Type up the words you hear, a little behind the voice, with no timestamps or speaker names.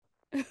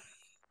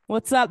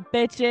What's up,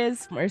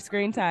 bitches? We're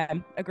Screen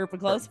Time, a group of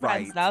close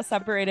friends Right. now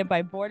separated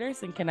by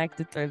borders and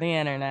connected through the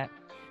internet.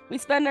 We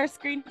spend our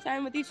screen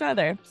time with each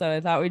other, so I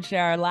thought we'd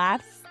share our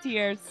laughs,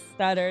 tears,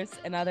 stutters,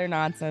 and other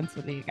nonsense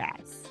with you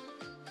guys.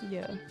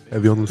 Yeah.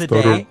 Have you on the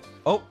Today, stutter?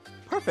 oh,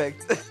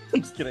 perfect.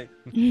 I'm just kidding.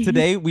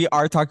 Today we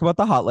are talking about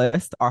the hot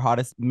list, our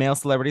hottest male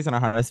celebrities and our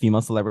hottest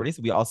female celebrities.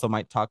 We also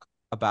might talk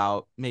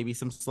about maybe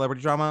some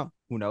celebrity drama.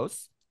 Who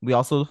knows? We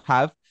also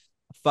have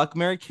Fuck,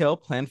 Marry, Kill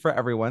planned for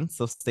everyone,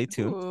 so stay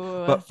tuned.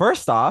 Ooh. But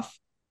first off,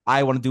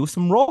 I want to do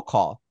some roll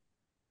call.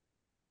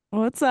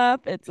 What's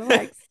up? It's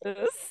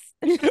Alexis.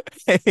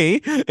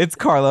 Hey, it's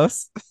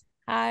Carlos.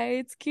 Hi,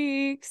 it's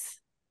Keeks.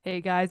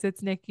 Hey guys,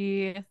 it's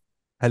Nikki.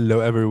 Hello,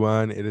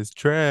 everyone. It is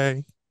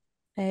Trey.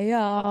 Hey,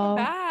 Welcome y'all.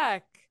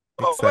 back.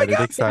 Oh my Excited, God.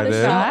 Got a excited.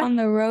 show on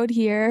the road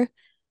here.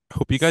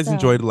 Hope you guys So-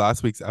 enjoyed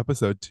last week's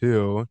episode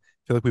too.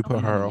 I feel like we Oh,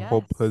 put our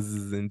whole yes.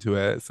 puzzes into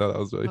it, so that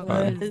was really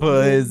fun.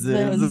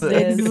 Buzzes.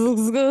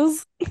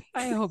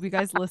 I hope you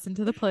guys listened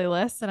to the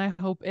playlist, and I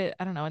hope it,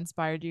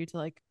 inspired you to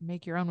like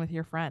make your own with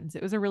your friends.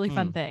 It was a really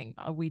fun thing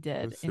we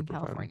did was in super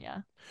fun.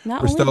 California.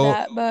 Not We're only still-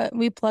 that, but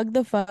we plugged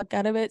the fuck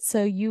out of it,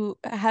 so you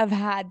have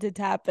had to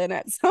tap in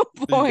at some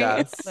point.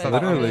 Yes,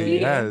 Literally, You-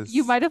 yes.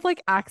 You might have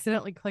like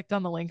accidentally clicked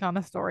on the link on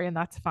a story, and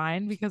that's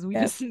fine because we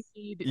Yes. just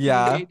need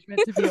Yeah.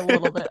 engagement to be a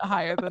little bit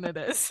higher than it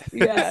is.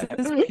 Yeah,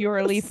 this is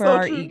purely for So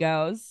our true.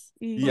 egos.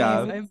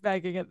 Yeah. I'm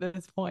begging at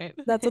this point.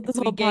 That's what this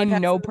We whole gain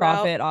podcast no is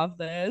profit about. Off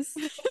this.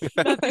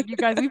 Nothing, you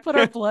guys. We put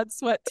our blood,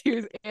 sweat,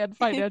 tears, and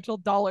financial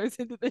dollars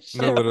into this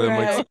shit. No, literally, I'm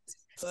like, Correct.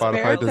 Spotify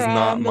Spare does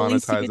not crumb, the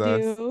least you monetize could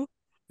us. do.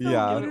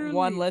 Yeah. Literally.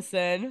 One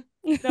listen.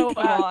 No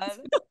Come ads.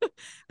 on. The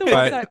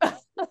But- one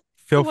time-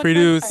 Feel One free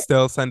time to I-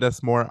 still send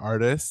us more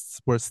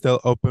artists. We're still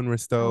open. We're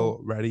still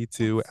Oh, ready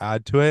to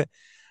add to it.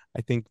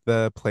 I think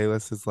the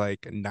playlist is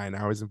like 9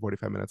 hours and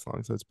 45 minutes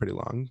long, so it's pretty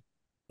long.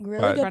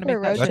 Really But- good Trying to for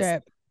a make that road shit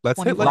trip. Let's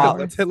hit 24 like a, hours.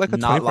 let's hit like a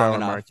Not 24 long hour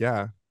enough. mark.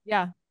 Yeah.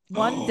 yeah,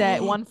 one day,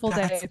 one full day.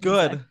 That's if you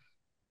say. good.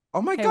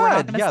 Oh my Okay, we're not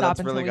God. gonna Yeah, stop that's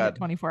until really we hit good.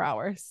 24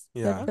 hours.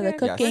 Yeah. Good for the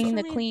Okay, yes. cooking, the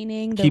Actually,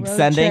 cleaning, the Keep road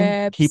sending,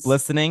 trips. keep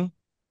listening.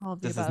 All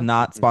of the This is above.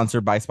 not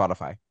sponsored by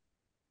Spotify.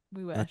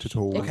 We wish. Not at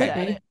all. It One could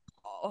day. be.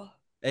 Oh,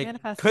 it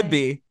Manifesting. could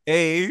be.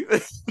 Hey,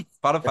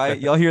 Spotify,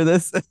 y'all hear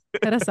this?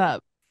 Hit us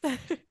up.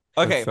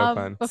 Okay. So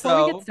fun.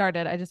 Before we So- get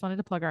started, I just wanted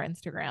to plug our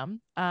Instagram.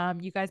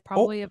 You guys Oh.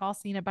 probably have all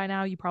seen it by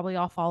now. You probably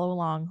all follow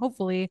along,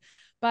 hopefully.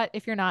 But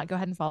if you're not, go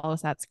ahead and follow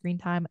us at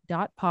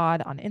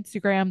screentime.pod on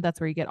Instagram. That's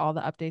where you get all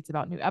the updates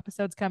about new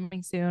episodes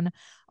coming soon,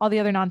 all the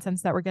other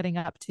nonsense that we're getting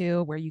up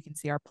to, where you can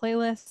see our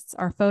playlists,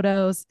 our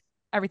photos.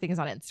 Everything is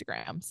on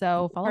Instagram.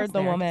 So follow Heard us the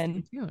there. Just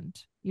woman. stay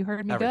tuned. You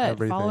heard me Everything.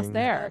 good. Follow us Everything.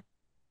 there.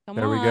 Come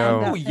There we on.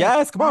 go. Oh,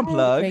 yes. Come on,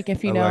 plug. Fake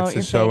if you know Alexa's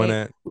you're showing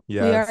fake. it. We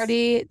Yes.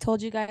 already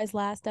told you guys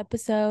last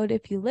episode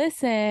if you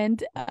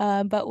listened,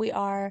 but we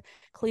are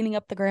cleaning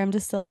up the gram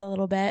just a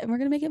little bit, and we're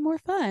gonna make it more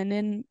fun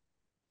and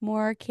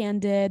more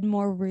candid,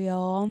 more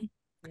real.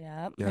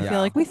 Yep. Yeah. I feel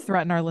like we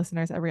threaten our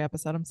listeners every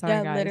episode. I'm sorry,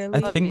 Yeah, guys.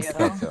 literally. I think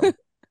Love so you. too.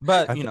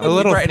 But, you know, a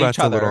little we threaten threat's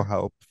each other. a little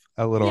help.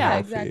 A little Yeah,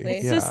 healthy. Exactly.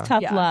 It's Yeah. just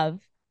tough Yeah. love.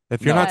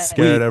 If you're not But-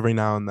 scared We- every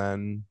now and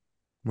then,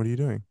 what are you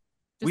doing?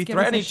 Just We give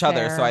us threaten a each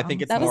other, so share I on think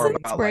the it's That was more story.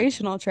 about, like,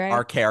 inspirational, Trey.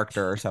 our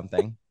character or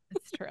something.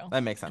 It's true. That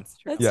makes sense. It's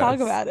true. Let's Yes. talk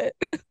about it.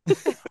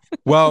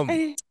 Well,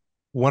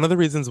 one of the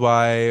reasons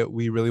why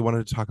we really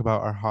wanted to talk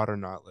about our hot or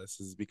not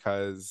list is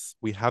because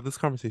we have this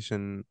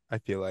conversation, I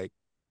feel like,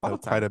 All the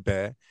quite time. a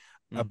bit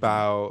Mhm.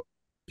 about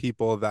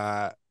people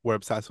that we're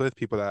obsessed with,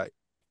 people that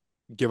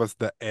give us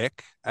the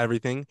ick,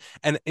 everything.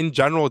 And in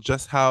general,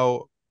 just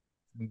how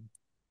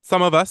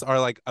some of us are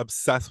like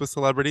obsessed with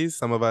celebrities.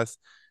 Some of us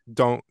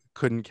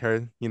couldn't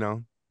care,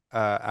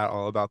 at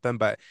all about them.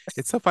 But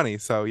it's so funny.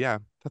 So yeah,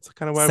 that's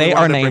kind of why Say we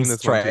our wanted to bring names,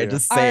 this one to Trey. you.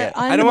 Just say it.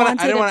 I don't want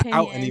to out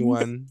Unwanted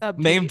anyone.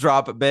 Name Subject.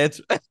 drop it,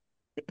 bitch.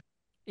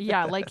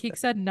 Yeah, like Keek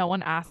said, no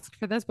one asked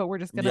for this, but we're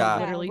just gonna Yeah.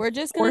 literally We're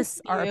just gonna force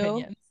our spew.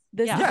 opinions.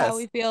 This Yeah. is how Yes.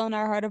 we feel in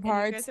our heart of And you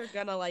hearts. guys are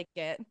gonna like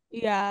it.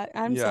 Yeah,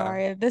 I'm Yeah.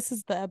 sorry. This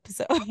is the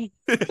episode.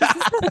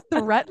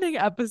 Threatening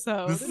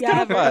episode. This is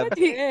Yeah, kinda fun. it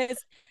is.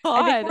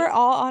 I think God. we're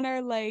all on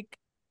our like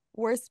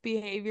worst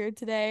behavior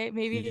today.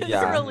 Maybe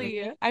Yeah.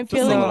 Literally. I'm Just a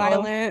feeling little.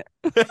 violent.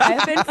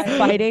 I've been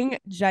fighting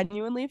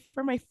genuinely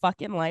for my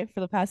fucking life for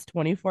the past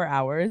 24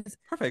 hours.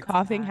 Perfect.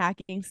 Coughing, Bad.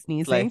 hacking,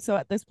 sneezing. Slay. So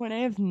at this point, I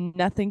have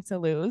nothing to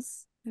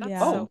lose. That's Yeah.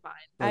 so fine.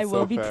 I That's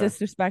will so be fair.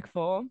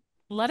 disrespectful.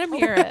 Let him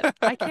hear it.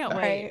 I can't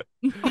wait.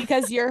 Right.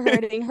 Because you're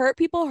hurting. Hurt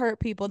people hurt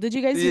people. Did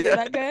you guys hear Yeah.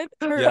 that good?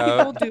 Hurt Yeah.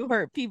 people do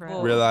hurt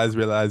people. Realize.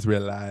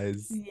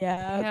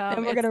 Yeah. Damn,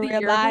 And we're it's gonna the year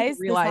of realize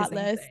this hot realizing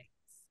list. things.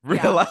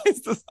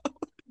 Realize this.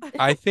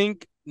 I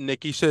think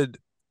Nikki should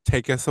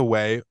take us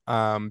away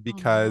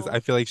because no. I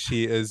feel like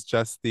she is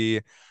just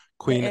the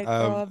queen it girl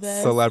of of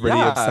this. celebrity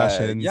Yeah,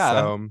 obsession. yeah.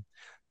 So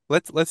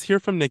let's hear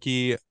from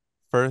Nikki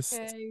first.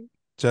 Okay.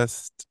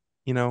 Just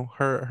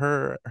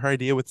her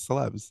idea with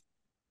celebs.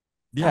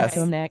 Yes.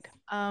 So Nick.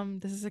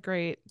 This is a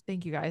great,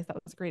 thank you guys. That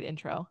was a great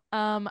intro.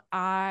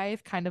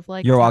 I've kind of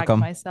like You're tagged welcome.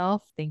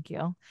 myself, thank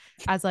you,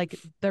 as like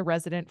the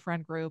resident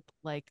friend group,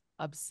 like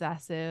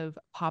obsessive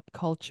pop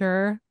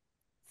culture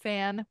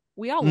fan.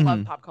 We all Mhm.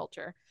 love pop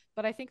culture,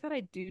 but I think that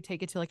I do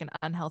take it to like an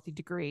unhealthy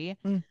degree.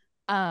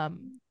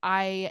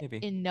 I Maybe.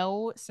 in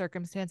no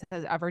circumstance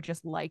has ever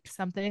just liked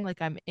something.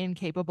 Like I'm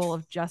incapable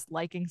of just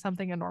liking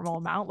something a normal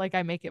amount. Like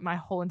I make it my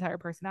whole entire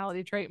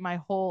personality trait, my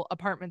whole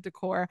apartment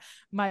decor,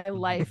 my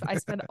life. I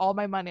spend all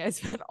my money, I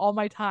spend all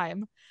my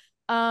time.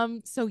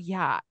 So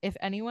yeah, if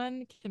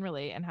anyone can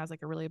relate and has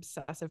like a really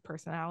obsessive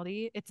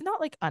personality, it's not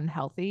like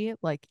unhealthy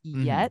like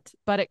yet,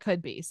 but it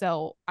could be.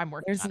 So I'm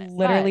working There's on it.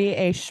 literally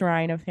a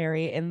shrine of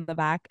Harry in the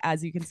back,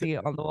 as you can see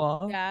on the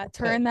wall. Yeah,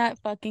 turn that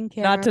fucking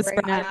camera Not to right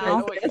spread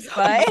now. business,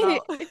 talking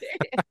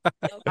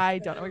but I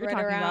don't know what you're Right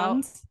talking around.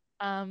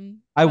 about.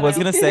 I but was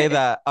gonna say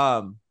that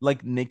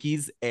like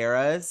Nikki's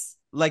eras,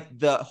 like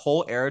the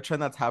whole era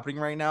trend that's happening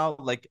right now,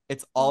 like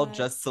it's all What?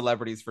 just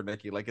celebrities for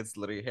Nikki. Like it's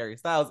literally Harry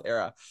Styles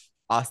era,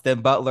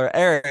 Austin Butler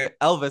era,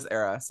 Elvis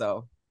era.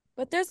 So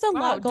But there's a wow,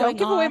 lot going don't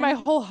give away on. my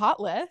whole hot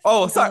list.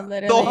 oh No, sorry, the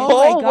literally. oh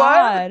whole my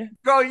one? god.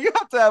 Girl, you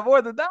have to have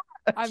more than that.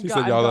 I'm She go-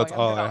 said, I'm y'all, going, that's I'm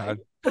all I going. had.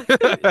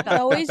 There's That's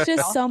always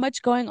just all. so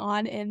much going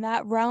on in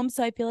that realm.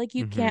 So I feel like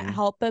you can't Mhm.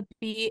 help but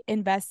be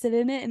invested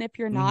in it. And if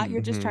you're not, Mhm.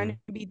 you're just trying Mhm.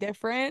 to be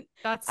different.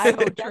 That's I so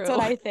That's true. what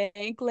I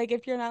think. Like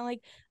if you're not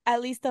like at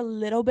least a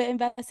little bit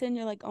invested in,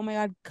 you're like, oh my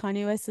God,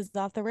 Kanye West is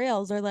off the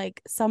rails, or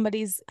like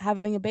somebody's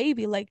having a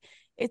baby. Like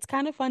it's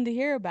kind of fun to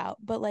hear about,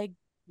 but like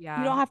you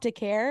Yeah, don't have to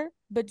care,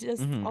 but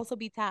just Mhm. also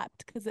be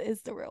tapped because it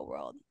is the real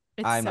world.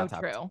 it's I'm so not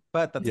tapped, true.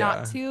 but that's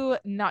Yeah.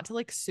 Not to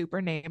like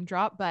super name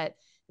drop, but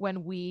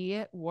when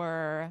we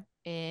were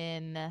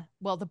in,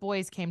 well, the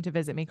boys came to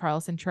visit me,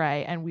 Carlos and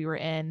Trey, and we were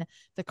in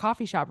the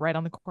coffee shop right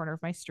on the corner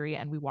of my street,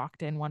 and we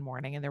walked in one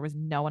morning and there was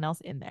no one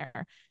else in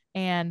there.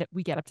 And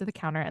we get up to the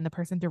counter and the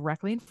person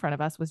directly in front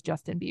of us was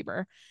Justin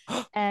Bieber.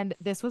 And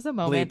this was a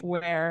moment Bleep.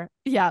 where,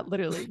 yeah,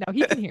 literally, no,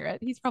 he can hear it.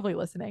 He's probably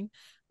listening.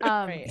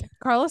 Right.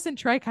 Carlos and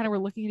Trey kind of were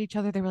looking at each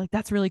other. They were like,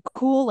 that's really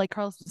cool. Like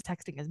Carlos was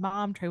texting his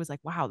mom. Trey was like,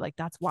 wow, like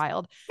that's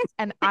wild.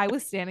 And I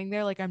was standing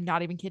there, like, I'm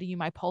not even kidding you.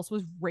 My pulse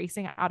was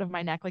racing out of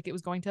my neck. Like it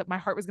was going to, my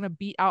heart was going to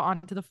beat out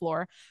onto the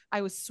floor.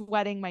 I was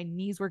sweating. My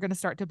knees were going to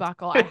start to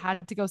buckle. I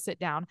had to go sit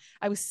down.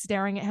 I was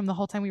staring at him the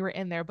whole time we were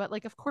in there. But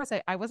like, of course,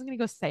 I wasn't going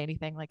to go say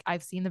anything. Like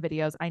I've seen the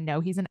videos. I know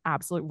he's an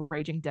absolute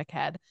raging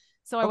dickhead.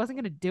 So I wasn't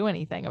going to do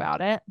anything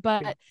about it.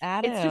 But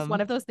it's just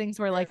one of those things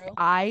where like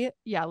True.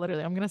 yeah,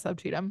 literally, I'm going to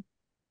subtweet him.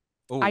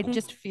 Ooh. I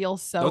just feel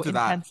so Don't do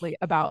that. intensely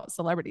about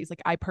celebrities.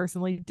 Like I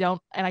personally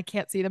don't, and I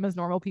can't see them as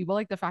normal people.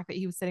 Like the fact that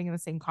he was sitting in the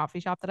same coffee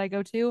shop that I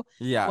go to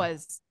Yeah.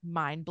 was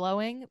mind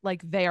blowing.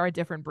 Like they are a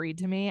different breed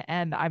to me,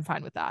 and I'm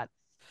fine with that.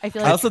 I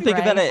feel I like also think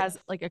that Trey it- has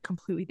like a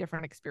completely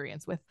different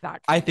experience with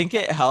that. I kind of think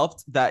it thing.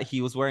 helped that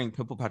he was wearing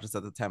pimple patches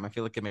at the time. I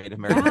feel like it made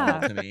him very Yeah.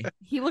 normal to me.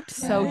 He looked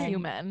so Yeah.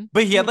 human.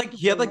 But he had Looked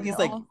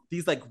like real.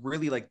 these like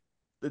really like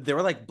they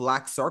were like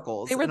black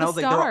circles. They were and the I was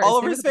like, stars. they were all They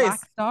over were his the face.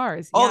 black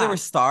stars. Oh, Yeah. they were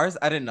stars?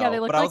 I didn't know. Yeah, they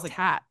looked but I like was like,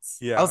 tats.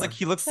 Yeah. I was like,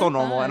 he looks so So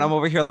normal. And fun. I'm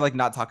over here like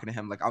not talking to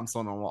him. Like I'm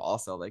so normal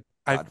also. Like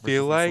I God, we're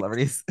feel just like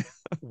celebrities.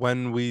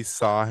 when we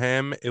saw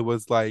him, it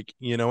was like,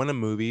 you know, in a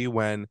movie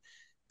when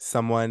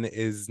someone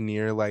is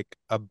near like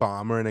a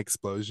bomb or an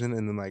explosion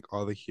and then like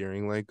all the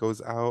hearing like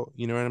goes out.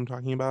 You know what I'm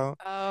talking about?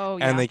 Oh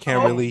yeah. And they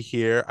can't Oh. really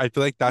hear. I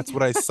feel like that's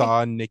what I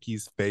saw in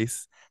Nikki's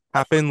face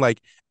happen.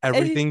 Like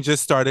everything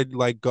just started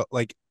like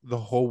like the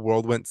whole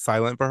world went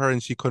silent for her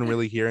and she couldn't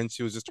really hear and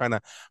she was just trying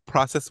to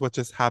process what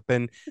just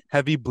happened.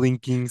 Heavy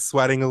blinking,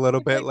 sweating a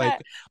little bit. Like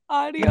that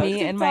audio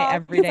Me in my TikTok.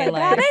 everyday He's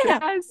like, life.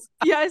 "Goddamn,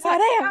 Yes.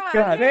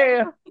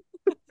 goddamn."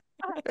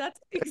 God That's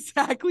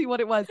exactly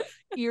what it was.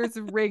 Ears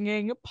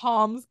ringing,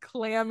 palms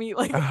clammy,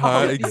 like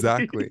all of these-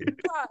 exactly.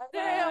 God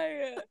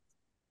damn.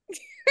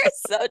 You're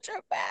so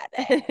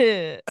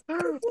dramatic.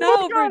 Oh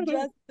No, my for God.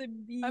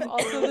 Justin I'm Bieber.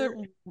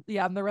 also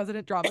I'm the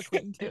resident drama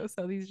queen too.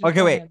 So these just Okay,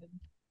 go wait. hand in-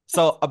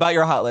 So about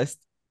your hot list,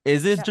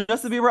 is it Yeah.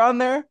 Justin Bieber on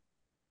there?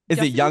 Is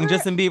it Justin young Bieber?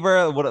 Justin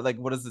Bieber?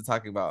 What is it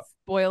talking about?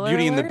 Spoiler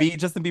Beauty and the alert. Beat,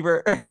 Justin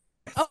Bieber.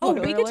 Oh,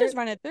 Spoiler we could just alert.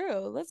 run it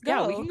through. Let's go.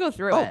 Yeah, we can go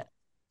through Oh, it.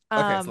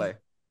 Okay, Slay.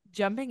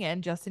 Jumping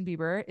in, Justin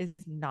Bieber is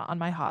not on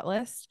my hot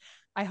list.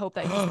 I hope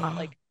that he's not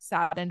like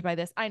saddened by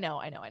this. I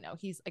know.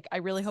 He's like, I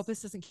really hope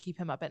this doesn't keep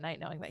him up at night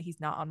knowing that he's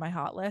not on my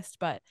hot list.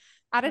 But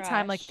at a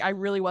time, like Trash. I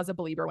really was a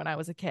believer when I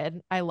was a kid.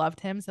 I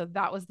loved him. So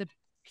that was the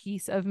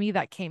piece of me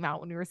that came out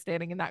when we were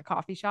standing in that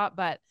coffee shop.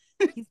 But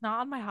he's not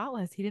on my hot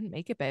list. He didn't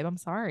make it, babe. I'm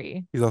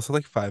sorry. He's also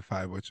like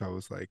 5'5", which I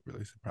was like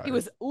really surprised. He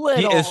was He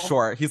little. is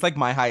short. He's like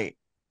my height.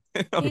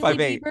 I'm Hailey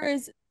 5'8". Bieber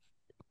is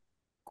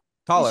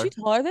Taller. she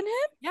taller than him?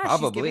 Yeah, she's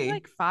Probably. giving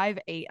like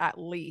 5'8" at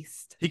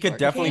least. He could Short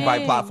definitely buy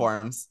king.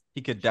 platforms.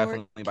 He could Short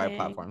definitely buy king.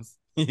 platforms.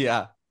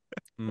 Yeah.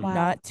 Wow.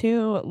 Not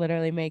to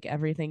literally make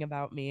everything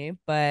about me,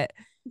 but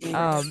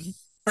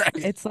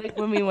it's like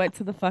when we went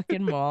to the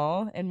fucking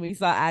mall and we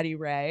saw Addie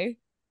Ray.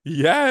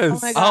 Yes. Oh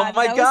my Oh god.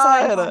 my that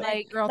God. Was so iconic.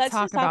 Like, girl, Let's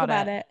talk just talk about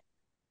about it.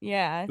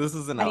 Yeah. This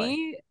is an LA.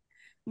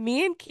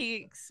 Me and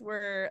Keeks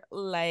were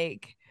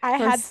like I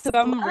for had to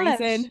some blush.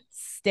 reason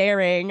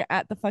staring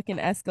at the fucking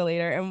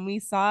escalator and we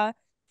saw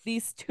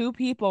these two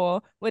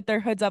people with their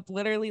hoods up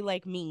literally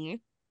like me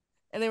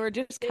and they were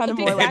just They kind of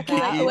look more like exactly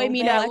like that the a way little me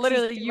and bit. Alexis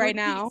literally do you right and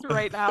now. Keeks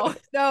right now.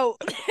 No,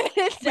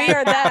 We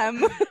are them.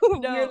 No.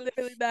 We're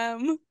literally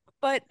them.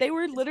 but they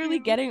were literally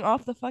true. getting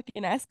off the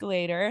fucking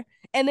escalator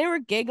and they were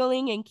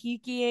giggling and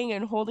kikiing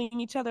and holding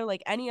each other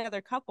like any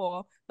other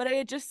couple. But I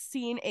had just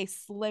seen a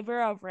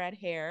sliver of red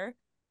hair,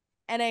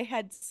 and I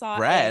had saw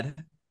Red.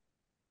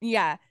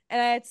 and I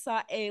had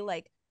saw a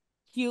like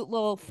cute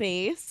little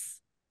face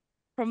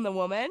from the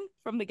woman,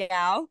 from the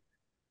gal.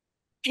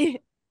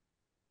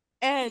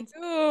 And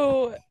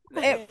Ooh.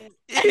 it,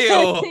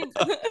 Ew.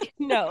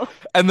 no,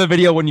 And the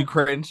video when you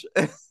cringe.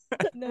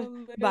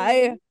 No,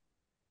 bye.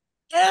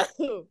 There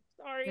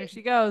Sorry.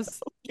 she goes.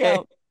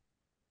 No.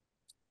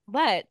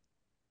 But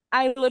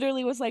I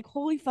literally was like,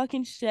 holy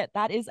fucking shit,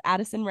 that is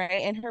Addison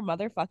Rae and her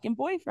motherfucking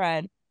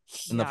boyfriend.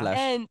 In the flesh.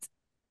 And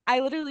I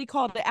literally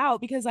called it out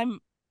because I'm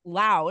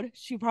loud.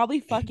 She probably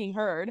fucking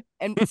heard,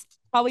 and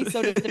probably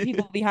so did the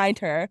people behind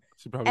her.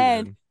 She probably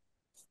And did.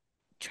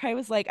 Trey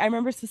was like, I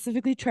remember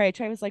specifically Trey.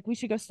 Trey was like, we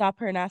should go stop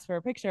her and ask for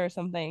a picture or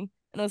something.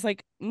 And I was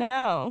like,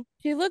 no.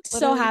 She looked so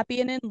Literally-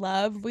 happy and in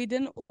love. We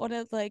didn't want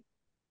to like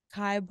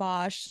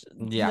kibosh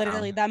Yeah.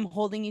 literally them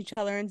holding each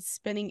other and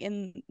spinning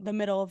in the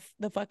middle of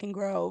the fucking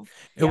grove.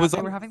 It was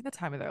they were having the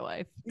time of their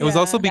life. It was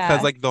also because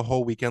Yeah. like the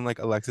whole weekend, like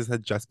Alexis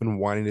had just been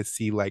wanting to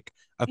see like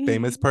a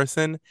famous Mhm.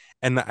 person,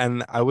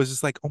 and I was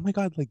just like, oh my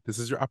god, like this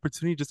is your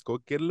opportunity, just go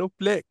get a little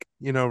flick,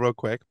 real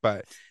quick.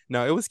 But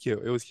no, it was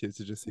cute. It was cute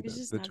to just see It was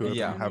just the two of having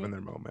them fun. having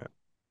their moment.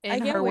 I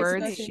In can't her wait to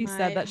go words, see she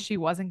said that my- she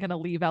wasn't going to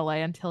leave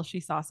LA until she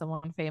saw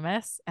someone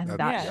famous, and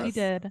That's- that she yes.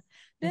 did.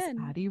 Miss Did.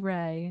 Addie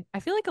Ray. I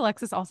feel like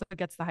Alexis also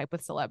gets the hype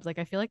with celebs. Like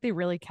I feel like they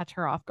really catch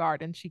her off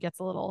guard, and she gets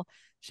a little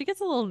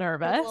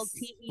nervous.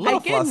 tee-hee. I Little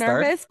get flustered.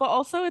 nervous, but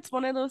also it's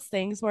one of those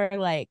things where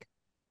like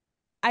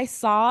I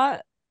saw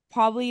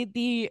probably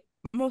the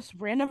most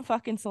random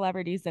fucking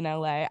celebrities in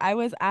LA. I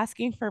was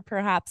asking for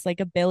perhaps like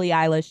a Billie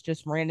Eilish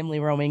just randomly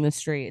roaming the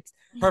streets.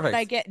 Perfect. But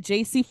I get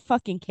JC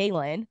fucking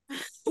Kalen,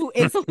 who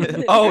is Oh,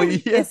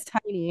 literally yeah. is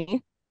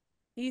tiny.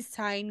 He's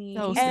tiny.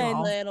 So He's a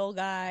small. little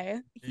guy.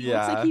 He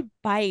looks like Yeah. he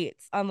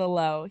bites on the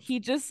low. He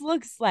just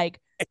looks like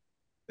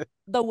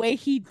the way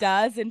he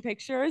does in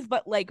pictures,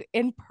 but like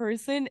in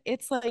person,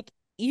 it's like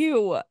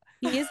ew.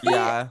 He is the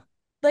Yeah.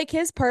 like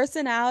his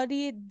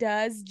personality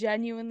does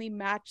genuinely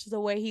match the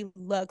way he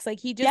looks. Like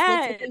he just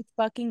looks like Yes. a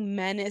fucking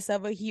menace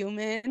of a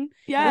human, which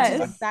Yes.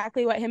 is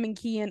exactly what him and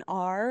Kian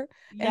are.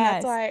 And Yes.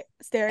 that's why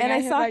staring And at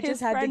I him, saw I his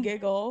just had to friend-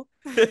 giggle.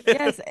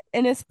 Yes,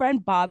 and his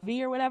friend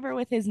Bobby or whatever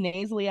with his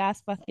nasally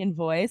ass fucking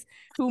voice,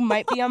 who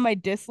might be on my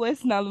diss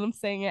list now that I'm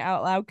saying it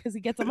out loud because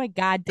he gets on my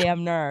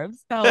goddamn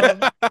nerves. Tell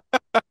 'em.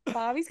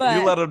 Bobby's But-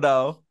 You let him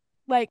know.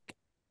 Like,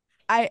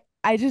 I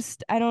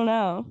don't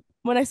know.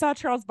 When I saw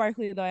Charles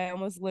Barkley though, I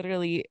almost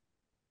literally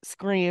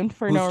screamed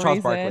for Who's no Charles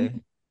reason. Barkley?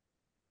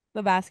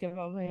 The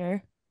basketball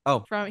player.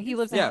 Oh, He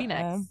lives Yeah. in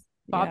Phoenix. Um,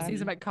 Bob yeah.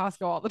 sees him at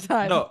Costco all the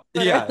time. no.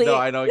 Yeah, Literally. no,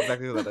 I know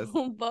exactly who that is.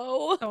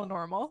 Bo. So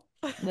normal.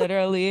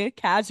 Literally,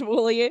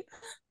 casually.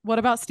 What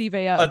about Steve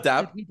Aoki?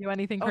 Adapt. Did he do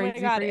anything Oh my crazy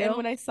god! for you? And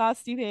when I saw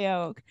Steve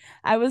Aoki,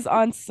 I was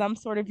on some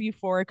sort of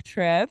euphoric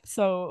trip.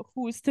 So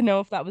who's to know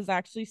if that was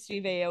actually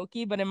Steve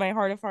Aoki? But in my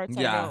heart of hearts,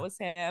 I Yeah. know it was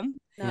him.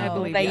 I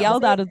believe They you.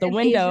 yelled out of the An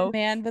window. Asian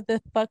man with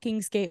a fucking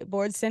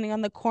skateboard standing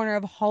on the corner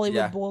of Hollywood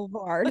Yeah.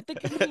 Boulevard. But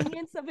the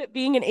convenience of it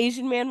being an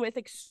Asian man with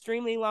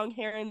extremely long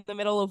hair in the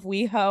middle of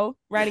WeHo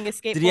riding a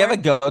skateboard. Did he have a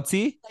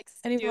goatee? like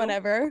Anyone Stu.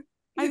 ever?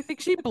 I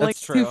think she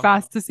blinked too true.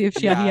 fast to see if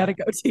he had Yeah. a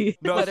goatee.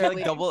 No,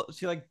 Literally.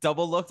 she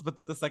double looked, but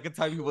the second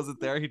time he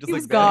wasn't there, he just He like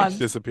was gone. vanished.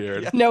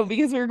 Disappeared. Yeah. No,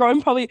 because we were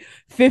going probably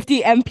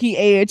 50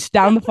 mph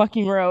down the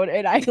fucking road,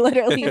 and I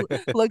literally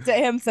looked at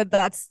him, said,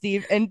 "That's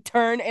Steve," and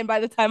turned. And by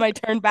the time I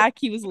turned back,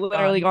 he was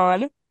literally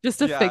gone. Just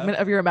a Yeah. figment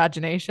of your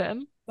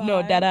imagination.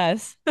 No, Bye. dead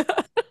ass.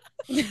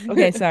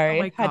 Okay, sorry.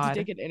 Oh my Had God. to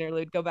take an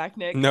interlude. Go back,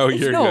 Nick. No,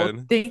 you're No,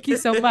 good. thank you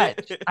so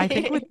much. I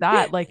think with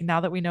that, like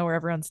now that we know where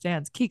everyone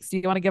stands, Keeks, do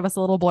you want to give us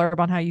a little blurb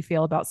on how you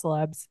feel about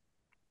celebs?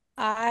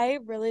 I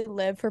really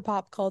live for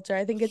pop culture.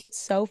 I think it's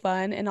so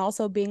fun. And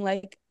also being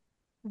like,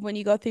 when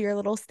you go through your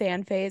little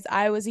stan phase,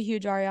 I was a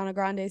huge Ariana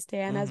Grande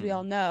stan, as we Mhm.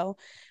 all know.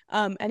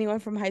 Anyone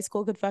from high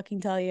school could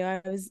fucking tell you.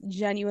 I was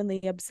genuinely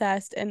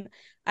obsessed. And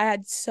I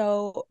had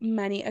so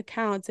many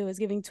accounts. It was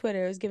giving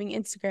Twitter, it was giving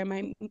Instagram.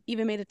 I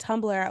even made a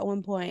Tumblr at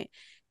one point.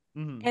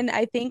 Mhm. And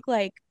I think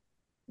like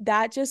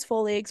that just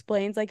fully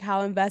explains like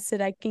how invested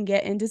I can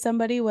get into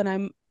somebody when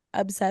I'm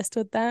obsessed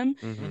with them.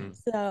 Mhm.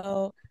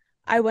 So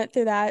I went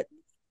through that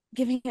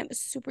giving at a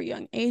super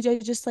young age. I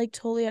just like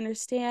totally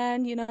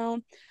understand,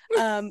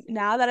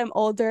 now that I'm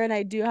older and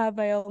I do have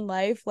my own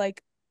life,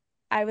 like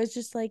I was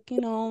just like,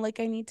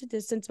 like I need to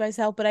distance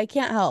myself, but I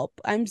can't help.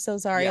 I'm so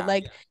sorry. Yeah.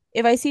 Like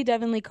if I see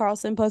Devin Lee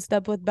Carlson post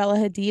up with Bella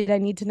Hadid, I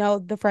need to know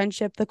the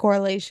friendship, the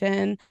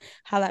correlation,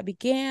 how that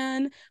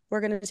began.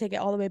 We're going to take it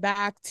all the way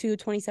back to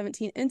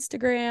 2017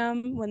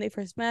 Instagram when they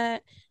first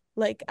met.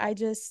 Like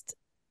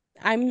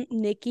I'm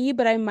Nikki,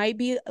 but I might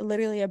be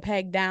literally a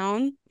peg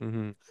down.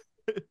 Mhm.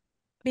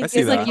 Because see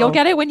It's like that. you'll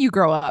get it when you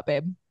grow up,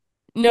 babe.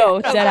 No,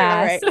 Yeah, dead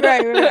ass.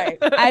 right.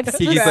 I've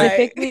Kiki's like-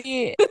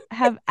 specifically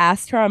have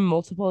asked her on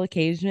multiple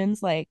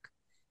occasions, like,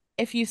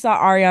 if you saw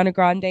Ariana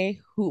Grande,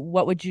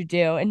 what would you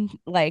do? And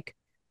like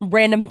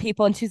random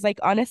people, and she's like,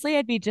 honestly,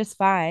 I'd be just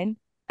fine.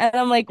 And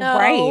I'm like, No,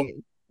 right.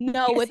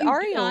 no, Yes, with you do.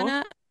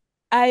 Ariana,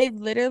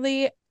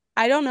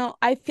 I don't know.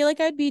 I feel like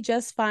I'd be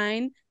just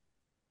fine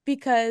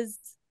because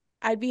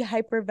I'd be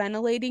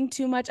hyperventilating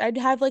too much. I'd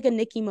have like a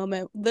Nicki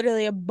moment.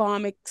 Literally, a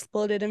bomb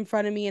exploded in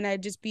front of me, and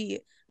I'd just be,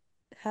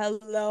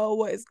 hello,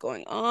 what is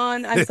going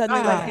on? I'm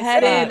suddenly Stop,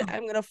 lightheaded. stop.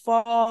 I'm gonna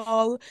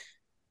fall.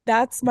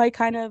 That's my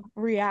kind of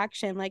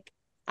reaction. Like,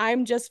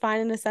 I'm just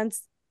fine in a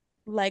sense.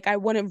 Like, I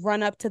wouldn't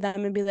run up to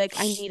them and be like,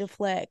 I need a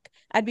flick.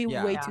 I'd be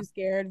way Yeah. too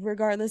scared,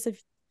 regardless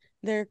if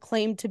they're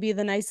claimed to be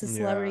the nicest Yeah.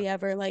 celebrity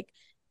ever. Like,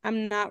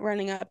 I'm not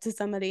running up to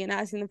somebody and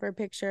asking them for a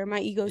picture. My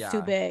ego's too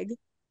Yeah. big.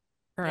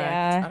 Correct.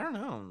 Yeah. I don't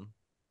know.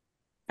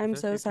 I'm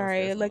This so dude so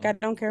sorry. scares Like, me. I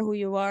don't care who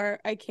you are.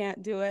 I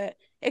can't do it.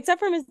 Except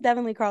for Miss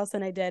Devon Lee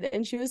Carlson, I did.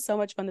 And she was so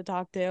much fun to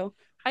talk to.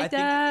 Hi, I think-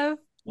 Dev.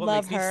 What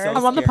Love makes me her. so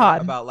Come on the scared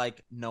pod. about like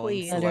knowing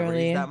Please. celebrities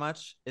Literally. that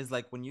much is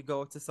like when you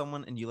go up to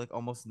someone and you like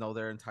almost know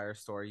their entire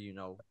story, you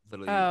know,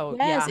 literally. Oh,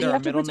 Yes, yeah. and you their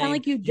have to middle pretend name,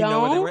 like you know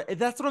where don't. they were.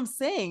 That's what I'm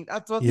saying.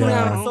 That's what's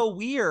Yeah. so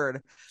weird.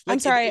 I'm Like,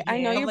 if- sorry. if you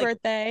I know have, your like,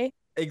 birthday.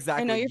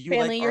 Exactly. I know your You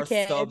family, like your are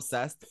kids. so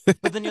obsessed.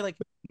 But then you're like,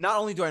 not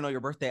only do I know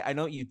your birthday, I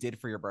know what you did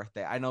for your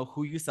birthday. I know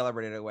who you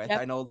celebrated it with. Yep.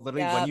 I know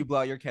literally when Yep. you blow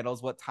out your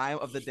candles, what time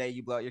of the day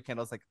you blow out your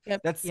candles. Like,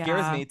 Yep. that scares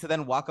Yeah. me to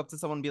then walk up to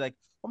someone and be like,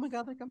 oh my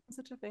God, like I'm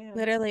such a fan.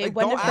 Literally, Like,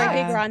 when don't did Frankie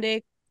ask.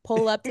 Grande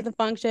pull up to the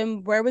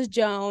function? Where was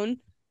Joan?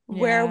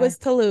 Where Yeah. was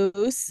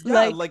Toulouse?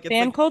 Yeah, Like, it's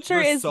fan like, culture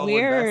you're is so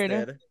weird.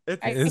 invested.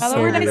 It's I- It's Now that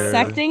so we're weird.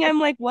 dissecting, I'm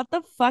like, what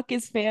the fuck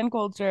is fan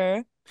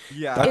culture?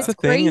 Yeah. That's it's the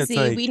thing, it's crazy.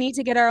 like- We need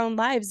to get our own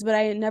lives, but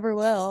I never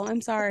will.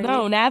 I'm sorry.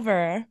 No,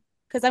 never.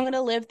 Because I'm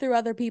gonna live through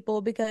other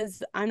people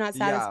because I'm not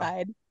Yeah.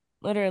 satisfied.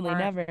 Literally,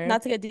 Smart. never.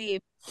 Not to get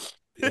deep.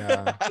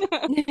 Yeah.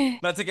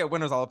 Not to get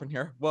winners all up in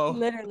here. Whoa.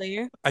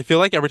 Literally. I feel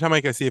like every time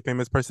like I see a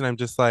famous person, I'm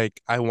just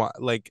like, I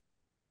want like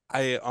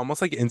I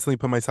almost like instantly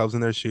put myself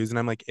in their shoes, and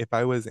I'm like, if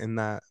I was in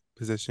that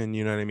position,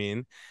 you know what I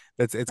mean?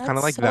 It's kind of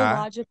That's like so that.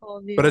 logical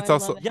of you. But it's I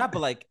also- love it. Yeah, but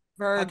like,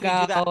 how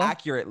can you do that Virgo.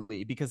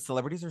 accurately? Because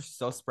celebrities are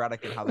so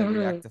sporadic in how they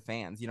react to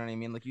fans. You know what I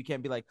mean? Like, you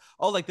can't be like,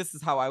 oh, like this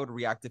is how I would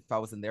react if I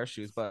was in their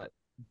shoes. But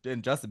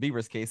in Justin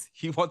Bieber's case,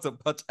 he wants to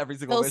punch every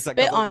single They'll bitch that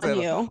spit comes up to on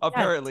him, you.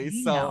 apparently.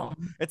 God So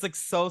damn. it's like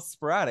so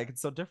sporadic.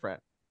 It's so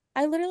different.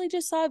 I literally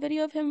just saw a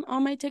video of him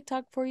on my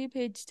TikTok For You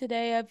page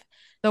today of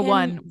The him-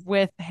 one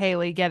with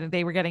Haley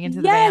they were getting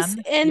into the yes,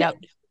 van. and Yep.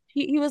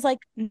 he was like,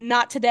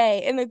 not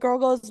today. And the girl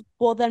goes,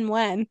 well, then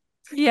when?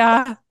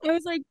 Yeah. I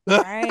was like,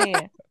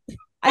 Right.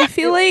 I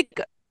feel like,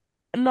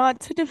 not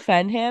to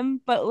defend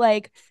him, but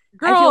like,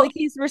 I Girl, feel like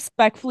he's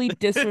respectfully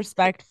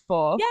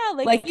disrespectful.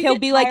 yeah, Like, you he'll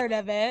get be like, tired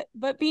of it,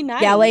 but be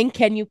nice. yelling,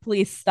 can you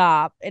please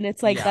stop? And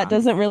it's like, Yeah. that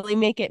doesn't really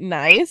make it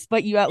nice,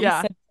 but you at least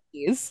Yeah. said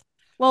please.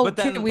 well, But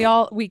then-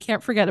 we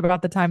can't forget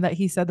about the time that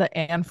he said that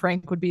Anne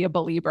Frank would be a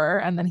believer,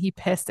 and then he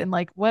pissed in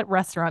like what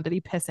restaurant did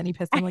he piss in? He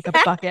pissed in like a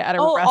bucket at a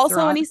Oh, restaurant.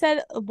 also when he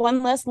said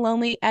one less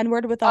lonely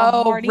N-word with a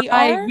oh, hearty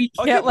right, R. we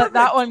Okay, can't let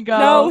that perfect. one go.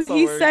 No, so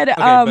he weird. said Okay,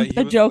 but he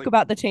the was, joke like-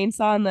 about the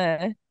chainsaw and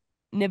the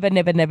nibba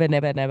nibba nibba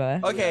nibba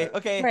nibba. Okay,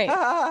 okay. Right.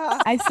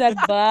 I said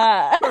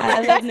but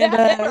I love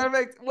nibba.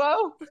 Perfect.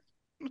 Whoa.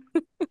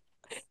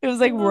 it was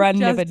like Oh, run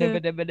nibba Justin.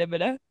 nibba nibba nibba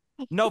nibba.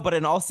 No, but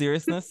in all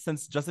seriousness,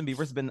 since Justin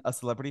Bieber's been a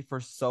celebrity for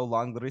so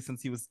long, literally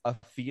since he was a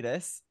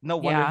fetus, no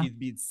wonder Yeah. he'd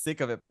be sick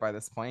of it by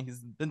this point. He's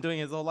been doing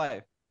it his whole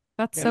life.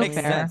 That's It so makes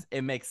fair. sense.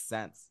 It makes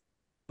sense.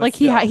 But Like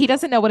still, he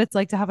doesn't know what it's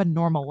like to have a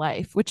normal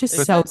life, which is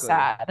so Exactly.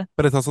 sad.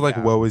 But it's also like,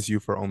 Yeah. woe is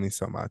you for only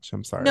so much.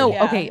 I'm sorry. No,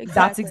 Yeah, okay,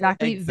 that's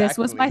exactly. this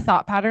was my Exactly.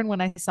 thought pattern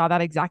when I saw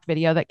that exact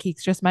video that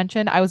Keeks just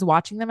mentioned. I was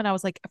watching them and I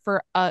was like,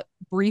 for a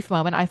brief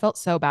moment, I felt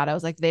so bad. I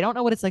was like, they don't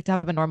know what it's like to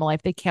have a normal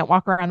life. They can't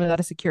walk around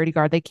without a security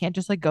guard. They can't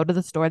just like go to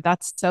the store.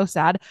 That's so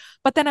sad.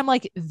 But then I'm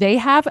like, they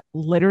have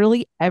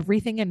literally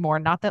everything and more.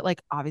 Not that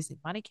like obviously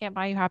money can't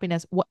buy you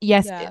happiness.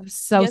 Yes, Yeah. I'm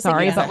so Yes, it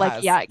sorry, can. but like,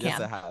 has. yeah, it Yes,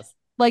 can. it has.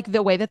 Like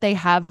the way that they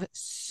have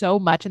so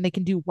much and they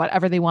can do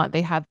whatever they want.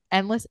 They have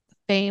endless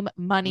fame,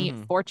 money,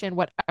 Mhm. fortune,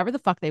 whatever the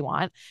fuck they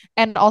want.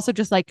 And also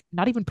just like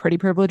not even pretty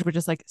privilege, but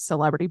just like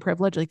celebrity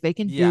privilege. Like they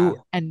can Yeah. do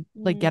and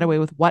like get away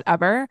with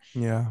whatever.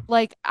 Yeah.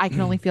 Like I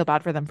can only feel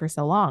bad for them for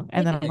so long.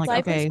 And then I'm If like,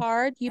 life okay, is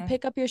hard, you Yeah.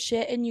 pick up your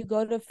shit and you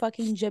go to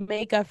fucking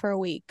Jamaica for a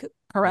week.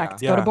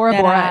 correct. Yeah. Go to Bora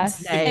Bora and Deadass.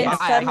 stay. And Buy a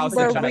suddenly house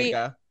we're in re-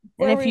 Jamaica.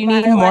 And we're if you need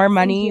more revitalizing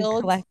money,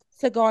 Guild collect.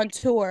 to go on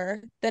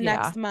tour the Yeah.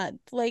 next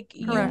month. Like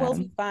you will Correct.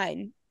 be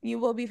fine. You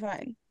will be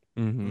fine.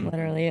 Mm-hmm.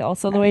 Literally.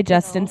 Also, the I way don't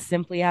Justin know.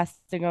 simply has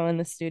to go in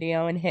the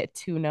studio and hit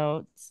 2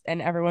 notes,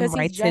 and everyone Because he's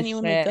writes his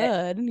genuinely shit.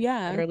 good.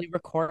 Yeah. Literally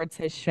records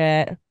his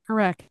shit.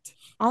 Correct.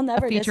 I'll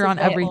never diss feature his on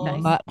everything.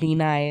 vocals. But be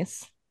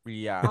nice.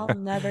 Yeah. I'll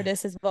never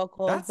diss his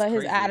vocals, That's but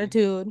his crazy.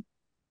 attitude.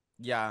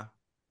 Yeah.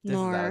 This is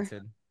Nor.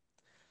 attitude.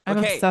 I'm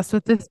Okay. obsessed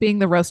with this being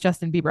the roast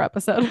Justin Bieber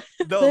episode.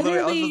 No,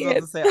 literally, I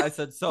was just about to say. I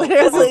said so.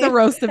 This is the are-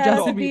 roast of Shout out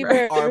Justin to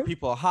Bieber. Bieber. Are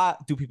people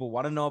hot? Do people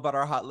want to know about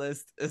our hot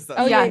list? Is that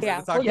Oh, yeah, what we're yeah.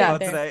 gonna talk We'll get about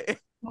there. today?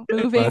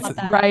 Moving Let's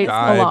that. right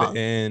dive along.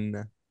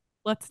 in.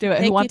 Let's do it. Nick,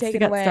 Who you wants take to it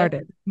get away.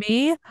 started?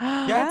 Me?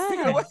 Yes, take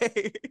it Yes.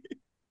 away.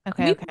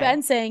 Okay. We've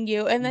been saying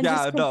you and then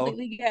Yeah, just no.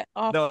 completely get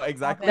off. No,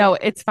 exactly. No,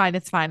 it's fine.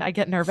 It's fine. I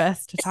get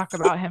nervous to talk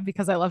about him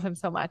because I love him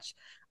so much.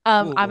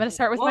 I'm Ooh. gonna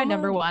start with my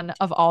number Woman. one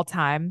of all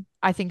time.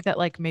 I think that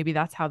like maybe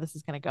that's how this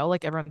is gonna go.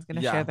 Like everyone's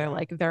gonna Yeah. share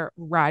their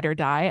ride or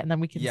die, and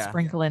then we can Yeah.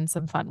 sprinkle in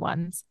some fun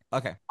ones.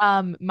 Okay.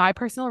 My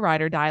personal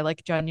ride or die,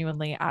 like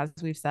genuinely, as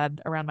we've said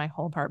around my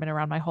whole apartment,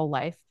 around my whole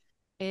life,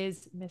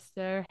 is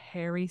Mr.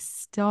 Harry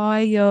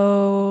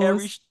Styles.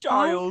 Harry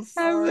Styles.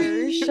 Harold.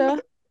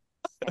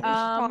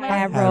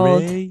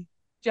 Harry.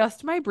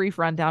 Just my brief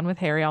rundown with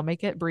Harry. I'll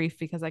make it brief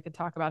because I could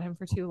talk about him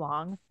for too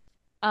long.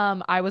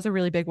 I was a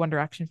really big One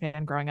Direction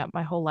fan growing up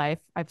my whole life.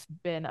 I've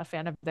been a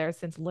fan of theirs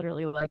since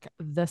literally like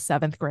the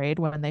 7th grade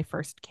when they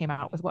first came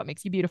out with What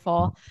Makes You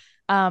Beautiful.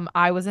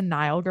 I was a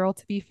Niall girl,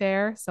 to be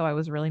fair, so I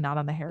was really not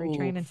on the Harry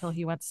train Oof. until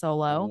he went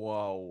solo.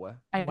 Whoa.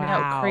 I know,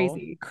 Wow.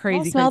 crazy, I'll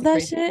crazy, smell that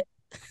crazy. shit.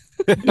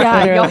 Yeah,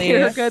 y'all Literally.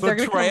 hear good. They're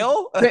gonna come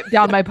Betrayal? rip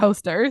down my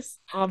posters.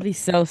 I'll be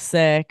so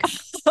sick.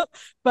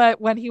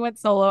 But when he went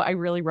solo, I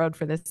really rode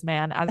for this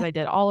man, as I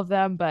did all of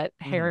them. But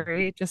Mhm.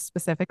 Harry, just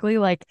specifically,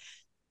 like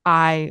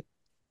I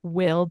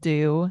will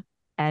do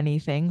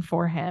anything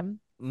for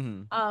him.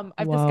 Mhm.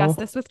 I've Whoa. discussed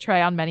this with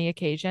Trey on many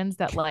occasions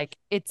that like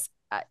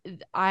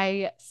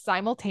I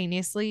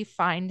simultaneously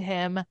find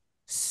him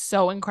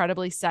so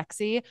incredibly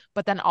sexy,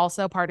 but then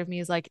also part of me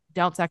is like,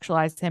 don't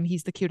sexualize him.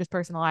 He's the cutest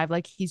person alive.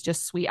 Like he's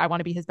just sweet. I want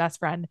to be his best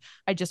friend.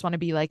 I just want to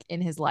be like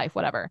in his life,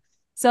 whatever.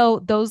 So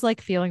those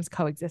like feelings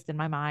coexist in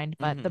my mind,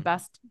 but the Mhm.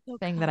 best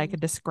thing that I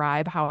could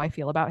describe how I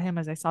feel about him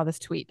is I saw this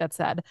tweet that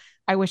said,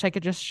 I wish I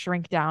could just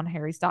shrink down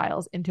Harry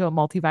Styles into a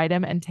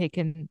multivitamin and take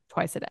him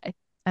twice a day.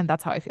 And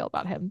that's how I feel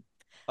about him.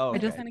 Oh, I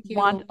just Kinda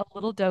want cute. a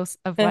little dose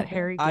of what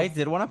Harry I gives.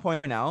 did want to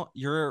point out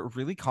you're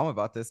really calm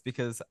about this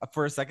because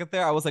for a second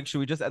there I was like, should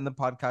we just end the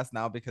podcast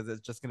now because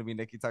it's just gonna be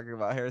Nikki talking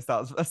about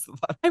hairstyles for the rest of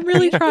the podcast. I'm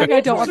really trying. I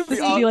don't want Should this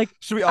we to be all- like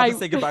Should we all I- just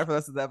say goodbye for the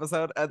rest of the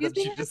episode and then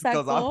Excuse she me a just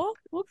goes off?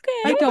 second.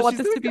 Okay. I No, don't want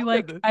she's this to doing be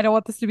like good. I don't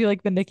want this to be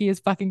like the Nikki is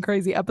fucking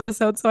crazy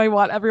episode. So I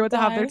want everyone to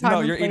have their Bye. time. No,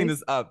 and you're eating place.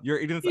 this up. You're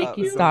eating this Thank up.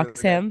 you. It's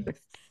Stalks really him. good.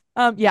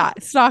 Yeah,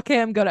 stalk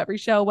him, go to every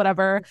show,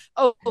 whatever.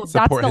 Oh, that's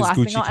Support the his last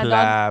thing Gucci I'll end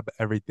on. collab,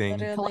 everything.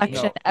 Literally.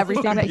 Collection, No.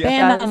 everything that he Yeah.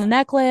 Band does. on a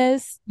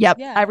necklace. Yep,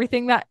 Yeah.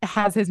 everything that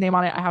has his name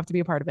on it, I have to be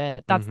a part of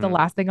it. That's the Mhm.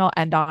 last thing I'll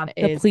end on. The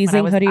Is when I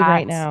pleasing was hoodie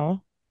right at-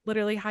 now.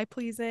 Literally high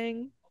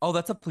pleasing. Oh,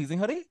 that's a pleasing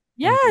hoodie?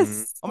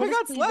 Yes, Oh my What is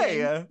god, slay.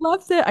 pleasing?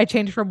 loves it. I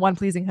changed from one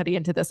pleasing hoodie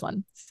into this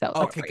one. So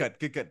that's Okay,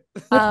 great. good.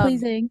 What's Um,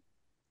 pleasing?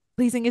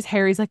 Pleasing is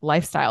Harry's like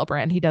lifestyle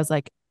brand. He does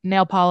like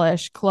nail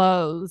polish,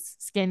 clothes,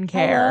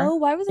 skincare, Hello?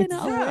 Why was I It's-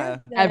 not aware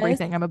of this?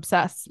 everything. I'm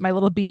obsessed. My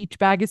little beach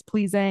bag is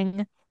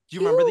pleasing. Do you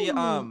remember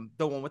Cute.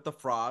 the one with the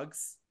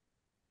frogs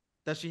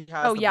that she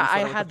has? Oh, the yeah, blue I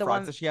sweater with had the the frogs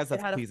one that she has. that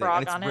That's had a pleasing, frog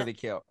and it's on it. really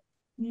cute.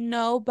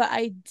 No, but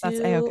I That's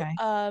do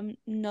A-okay.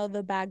 know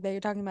the bag that you're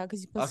talking about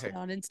because you posted Okay. it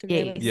on Instagram.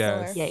 It was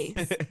Yes.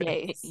 killer.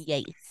 Yes.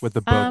 Yes. With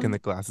the book Um, and the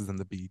glasses and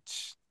the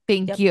beach.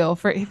 Thank Yep. you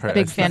for Her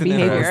big fan aesthetic-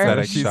 behavior.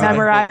 aesthetic She's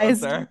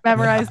shot.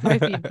 Memorized my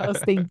feed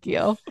post. Thank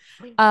you.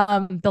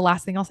 The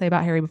last thing I'll say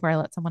about Harry before I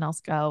let someone else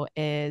go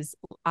is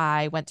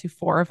I went to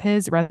 4 of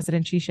his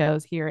residency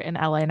shows here in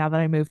LA. Now that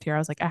I moved here, I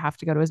was like, I have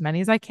to go to as many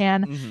as I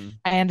can. Mhm.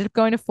 I ended up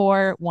going to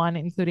 4, one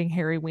including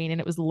Harry Ween, and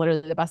it was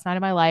literally the best night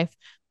of my life.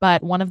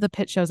 But one of the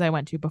pit shows I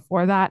went to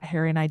before that,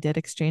 Harry and I did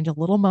exchange a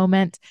little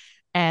moment.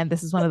 And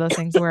this is one of those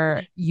things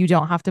where you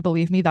don't have to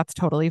believe me. That's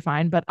totally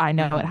fine. But I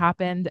know it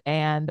happened.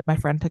 And my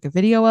friend took a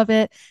video of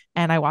it.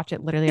 And I watch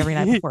it literally every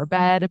night before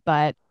bed.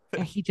 But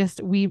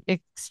we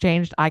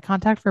exchanged eye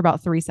contact for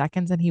about 3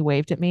 seconds and he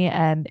waved at me.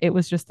 And it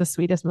was just the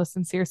sweetest, most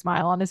sincere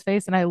smile on his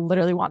face. And I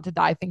literally want to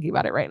die thinking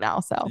about it right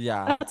now. So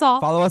Yeah. that's all.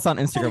 Follow us on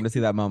Instagram to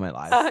see that moment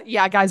live.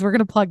 Yeah, guys, we're going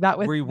to plug that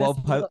with we will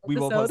this we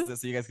will episode. post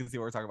this so you guys can see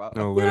what we're talking about.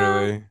 No,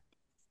 literally.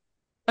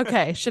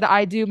 Okay, should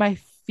I do my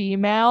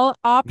female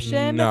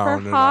option No, for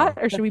no, hot,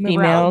 no. or should The we move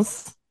around?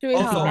 females. Should we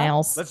Also, hop?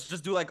 Females. let's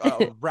just do like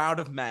a round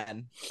of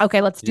men.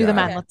 Okay, let's do the Yeah.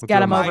 men. Okay. Let's Let's get do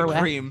them the My over with.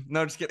 cream.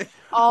 No, just kidding.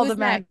 All Who's the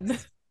men.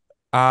 next?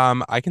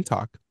 I can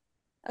talk.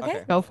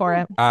 Okay. Go for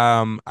it.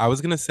 I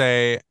was gonna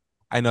say,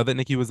 I know that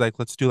Nikki was like,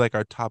 let's do like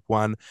our top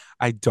one.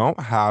 I don't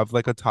have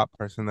like a top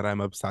person that I'm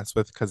obsessed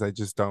with because I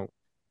don't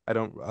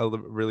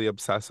really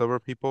obsess over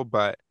people,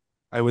 but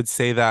I would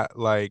say that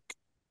like,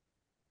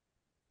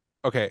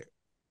 okay,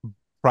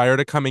 prior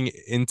to coming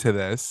into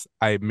this,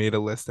 I made a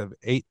list of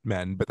 8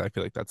 men, but I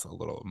feel like that's a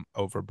little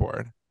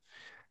overboard.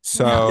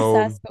 We're not So,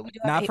 obsessed, but we do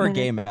have Not 8 for minutes.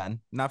 gay men.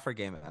 Not for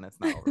gay men. It's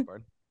not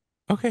overboard.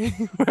 okay,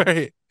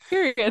 right.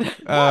 Period.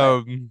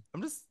 Um,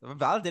 I'm just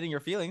validating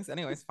your feelings.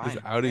 Anyways, fine.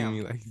 just outing Damn.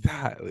 me like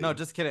that. No,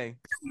 just kidding.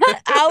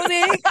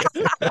 Outing.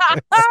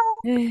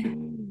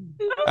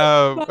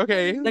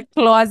 Okay. The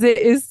closet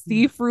is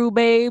see-through,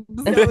 babes.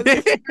 You're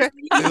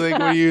like,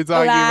 what are you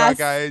talking Alas. about,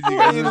 guys? You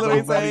What are guys you are so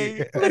literally funny.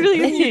 saying?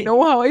 Literally, you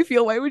know how I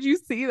feel. Why would you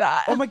see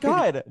that? Oh my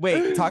god.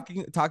 Wait,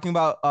 talking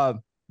about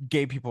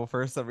gay people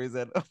for some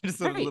reason. I just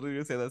wanted Right. literally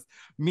to say this.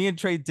 Me and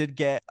Trey did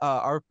get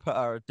our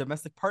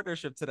domestic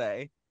partnership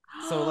today.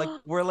 So like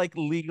we're like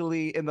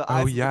legally in the Oh,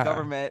 eyes of yeah. the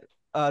government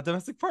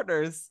domestic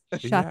partners.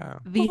 Shut Yeah.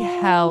 the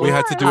hell We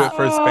had to do it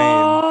for Spain.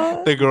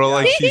 Oh. The girl, Yeah.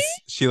 like,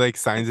 she like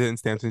signs it and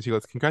stamps it and she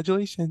goes,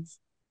 "Congratulations."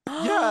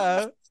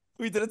 Yeah,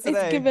 we did it It's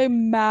today.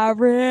 giving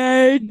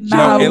marriage.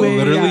 No, it Maui.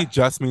 literally Yeah.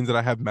 just means that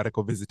I have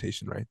medical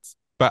visitation rights.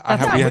 But I That's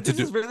have Yeah, we but had to this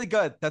do is really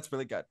good. That's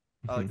really good.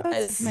 I like that.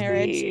 It's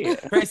marriage.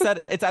 Sweet. Grace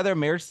said it's either a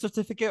marriage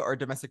certificate or a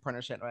domestic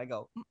partnership. And I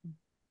go,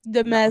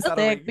 Domestic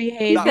ring.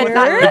 behavior. not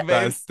without a ring,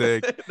 babes.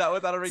 Domestic. Not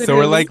without a ring. So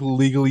we're babes. like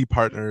legally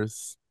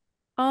partners.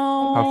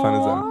 Oh, How fun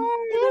is that?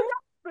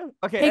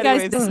 Okay, Hey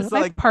guys, anyways, this is so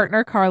my like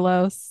partner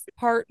Carlos.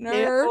 Partner.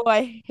 Ew,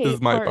 I hate This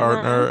is my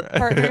partner.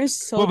 Partner is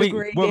so when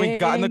degrading. we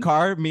got in the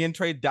car, me and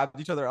Trey dabbed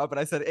each other up, and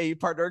I said, "Hey,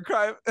 partner in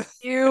crime."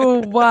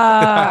 You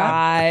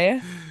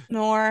Bye.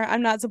 Nor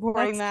I'm not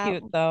supporting That's that.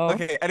 cute though.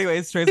 Okay,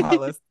 anyways, Trey's hot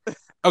list.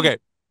 Okay.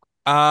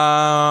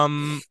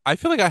 I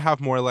feel like I have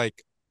more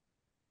like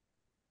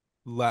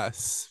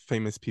less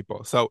famous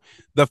people. So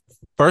the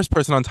first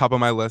person on top of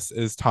my list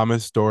is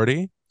Thomas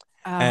Doherty.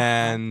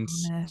 And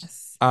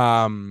Thomas.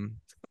 Um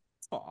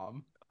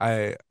Tom.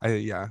 I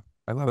yeah,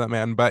 I love that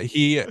man. But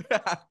he's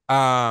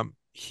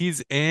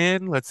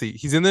in, let's see,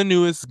 he's in the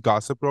newest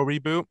Gossip Girl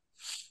reboot.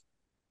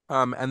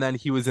 And then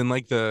he was in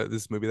like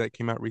this movie that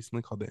came out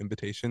recently called The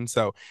Invitation.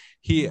 So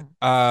he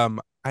I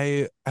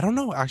don't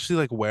know actually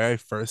like where I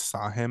first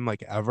saw him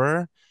like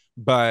ever,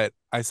 but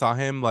I saw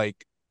him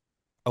like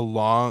a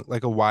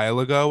while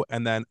ago,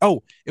 and then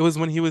it was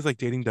when he was like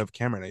dating Dove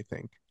Cameron, I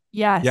think.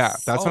 Yes. Yeah,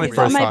 that's when I He's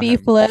on first my saw beef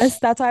him. list.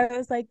 That's why I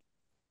was like,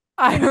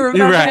 I remember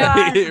You're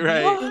that. right,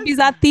 right. What? he's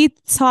at the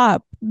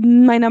top.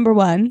 My number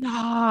one.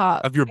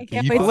 Stop. Of your I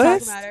can't beef wait to talk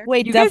list? about her.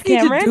 Wait, You Dove guys need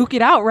to Cameron? duke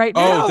it out right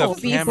Oh, now.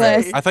 Dove beef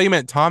Cameron. list. I thought you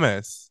meant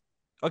Thomas.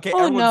 Okay, Oh,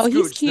 everyone no,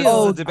 he's scooch. cute. This is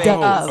Oh, a debate. Dove.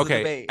 This is a Okay.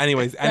 debate.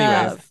 Anyways.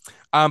 Dove.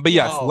 But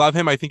yes, Oh. love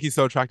him. I think he's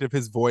so attractive.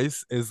 His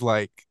voice is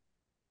like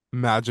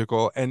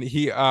magical, and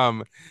he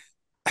Damn.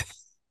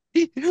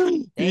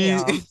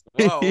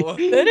 Whoa.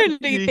 Literally,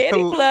 he-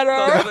 panty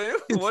flutter.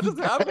 What just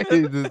He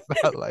happened? does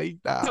not like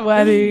that.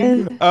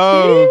 Sweaty.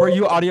 Oh, For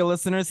you audio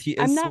listeners, he is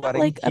I'm not,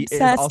 sweating. like, He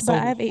obsessed, is also but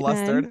I have 8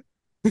 men.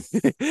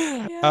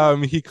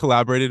 flustered. He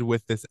collaborated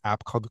with this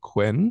app called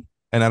Quinn,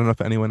 and I don't know if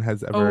anyone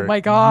has ever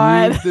my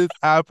God. used this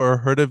app or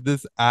heard of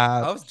this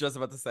app, I was just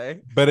about to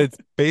say. but it's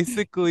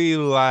basically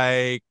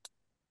like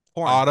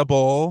Porn.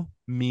 Audible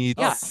meets.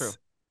 Yes. True.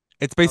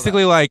 It's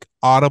basically like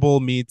Audible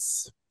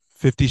meets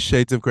 50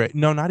 Shades of Grey.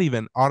 No, not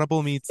even.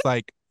 Audible meets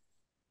like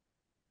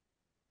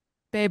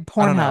Babe,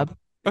 I don't know. Pornhub.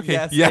 Okay,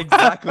 Yes, yeah,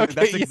 exactly. okay,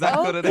 That's yeah.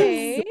 exactly what it is.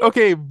 Okay.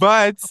 Okay,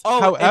 but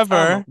Oh, it's,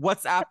 however,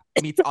 WhatsApp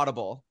meets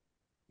Audible.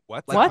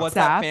 what? Like WhatsApp?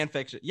 WhatsApp fan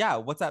fiction. Yeah,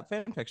 WhatsApp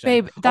fan fiction.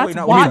 Babe, Oh, that's wait,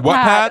 no, You mean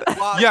Wattpad.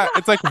 Wattpad? Yeah,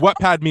 it's like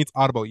Wattpad meets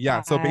Audible.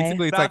 Yeah, so Bye.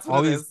 basically it's That's like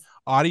all what it these is.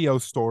 audio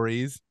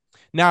stories.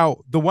 Now,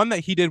 the one that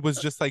he did was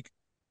just like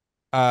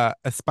a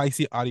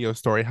spicy audio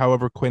story.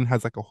 However, Quinn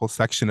has like a whole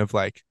section of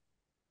like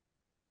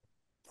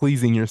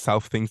pleasing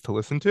yourself things to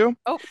listen to.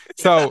 Oh.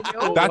 So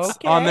Oh, that's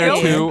on there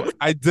okay. too.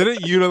 I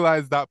didn't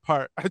utilize that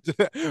part,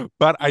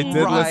 but I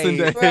did listen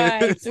to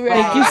Right, his. right.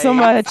 Thank you so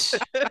much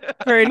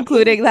for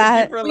including Thank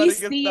that. you for We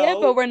letting us see know.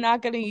 it, but we're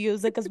not going to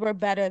use it because we're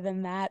better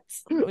than that.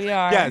 We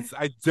are. Yes,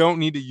 I don't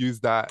need to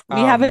use that. We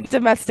have a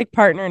domestic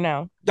partner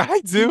now.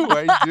 I do.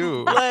 Slay.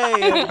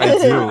 I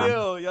Yes, do. we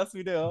do. Yes,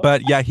 we do.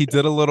 But yeah, he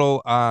did a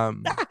little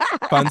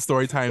fun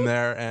story time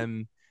there,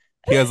 and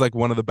he has like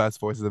one of the best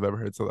voices I've ever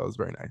heard. So that was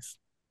very nice.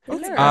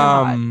 That's Sure.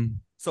 Um,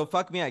 so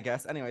fuck me, I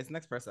guess. Anyways,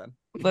 next person.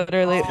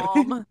 Literally.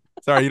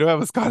 sorry, you don't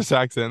have a Scottish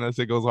accent. That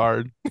shit goes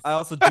hard. I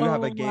also do have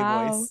Oh, a gay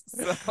wow. voice.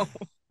 So.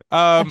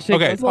 That shit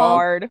Okay. goes Well,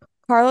 hard.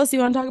 Carlos, you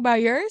want to talk about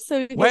yours? So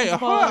we can Wait, follow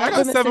hold on. I up got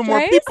with 7 Mr. more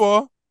Trace?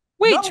 people.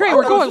 Wait, No, Trey, I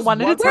we're thought it was going just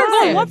one at a one We're time.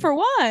 going one for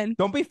one.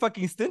 Don't be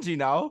fucking stingy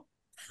now.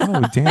 Oh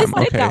I damn. said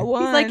Okay. got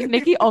one. He's like,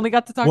 Nikki only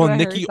got to talk Well, about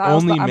Harry Nikki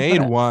Styles, only but I'm made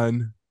gonna-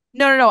 one.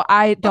 No.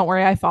 I don't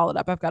worry. I followed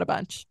up. I've got a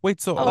bunch.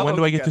 Wait, so Oh, when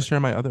do I okay, get got to it. share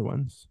my other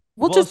ones?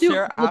 We'll We'll just do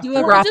share a after.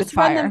 rapid Just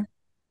run them- fire.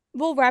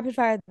 We'll rapid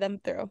fire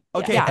them through.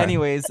 Okay, Yeah.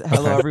 anyways,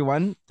 hello Okay.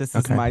 everyone. This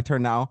is Okay. my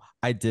turn now.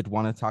 I did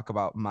want to talk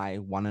about my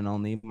one and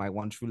only, my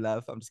one true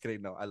love. I'm just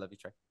kidding. No, I love you,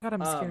 Trey. God,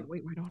 I'm scared. Um,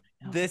 Wait, why don't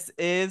I know? This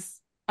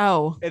is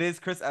Oh, it is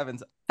Chris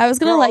Evans. I was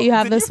going to Girl, let you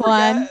have did this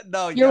forget? one.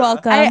 No, You're yeah.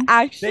 welcome. I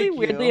actually, Thank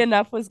weirdly you.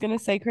 enough, was gonna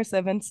say Chris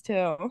Evans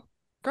too.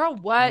 girl,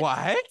 what?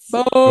 What?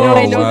 Boom. Girl,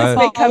 I know what? this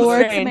may come Follower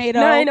strange. tomato.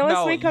 No, I know this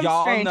No, may come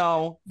y'all strange.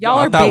 know. Y'all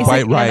are Not that basic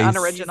white and rice. He's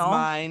unoriginal.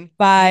 mine.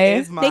 Bye. He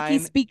is mine. Nikki,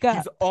 speak up.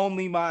 He's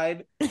only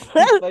mine. He's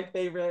my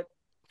favorite.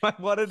 My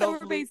one and So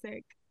we're only.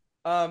 basic.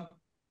 Um,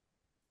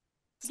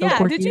 So Yeah,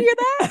 quirky. did you hear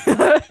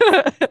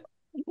that?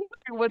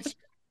 Which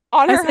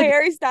On I her said-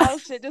 Harry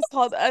Styles shit just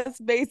called us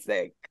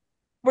basic.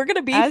 We're going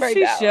to beef As right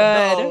she now.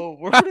 should. no,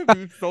 we're gonna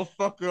be so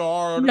fucking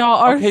hard. y'all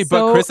are Okay, but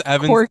so Chris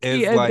Evans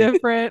quirky is and like-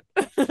 different.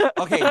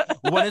 Okay,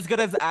 one is good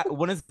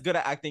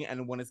at acting,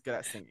 and one is good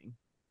at singing.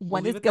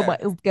 One leave is it good. there.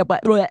 What is good?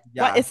 What?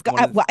 Yeah, What is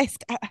one is- what is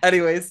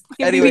Anyways,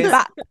 Give me anyways.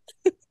 that.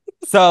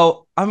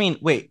 So I mean,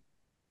 wait.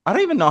 I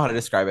don't even know how to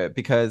describe it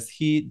because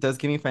he does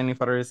give me fanny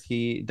flutters.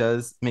 He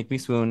does make me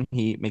swoon.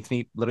 He makes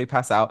me literally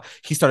pass out.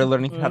 He started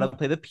learning how to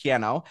play the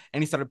piano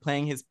and he started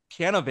playing his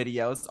piano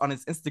videos on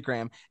his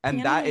Instagram.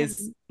 And that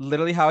is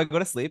literally how I go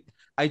to sleep.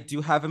 I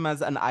do have him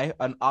as an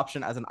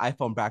option as an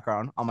iPhone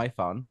background on my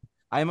phone.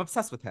 I am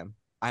obsessed with him.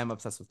 I am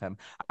obsessed with him.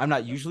 I'm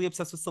not usually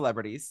obsessed with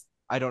celebrities.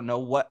 I don't know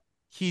what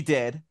he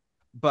did,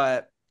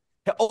 but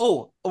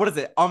oh, what is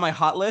it? On my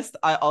hot list,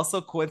 I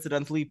also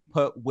coincidentally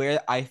put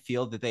where I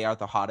feel that they are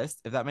the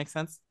hottest, if that makes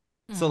sense.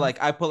 So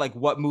like I put like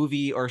what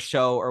movie or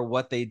show or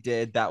what they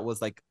did that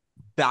was like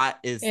that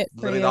is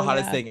literally the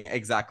hottest thing.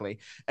 Exactly.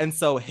 And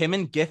so him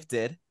and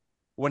Gifted,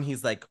 when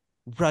he's like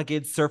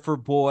rugged surfer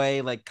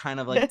boy, like kind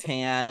of like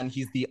tan,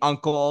 he's the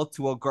uncle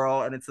to a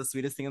girl, and it's the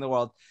sweetest thing in the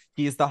world.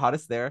 He is the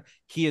hottest there.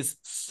 He is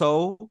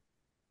so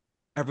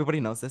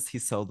everybody knows this.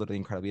 He's so literally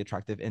incredibly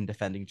attractive in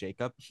defending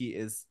Jacob. He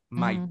is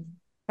my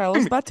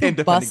Carlos about to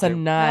bust a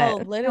nut.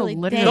 No, literally.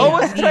 So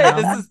was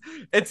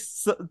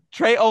Trey.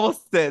 Trey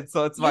almost did,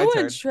 so it's my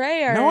turn.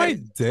 Trey are... No, I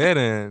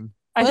didn't.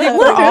 I think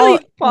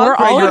we're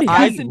all your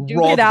eyes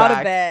rolled out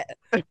of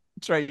it.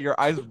 Trey, your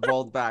eyes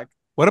rolled back.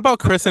 What about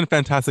Chris in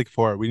Fantastic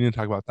Four? We need to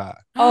talk about that.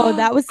 Oh,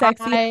 that was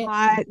sexy,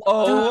 hot,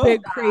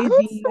 stupid,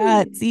 crazy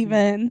nuts,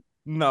 even.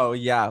 No,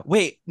 yeah.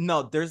 Wait,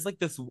 no, there's like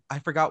this, I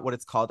forgot what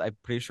it's called. I'm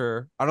pretty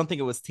sure, I don't think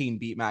it was Teen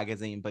Beat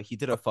magazine, but he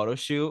did a photo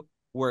shoot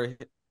where,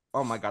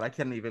 oh my God, I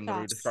can't even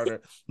really describe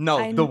it.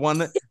 No, the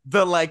one,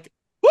 the like,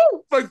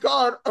 oh my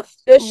God.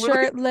 The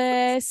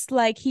shirtless,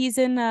 like he's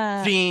in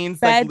a jeans,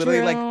 bedroom. like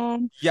literally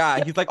like,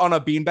 yeah, he's like on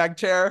a beanbag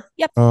chair.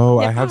 Yep. Oh,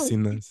 I have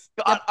seen this.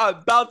 God, I'm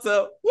about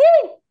to, woo!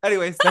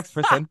 Anyways, next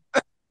person.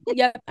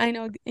 Yep, I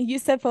know. You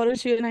said photo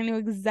shoot, and I knew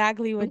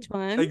exactly which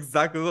one.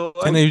 Exactly the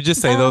one. Can you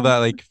just say though that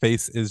like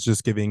face is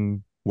just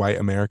giving white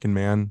American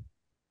man?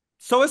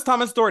 So is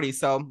Thomas Doherty.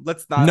 So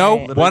let's not. No,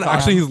 one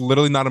actually he's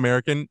literally not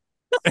American.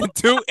 And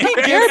two,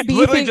 he's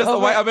literally just a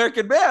white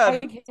American man.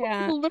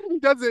 Literally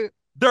does it.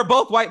 They're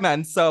both white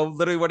men. So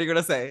literally, what are you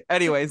gonna say?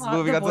 Anyways,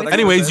 moving on to the next.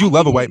 Anyways, you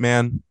love a white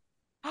man.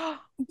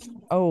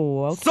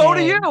 Oh, okay. So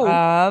do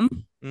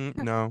you.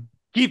 No.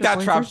 Keep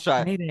that trap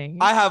shut.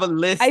 I have a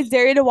list. I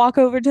dare you to walk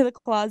over to the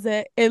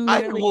closet.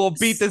 I will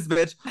beat this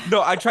bitch.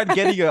 No, I tried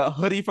getting a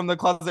hoodie from the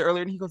closet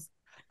earlier, and he goes,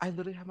 "I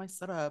literally have my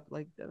setup.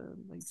 Like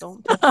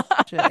don't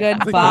touch it."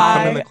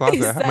 Goodbye. In the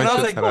closet. I have my I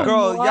was like,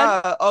 "Girl,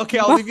 yeah, okay,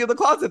 I'll leave you in the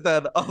closet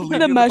then."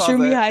 The mushroom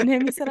behind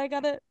him. He said, "I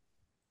gotta."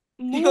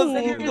 He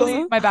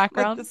goes, my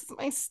background. Like, this is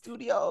my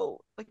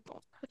studio. Like,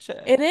 don't touch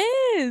it. It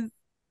is.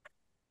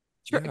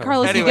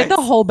 Carlos, you get the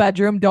whole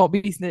bedroom. Don't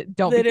be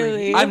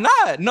literally. I'm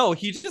not. No,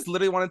 he just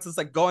literally wanted to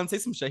like go and say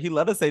some shit. He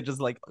let us say just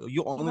like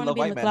you only love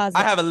white men. Closet.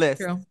 I have a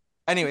list. True.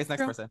 Anyways,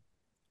 next person.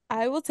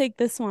 I will take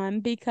this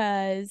one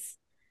because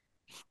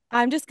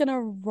I'm just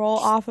gonna roll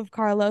off of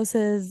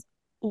Carlos's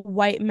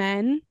white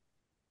men,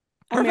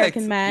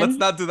 American men. Let's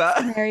not do that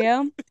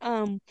scenario.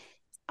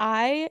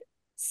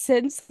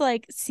 Since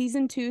like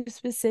season 2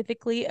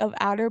 specifically of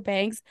Outer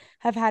Banks,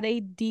 have had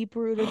a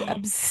deep-rooted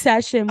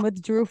obsession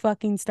with Drew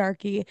fucking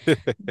Starkey.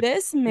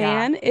 This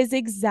man is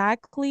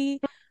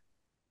exactly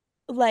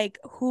like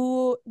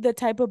who the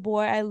type of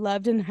boy I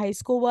loved in high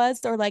school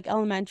was, or like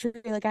elementary.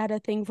 Like I had a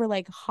thing for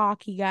like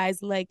hockey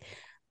guys, like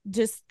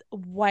just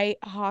white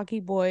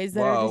hockey boys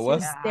that are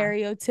just your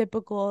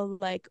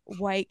stereotypical like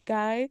white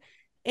guy.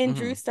 And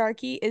Drew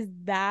Starkey is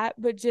that,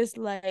 but just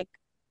like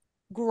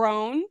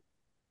grown.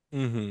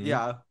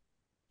 Yeah,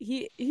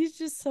 he's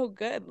just so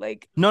good.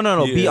 Like no.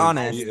 Be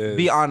honest.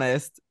 Be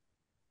honest.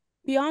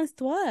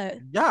 What?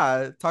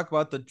 Yeah, talk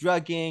about the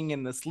drugging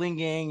and the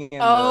slinging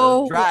and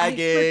the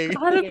dragging. Be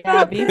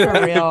for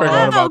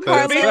real.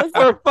 Be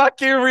for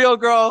fucking real,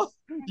 girl.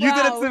 You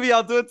did it to me.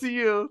 I'll do it to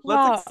you.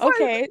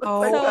 Okay.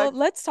 So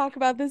let's talk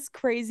about this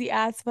crazy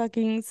ass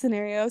fucking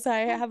scenario. So I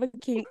have a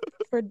kink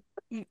for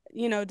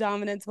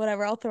dominance,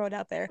 whatever. I'll throw it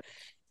out there.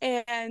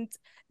 And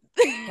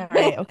all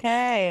right,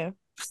 okay.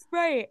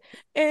 Right.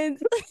 And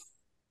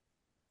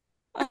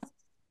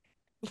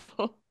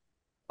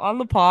on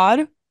the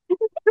pod. The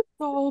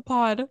whole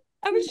pod.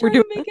 I was trying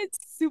to make it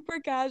super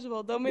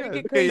casual. Don't make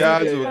it crazy.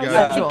 Casual.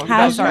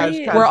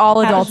 We're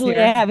all adults here.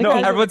 No,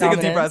 everyone take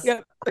a deep breath.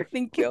 Yep.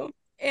 Thank you.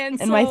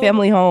 And my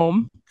family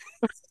home.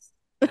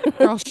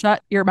 Girl,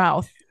 shut your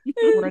mouth.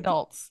 We're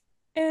adults.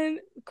 And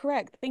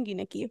correct. Thank you,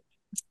 Nikki.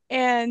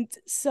 And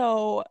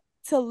so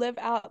to live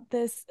out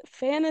this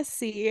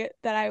fantasy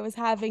that I was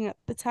having at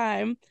the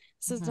time,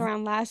 this was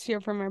around last year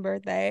for my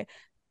birthday,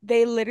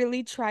 they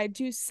literally tried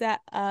to set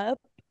up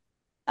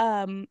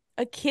a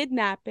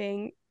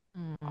kidnapping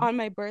on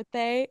my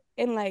birthday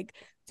and like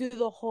do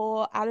the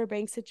whole Outer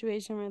Banks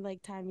situation where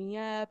like tie me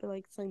up and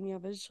like sling me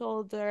over his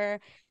shoulder,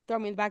 throw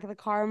me in the back of the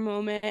car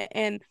moment,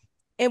 and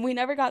we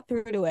never got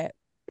through to it.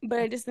 But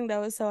I just think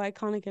that was so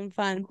iconic and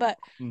fun. But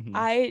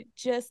I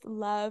just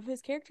love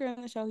his character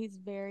in the show. He's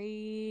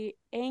very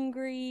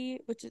angry,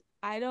 which is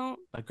aggressive.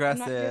 I'm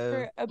not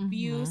here for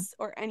abuse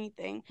or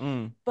anything.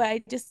 But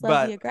I just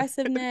love the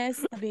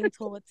aggressiveness, the being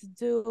told what to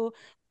do.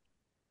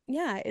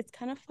 Yeah, it's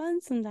kind of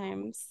fun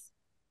sometimes.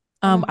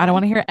 I don't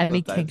want to hear any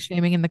Sometimes. kink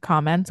shaming in the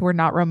comments. We're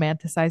not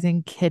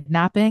romanticizing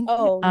kidnapping.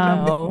 Oh,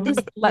 no.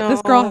 Just let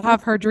this girl No.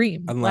 have her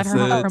dream. Unless let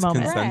her have her it's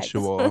moment.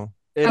 consensual.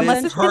 It Unless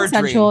is it's her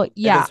consensual, dream. It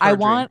yeah. is her I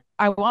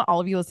dream. want all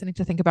of you listening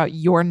to think about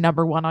your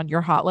number one on your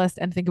hot list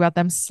and think about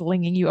them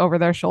slinging you over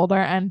their shoulder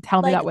and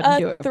tell me Like that wouldn't a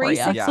do it for you.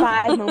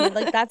 365 moment.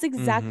 Like that's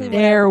exactly Mhm. what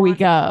I There we want.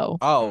 go.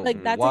 Oh,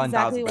 Like that's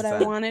exactly what I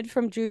 1000%. wanted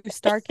from Drew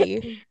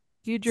Starkey.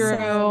 You Drew.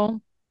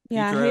 So,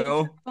 yeah, hey,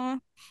 Drew.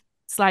 Drew.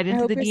 Slide into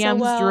hope the you're so DMs,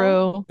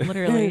 well. Drew.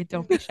 Literally,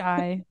 don't be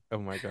shy. Oh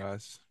my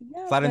gosh.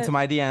 Yeah, Slide into but-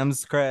 my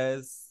DMs,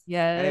 Chris.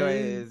 Yes.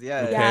 Anyways, yeah.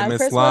 Okay, yeah, Miss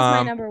Chris was my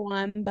Lump. number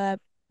one, but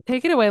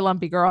Take it away,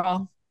 lumpy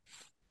girl.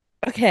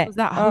 Okay. Who's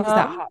that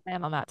hot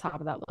man on that top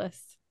of that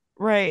list?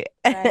 Right.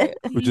 right.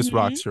 Who just Mhm.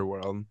 rocks your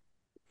world?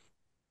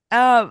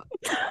 Um,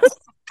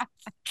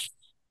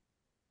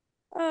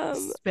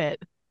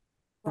 Spit.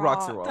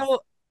 Rocks your world. so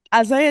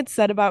as I had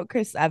said about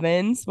Chris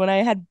Evans, when I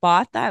had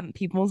bought that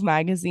People's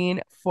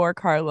Magazine for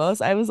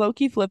Carlos, I was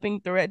low-key flipping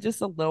through it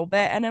just a little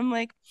bit, and I'm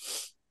like,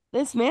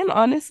 this man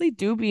honestly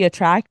do be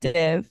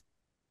attractive.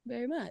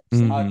 Very much.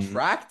 Mhm.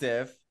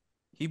 Attractive.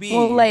 He be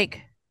Well,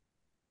 like,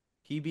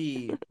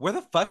 where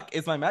the fuck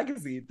is my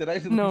magazine? Did I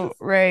no, just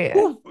right.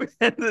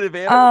 the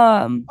banner?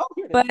 Oh,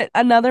 here it is. But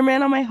another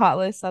man on my hot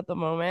list at the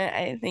moment,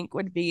 I think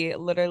would be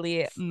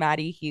literally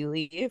Maddie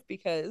Healy,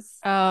 because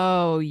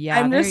Oh yeah.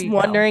 I'm there just you go.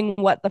 wondering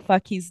what the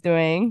fuck he's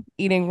doing,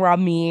 eating raw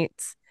meat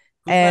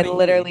Who's and Maddie Healy?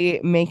 literally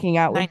making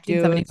out with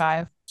dudes.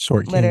 1975.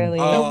 Short king. Literally.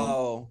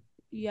 Oh,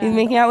 Yeah, He's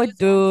making the out with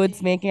oldest on dudes,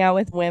 stage. making out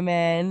with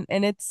women,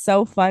 and it's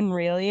so fun,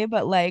 really.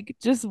 But like,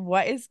 just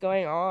what is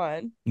going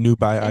on? New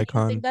bi And you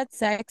icon. think that's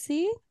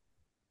sexy?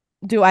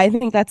 Do I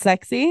think that's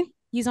sexy?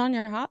 He's on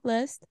your hot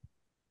list.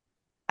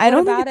 I What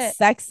don't think about it's it?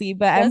 sexy,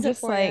 but I'm Does it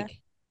just for ya?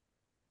 like,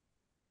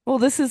 well,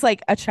 this is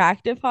like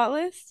attractive hot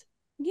list.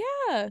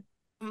 Yeah.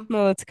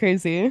 No, that's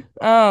crazy.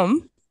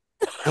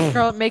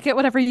 Girl, make it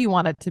whatever you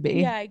want it to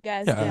be. Yeah, I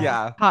guess. Yeah. Yeah.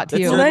 yeah. Hot to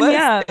It's you. your Well, then, list.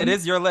 yeah. It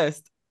is your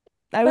list.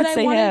 I would But I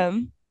say wanted-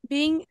 him.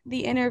 Being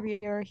the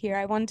interviewer here,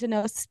 I wanted to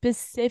know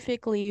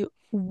specifically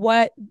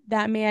what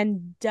that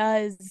man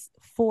does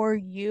for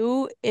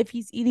you if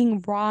he's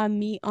eating raw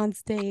meat on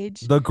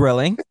stage. The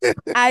grilling.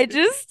 I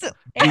just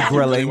And-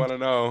 grilling. want to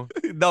know.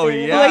 No,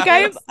 yeah. like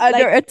I'm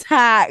under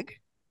attack.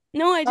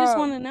 No, I just Oh.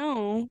 want to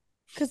know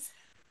because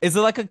Is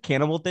it like a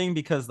cannibal thing?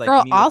 Because like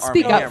Girl, me with I'll Arm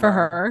speak and up for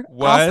Hammer. her.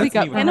 What? I'll speak Me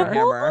up with for Arm and her.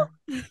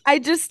 Hammer. I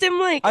just am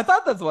like, I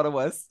thought that's what it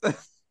was.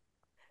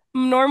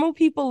 normal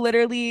people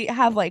literally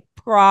have like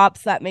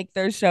props that make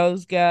their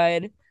shows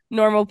good.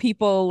 Normal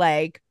people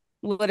like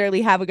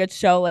literally have a good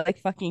show like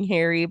fucking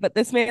Harry. But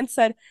this man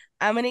said,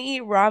 I'm gonna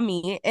eat raw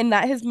meat, and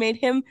that has made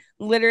him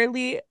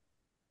literally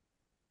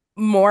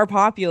more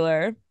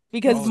popular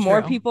because That's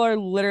more true. people are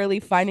literally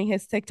finding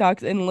his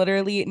TikToks, and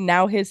literally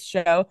now his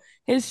show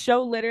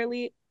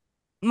literally,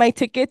 my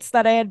tickets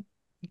that I had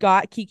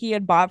Kiki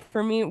had bought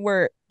for me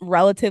were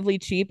relatively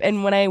cheap,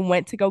 and when I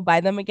went to go buy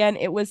them again,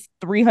 it was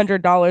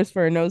 $300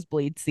 for a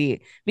nosebleed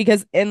seat,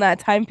 because in that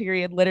time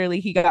period literally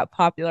he got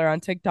popular on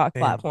TikTok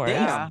Damn. platforms.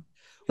 Damn.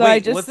 So Wait, I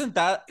just wasn't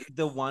that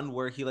the one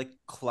where he like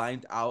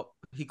climbed out?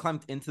 He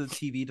climbed into the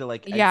TV to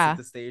like exit Yeah.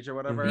 the stage or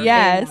whatever. Mhm.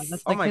 Yes.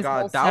 That's, Oh like, my his whole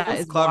god, that set was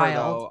is clever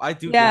wild. though. I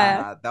do Yeah.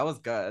 get that. That was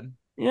good.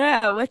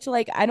 yeah, which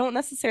like I don't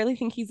necessarily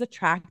think he's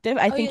attractive.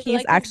 I Oh, think you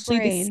he's like his actually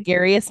the brain.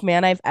 scariest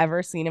man I've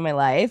ever seen in my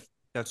life.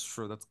 That's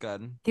true. That's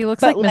good. He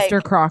looks But, like Mr.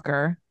 like-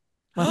 Crocker.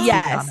 Let's be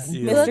Yes, honest.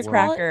 He Mr. is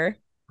wild. Cracker.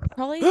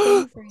 probably a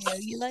thing for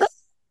you.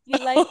 You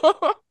like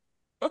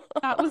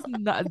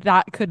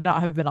That could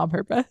not have been on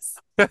purpose.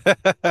 you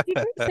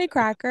did say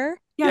cracker.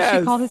 Yeah, Yes.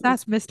 she called his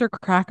ass Mr.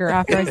 Cracker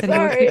after I said he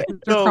Sorry. was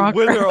Mr. Crocker.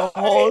 with her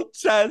whole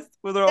chest.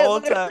 With her It whole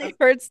literally chest.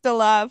 hurts to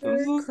laugh. I'm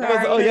Her so cracker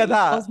sorry. Oh, yeah,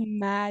 that. equals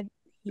Mad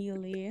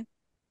Healy.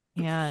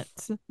 Can't.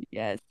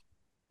 Yes.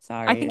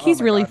 Sorry. I think Oh he's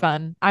my really God.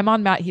 fun. I'm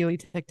on Matt Healy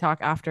TikTok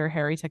after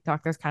Harry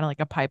TikTok. There's kind of like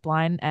a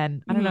pipeline,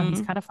 and I don't know,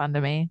 he's Mhm. kind of fun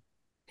to me.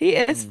 He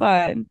is Mm.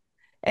 fun.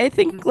 I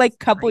think He's like a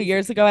couple crazy.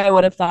 years ago I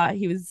would have thought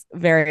he was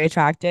very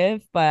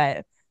attractive,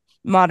 but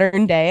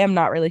modern day I'm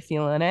not really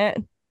feeling it,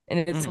 and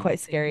it's Mhm. quite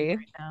scary.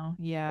 Right now.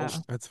 Yeah.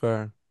 Oh. That's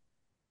fair.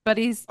 But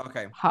he's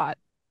Okay. hot.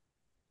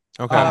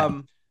 Okay.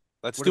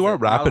 Let's what do is our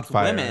it? Now rapid it's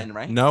fire. women,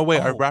 right? No, wait,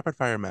 our Oh. rapid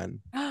fire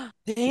men.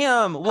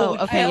 Damn. Well, Oh, we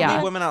okay, can't yeah.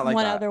 leave women out like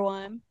one that. other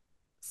one.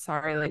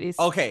 Sorry, ladies.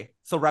 Okay,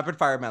 so rapid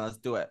fire, man. Let's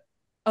do it.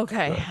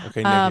 Okay.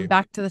 Okay, Nikki.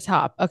 Back to the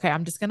top. Okay,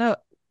 I'm just gonna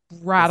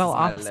rattle is my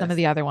off some of list.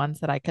 the other ones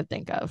that I could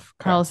think of.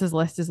 Carlos's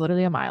list is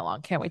literally a mile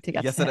long. Can't wait to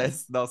get Yes, to it his.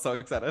 is. No, so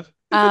excited.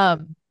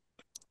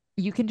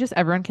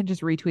 Everyone can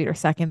just retweet or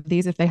second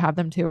these if they have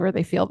them too or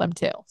they feel them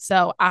too.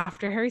 So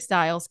after Harry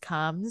Styles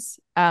comes,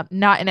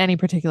 not in any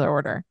particular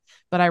order,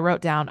 but I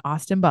wrote down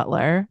Austin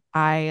Butler.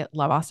 I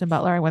love Austin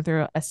Butler. I went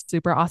through a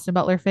super Austin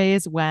Butler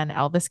phase when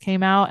Elvis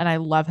came out, and I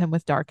love him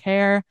with dark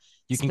hair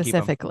You can keep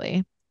 'em.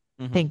 specifically.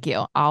 Mhm. Thank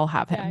you. I'll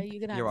have Yeah, him. you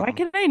can have You're it. Why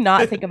welcome. can I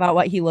not think about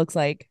what he looks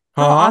like?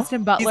 Oh, Huh?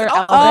 Austin Butler,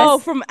 Elvis. Oh,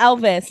 Elvis. from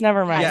Elvis.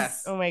 Never mind.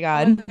 Yes. Oh my Oh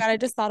god. my god, I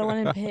just thought of one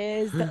and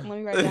pissed. Let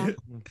me write it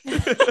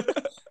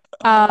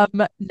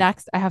down.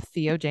 Next I have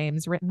Theo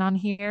James written on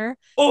here.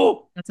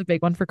 Oh, That's a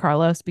big one for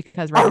Carlos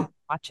because right now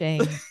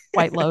watching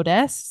White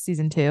Lotus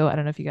season 2. I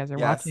don't know if you guys are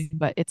Yes. watching,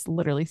 but it's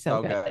literally so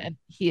So good. good. And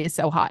he is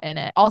so hot in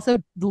it. Also,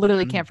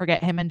 literally Mhm. can't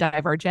forget him in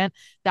Divergent.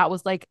 That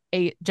was like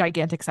a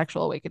gigantic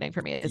sexual awakening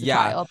for me as a Yeah.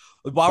 child.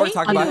 While we're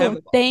talking about him,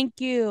 Thank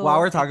you. while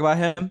we're talking about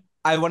him,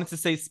 I wanted to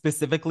say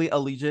specifically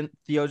Allegiant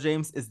Theo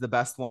James is the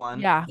best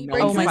one. Yeah. He No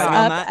brings one my this can fight God. me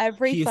on up that.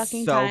 every He's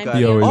fucking so time. good.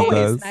 He always Always.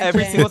 does.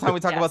 Every single time we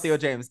talk Yes. about Theo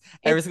James.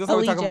 Every It's single time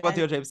we talk about Allegiant.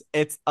 Theo James,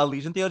 it's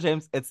Allegiant Theo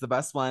James. It's the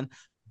best one.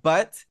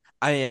 But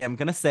I am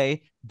gonna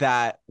say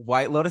that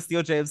White Lotus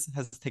Theo James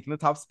has taken the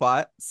top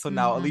spot. So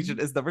now Mhm. Allegiant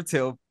is number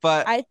 2.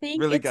 But I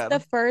think really it's good. the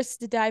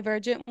first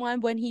Divergent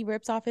one when he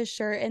rips off his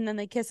shirt and then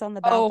they kiss on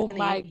the Oh balcony.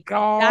 my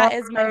God. That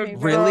is my favorite.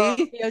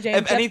 Really? Theo James.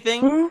 If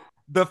anything,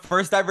 the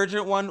first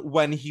Divergent one,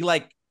 when he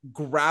like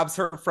grabs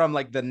her from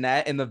like the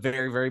net in the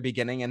very, very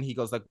beginning, and he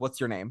goes like, "What's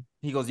your name?"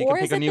 He goes, "You Or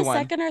can is pick a it new the one."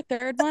 second or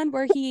third one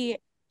where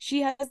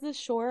she has the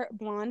short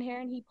blonde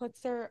hair and he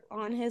puts her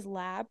on his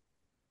lap?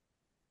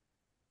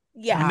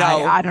 Yeah.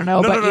 No, I don't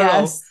know, no, but no, no,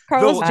 yes.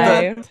 Carlos The,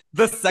 J.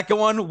 the second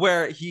one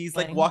where he's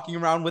like Dang. walking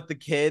around with the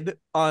kid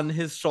on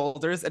his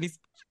shoulders, and he's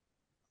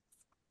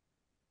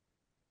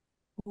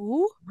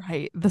Ooh.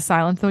 Right. The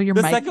silence though, your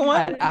the mic second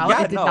one. cut out.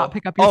 Yeah, It did no. not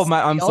pick up your Oh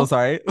my, I'm so squeal.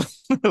 sorry.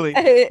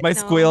 Literally, my No.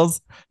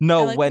 squeals. No,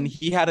 I like when when-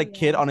 he had a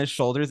kid yeah. on his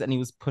shoulders and he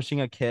was pushing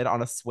a kid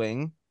on a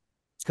swing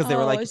because they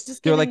were Oh, like, it's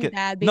just they were like, giving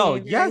dad no,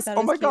 behavior. I yes. thought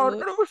Oh it my was God,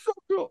 cute. it was so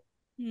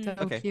cute.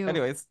 So Okay. cute.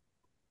 Anyways,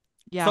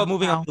 Yeah. so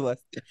moving wow. up the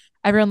list.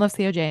 Everyone loves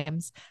Theo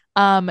James.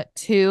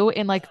 2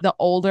 in like the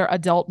older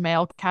adult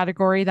male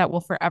category that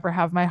will forever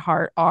have my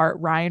heart are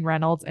Ryan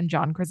Reynolds and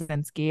John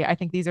Krasinski. I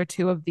think these are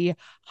 2 of the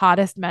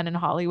hottest men in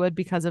Hollywood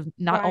because of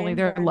not only Ryan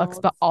their looks,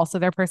 but Reynolds. also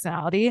their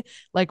personality.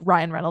 Like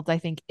Ryan Reynolds, I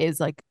think, is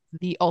like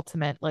the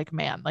ultimate like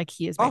man. Like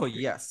he is my Oh dream.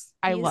 yes,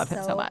 I He is love him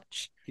so so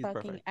much. he's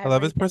fucking perfect. I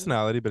love his everything.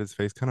 personality, but his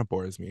face kind of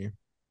bores me.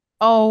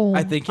 Oh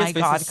I think my his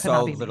face God, is could not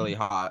so be me. literally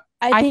hot.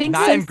 I think think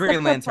That and since the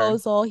Green Lantern.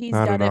 proposal, he's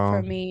I done don't it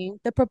for know. me.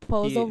 The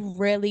proposal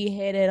really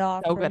hit it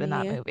off So for good in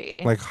that me. movie.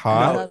 Like I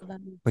hot, love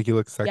them. like he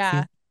looks sexy.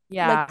 Yeah,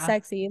 Yeah. like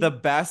sexy. The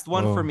best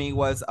one for Oh. me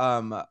was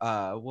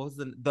what was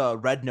the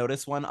Red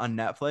Notice one on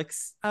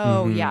Netflix?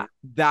 Oh Mhm. yeah.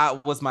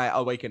 that was my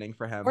awakening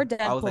for him. Or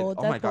I was like, Deadpool.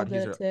 oh my Deadpool God, did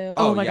he's it too.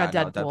 Oh my yeah,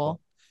 God, no, Deadpool.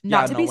 Yeah,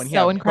 Not to no, be when he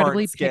so had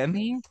incredibly burnt skin. pick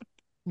me.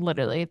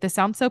 Literally, this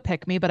sounds so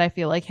pick me, but I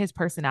feel like his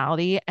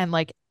personality and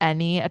like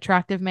any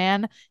attractive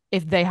man,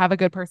 if they have a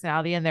good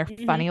personality and they're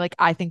Mhm. funny, like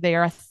I think they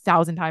are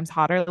 1,000 times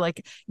hotter.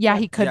 Like, yeah,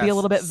 he could be a Yes,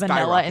 little bit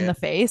vanilla in the skyrocket.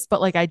 face,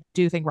 but like I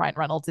do think Ryan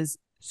Reynolds is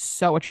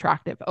so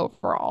attractive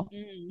overall.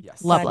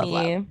 Yes, Love, love,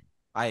 love. Funny.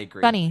 I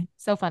agree. Funny,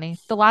 so funny.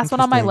 The last one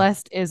on my Interesting.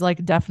 list is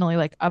like definitely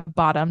like a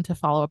bottom to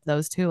follow up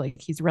those 2. Like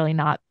he's really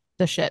not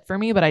the shit for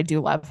me, but I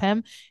do love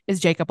him. Is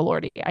Jacob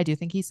Elordi. I do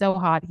think he's so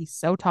hot. He's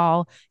so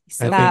tall. He's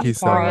so I cute think in he's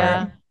so hot.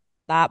 Victoria.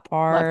 That Love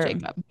part.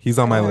 Jacob. He's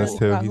on my I list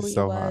too. forgot who He's he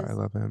so hot. I was.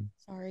 love him.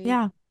 Sorry.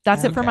 Yeah,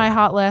 that's it for Okay. my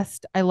hot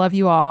list. I love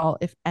you all.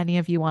 If any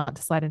of you want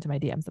to slide into my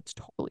DMs, that's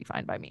totally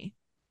fine by me.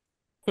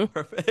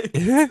 Perfect.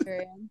 Thank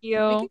You.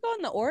 We can go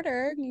in the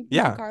order. You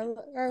Yeah. do Carla,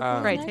 or who's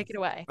Right, Right, next? take it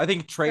away. I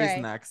think Trey's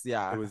Trey. next.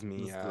 Yeah, It was me.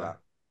 let's do Yeah.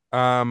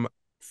 that.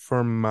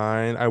 For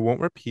mine, I won't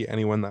repeat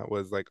anyone that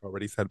was like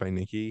already said by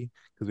Nikki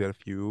because we had a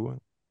few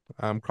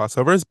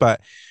crossovers,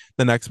 but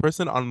the next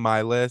person on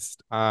my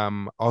list,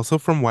 also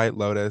from White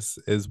Lotus,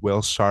 is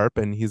Will Sharp,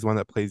 and he's one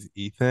that plays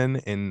Ethan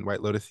in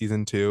White Lotus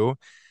season 2.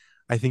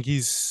 I think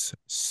he's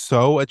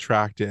so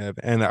attractive,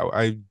 and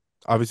I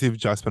obviously have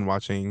just been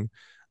watching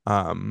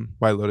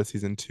White Lotus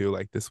season 2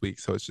 like this week,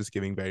 so it's just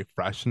giving very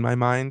fresh in my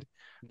mind.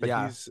 But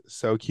Yeah. he's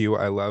so cute.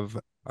 I love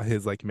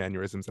his like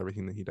mannerisms,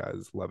 everything that he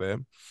does. Love it.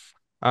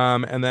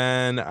 And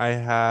then I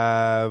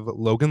have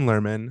Logan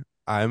Lerman.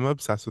 I'm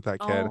obsessed with that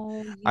kid.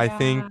 Oh, I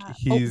think yeah.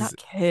 he's not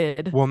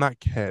kid. well, not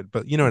kid,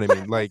 but you know what I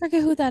mean. I Like,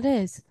 forget who that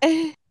is.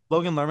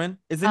 Logan Lerman,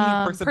 isn't he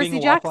Perks of being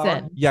Percy a wallflower?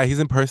 Jackson. yeah, he's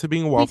in Percy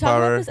being a We talk about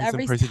wallflower. this He's in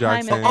every Percy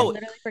time, Jackson. and I Oh,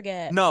 literally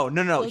forget. No.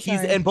 So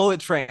He's sorry. in Bullet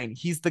Train.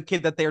 He's the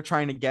kid that they're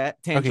trying to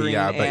get. Tangerine Okay,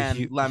 yeah, but and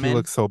he Lemon.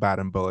 looks so bad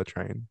in Bullet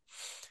Train.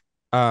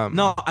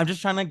 No, I'm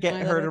just trying to get I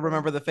her literally to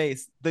remember forgot. the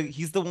face.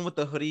 He's the one with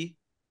the hoodie.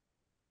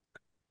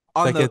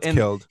 That gets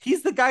killed.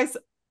 He's the guy's.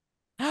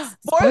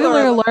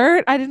 Spoiler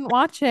alert! I didn't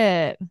watch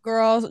it.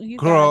 Girls, you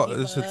Girl, gotta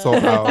keep this shit's up. so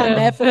It's out. on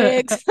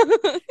Netflix.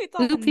 It's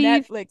on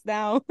Oopsie. Netflix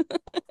now.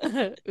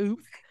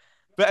 Oops.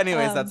 But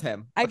anyways, that's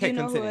him. I Okay, do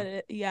know continue. who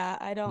it is. Yeah,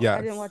 I didn't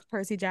Yes. watch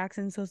Percy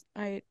Jackson, so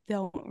I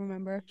don't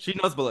remember. She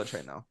knows Bullet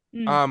Train though.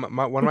 One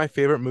of my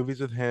favorite movies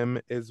with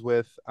him is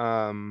with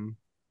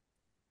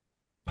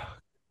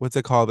what's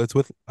it called? It's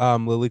with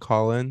Lily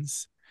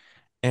Collins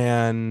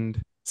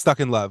and Stuck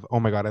in Love. Oh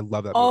my God, I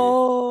love that movie.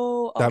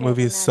 Oh, That okay,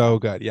 movie then is I so know.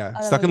 good. Yeah. Oh,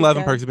 that Stuck in movie's Love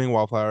and good. Perks of Being a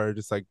Wallflower are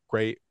just like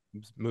great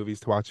movies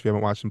to watch. If you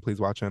haven't watched them, please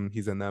watch them.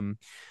 He's in them.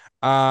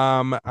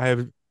 I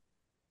have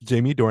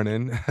Jamie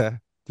Dornan.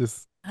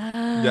 Just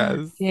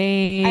yes.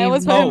 I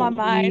always put him on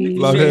mine.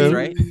 Love Shades, him.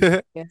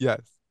 right?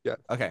 Yes. Yes.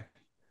 Okay.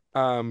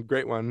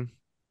 Great one.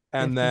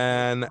 And If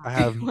then I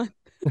have What?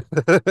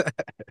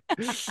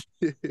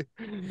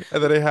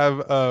 and then I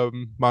have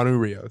Manu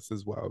Rios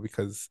as well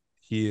because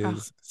he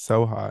is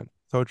so hot.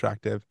 So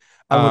attractive.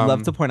 I would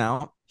love to point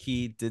out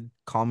he did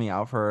call me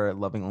out for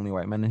loving only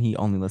white men, and he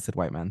only listed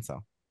white men.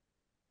 So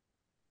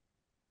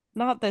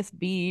Not this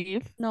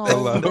beef. No,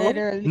 Hello?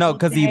 literally. no,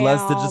 because he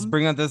loves to just Damn.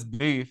 bring out this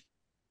beef.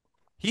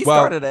 He Well,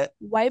 started it.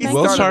 White He men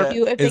Will can started Sharp be it.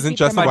 cute if they isn't keep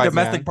just their a My white mouth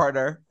domestic man.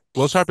 partner.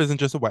 Will Sharp isn't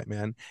just a white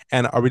man.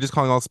 And are we just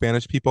calling all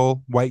Spanish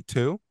people white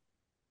too?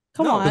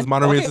 Come No, Because on.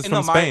 Monterrey Okay, is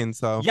no, from Spain.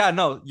 So, Yeah,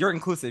 no, you're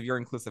inclusive. You're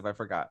inclusive. I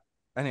forgot.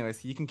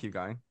 Anyways, you can keep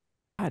going.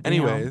 God damn.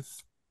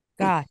 anyways,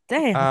 God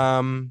damn.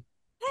 um,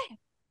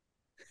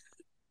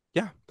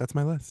 yeah, that's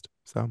my list.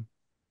 So,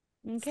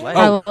 Okay. Slay.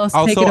 Oh, Carlos, take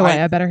also, it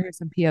away. I better hear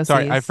some POCs.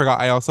 sorry, I forgot.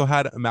 I also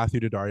had Matthew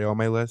Daddario on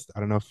my list. I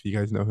don't know if you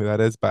guys know who that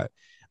is, but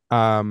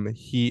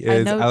he I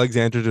is know-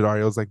 Alexandra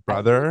Daddario's like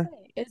brother.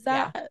 Is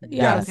that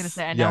Yeah, I was Yes. gonna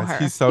say I know Yes, her.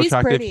 he's so He's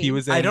attractive. pretty. He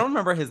was in I don't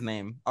remember his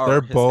name or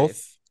they're his both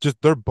face.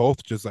 they're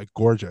both just like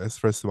gorgeous,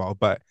 first of all.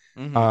 But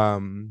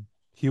Mhm.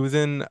 he was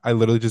in I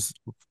literally just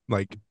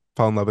like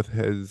fell in love with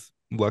his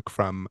look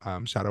from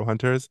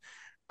Shadowhunters.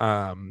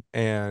 And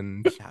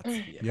yeah,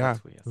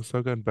 That's it was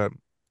so good. But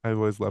I've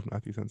always loved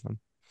Matthew since then.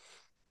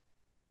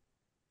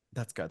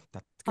 That's good.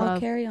 That's good. I'll Love.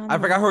 carry on. I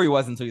forgot then. who he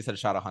was until you said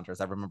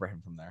Shadowhunters. I remember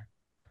him from there.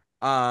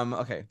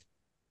 Okay.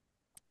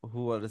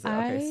 What is it?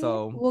 Okay,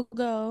 so will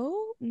go.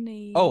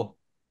 Nate. oh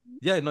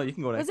yeah, no, you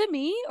can go Was next. it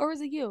me or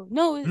was it you?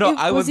 No, No,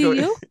 I was was going.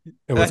 you?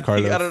 It was I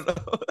think- I Carlos.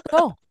 don't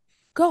know.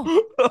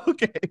 Go.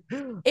 Okay.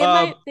 In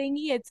my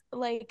thingy, it's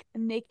like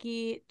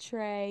Nikki,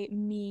 Trey,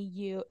 me,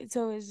 you.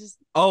 So it's just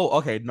Oh,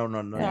 okay. No.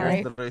 Sorry.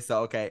 You're literally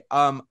so okay.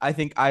 I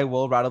think I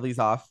will rattle these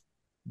off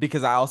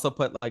because I also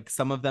put like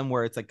some of them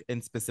where it's like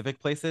in specific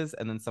places,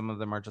 and then some of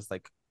them are just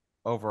like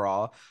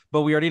overall.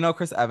 But we already know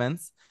Chris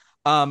Evans.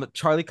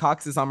 Charlie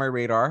Cox is on my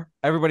radar.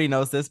 Everybody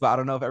knows this, but I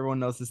don't know if everyone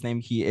knows his name.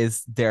 He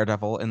is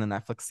Daredevil in the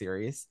Netflix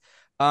series.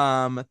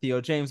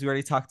 Theo James, we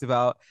already talked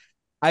about.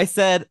 I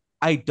said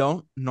I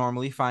don't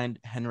normally find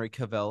Henry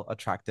Cavill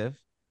attractive,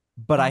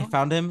 but I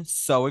found him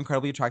so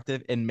incredibly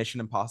attractive in Mission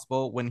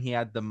Impossible when he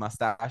had the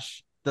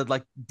mustache, the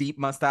like deep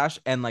mustache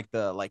and like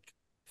the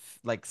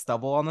like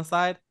stubble on the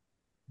side.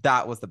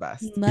 That was the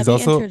best. let He's me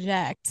also-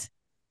 interject.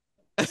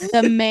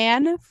 The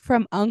Man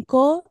from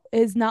Uncle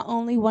is not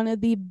only one of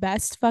the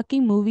best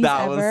fucking movies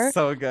That ever, was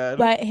so good.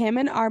 but him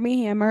and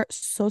Army Hammer.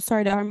 So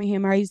sorry to Army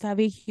Hammer. I used to have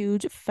a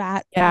huge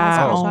fat Yeah. ass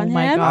crush Oh on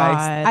my him.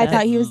 god. I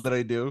thought he was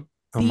literally do.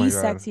 Oh the my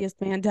God. sexiest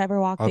man to ever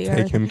walk I'll the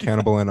take earth. him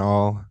cannibal and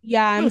all.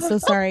 Yeah, I'm so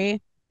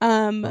sorry.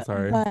 I'm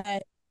sorry.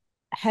 But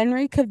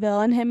Henry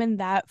Cavill and him in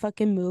that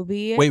fucking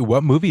movie. Wait,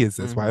 what movie is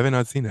this? Why haven't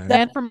I seen it?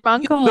 Man from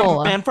Uncle.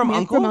 The Man from Man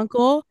Uncle. from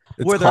Uncle.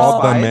 It's where they're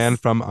called The spies? Man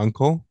from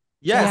Uncle.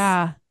 Yes.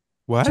 Yeah.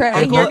 What? Trey,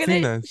 I've you're not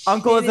seen gonna this.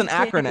 Uncle is an shit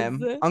his-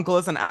 acronym. Uncle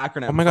is an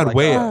acronym. Oh my for, God, like,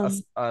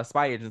 wait. a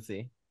spy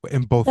agency.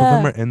 And both of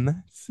them The- are in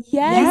this?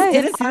 Yes, didn't and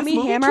see this Army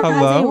movie? Hammer Hello?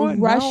 has a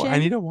No, Russian I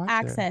need to watch it.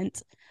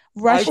 accent.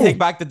 I Russian. take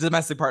back the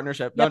domestic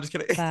partnership. No, I'm just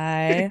kidding.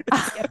 Bye.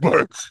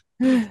 Max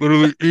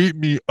literally ate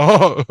me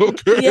up.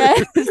 Okay.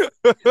 Yes.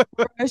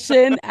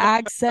 Russian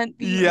accent.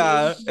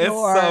 Yeah, it's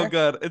so behavior.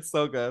 good. It's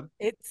so good.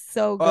 It's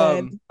so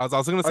good. I was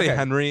also gonna say Okay.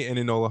 Henry and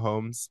Enola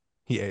Holmes.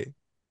 He ate.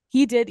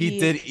 He did He eat.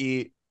 did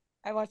eat.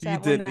 I watched He that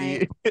one did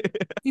night. eat.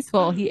 He's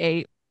full. He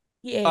ate.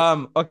 He ate.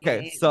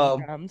 Okay, Ate so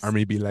crumbs.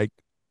 Army be like,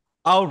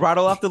 I'll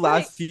rattle off the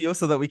last few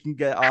so that we can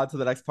get on to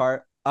the next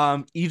part.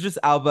 Idris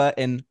Elba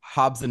in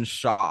Hobbs and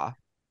Shaw.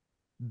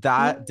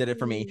 That did it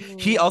for me.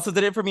 He Ooh. also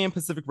did it for me in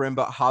Pacific Rim,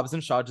 but Hobbs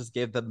and Shaw just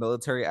gave the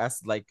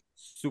military-esque like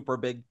super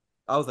big.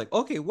 I was like,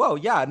 okay, whoa,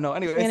 yeah, no.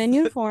 Anyways, Man in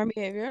uniform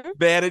behavior.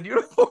 man in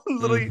uniform.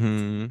 Literally,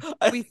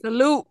 mhm. We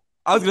salute.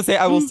 I was gonna say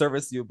I will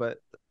service you, but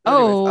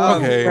Oh,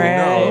 Okay, Right.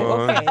 no.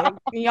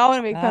 Okay. Y'all want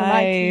to make fun of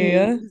my Bye.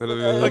 keys.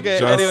 Literally Okay,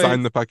 just anyways.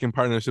 signed the fucking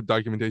partnership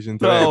documentation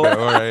today. So- But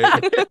all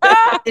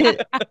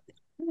right.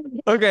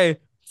 Okay,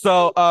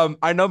 so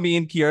I know me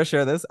and Kiara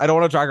share this. I don't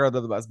want to drag her under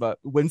the bus, but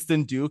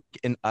Winston Duke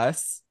in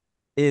Us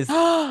is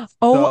Oh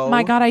So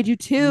my god, I do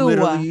too.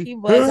 literally He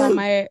was on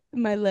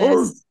my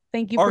list.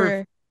 Thank you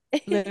Arf. for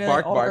literally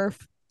Bark, bark.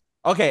 arf.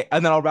 Okay,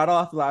 and then I'll rattle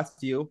off the last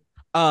few.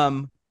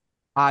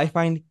 I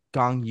find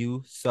Gong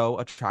Yu so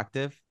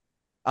attractive.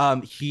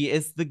 He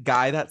is the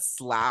guy that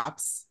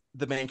slaps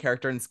the main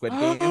character in Squid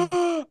Game.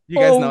 You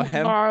guys know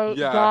him?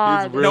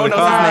 Yeah, he's really No one knows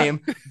hot. his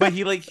name, but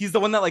he's the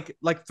one that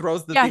like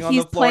throws the Yeah, thing on the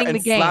he's floor playing and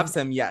the game. slaps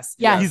him. Yes.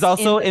 Yeah, He's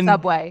also in in the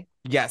Subway.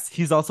 Yes,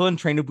 he's also in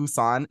Train to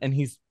Busan, and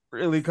he's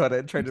really good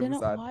at I Train to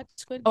didn't Busan. watch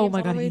Squid Oh Games my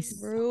all God, the way he's-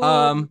 through.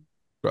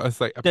 Bro, it's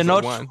like De episode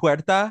Noche 1.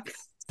 Huerta.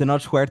 De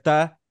Noche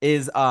Huerta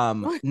is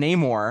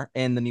Namor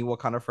in the new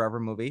Wakanda Forever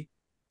movie.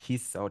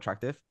 He's so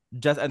attractive.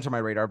 Just enter my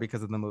radar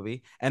because of the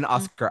movie. And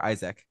Oscar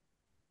Isaac.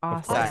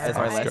 Awesome. That is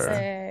our list.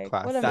 Isaac.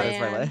 Class. What a That man.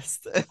 is my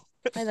list.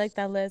 I like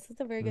that list. It's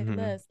a very good Mhm.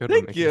 list. Good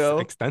Thank one. you.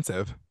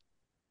 Extensive.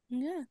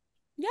 Yeah.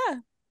 Yeah.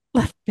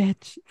 Left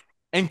bitch.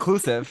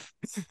 Inclusive.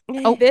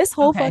 Oh, This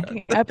whole okay.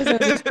 fucking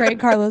episode is Trey and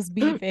Carlos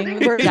beefing.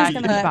 We're Yeah, just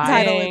gonna goodbye.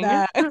 title it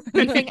that.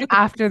 Beefing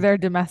after their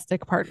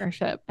domestic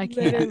partnership. I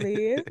can't.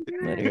 Literally.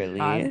 God.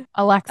 Literally.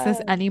 Alexis,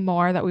 Um, any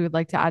more that we would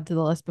like to add to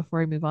the list before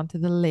we move on to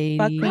the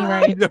Fuck me ladies?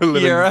 right. You're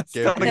literally Kira's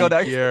skipping gotta go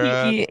next.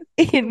 Kira.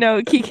 Kiki,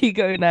 no, Kiki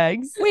go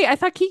next. Wait, I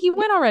thought Kiki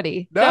went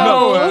already.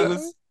 No.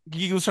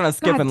 He was trying to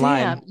skip God in damn.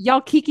 line.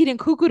 Y'all kikied and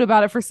cuckooed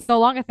about it for so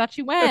long. I thought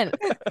she went.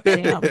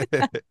 Damn. Go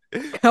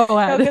No,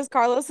 ahead. because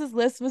Carlos's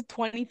list was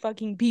 20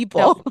 fucking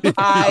people.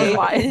 I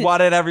Why?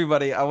 wanted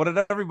everybody. I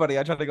wanted everybody.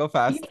 I tried to go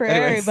fast. For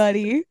Anyways.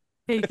 everybody.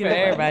 Take For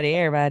it away.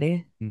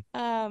 everybody.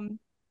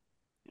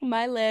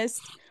 My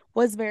list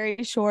was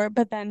very short,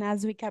 but then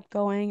as we kept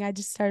going, I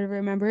just started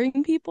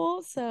remembering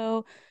people.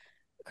 So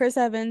Chris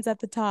Evans at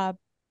the top,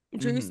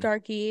 Drew Mhm.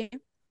 Starkey.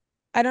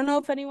 I don't know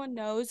if anyone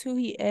knows who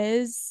he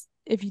is.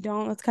 If you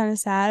don't, that's kind of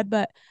sad.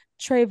 But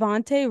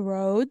Trayvante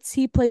Rhodes,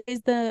 he plays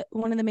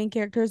one of the main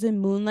characters in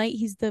Moonlight.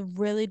 He's the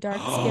really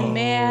dark-skinned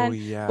man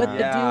yeah. with the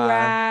Yeah.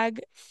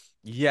 do-rag.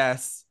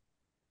 Yes.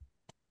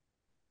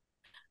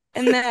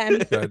 And then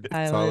Good.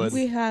 Solid.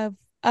 we have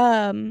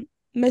Mr.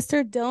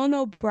 Dylan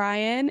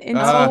O'Brien in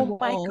Oh Teen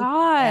my Wolf.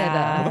 God.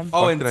 Yeah. What the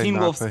Oh, fuck and did I Teen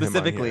not Wolf put him on here?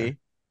 specifically.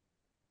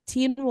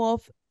 Teen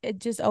Wolf, it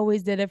just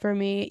always did it for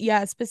me.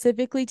 Yeah,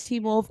 specifically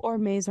Teen Wolf or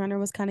Maze Runner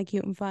was kind of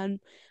cute and fun.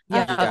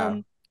 Yeah.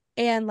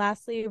 And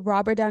lastly,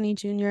 Robert Downey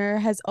Jr.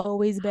 has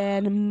always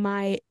been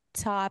my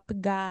top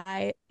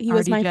guy. He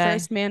was my RDJ.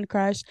 first man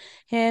crush.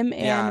 Him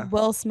and Yeah.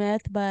 Will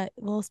Smith, but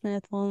Will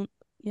Smith will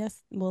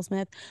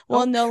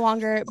Oh. no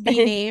longer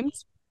be named.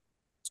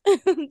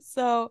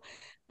 So,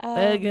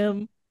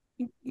 Him.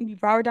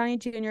 Robert Downey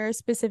Jr.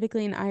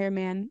 specifically in Iron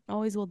Man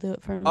always will do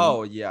it for me.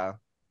 Oh, yeah.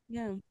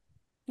 Yeah,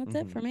 that's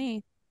it for Mhm.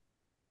 me.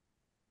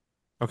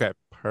 Okay,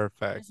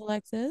 perfect. There's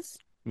Alexis.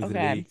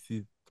 Okay.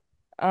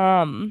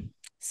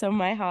 So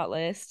my hot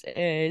list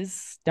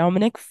is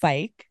Dominic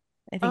Fike.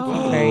 I think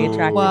he's very Ooh,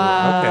 attractive.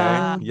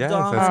 Wow. Okay. Yes,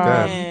 that's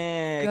good.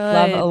 Dominic.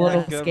 Love a Good.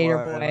 little Good skater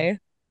one. boy.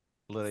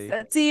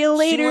 Literally. See you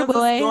later, She was a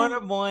boy. skater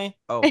boy.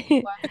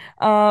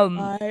 Oh.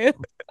 Bye.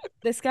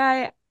 This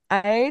guy,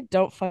 I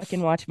don't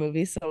fucking watch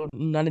movies, so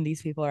none of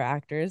these people are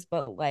actors,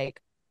 but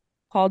like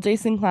Paul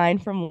Jason Klein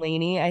from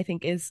Lainey, I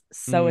think is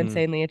so Mm.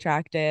 insanely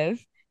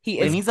attractive. He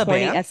Lainey's is a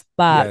corny band? as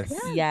fuck.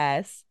 Yes.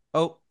 Yes.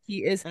 Oh.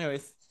 He is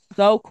Anyways.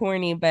 so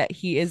corny, but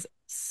he is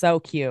so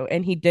cute.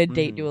 And he did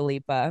date Mhm. Dua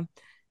Lipa.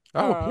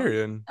 Oh, Um,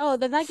 period. Oh,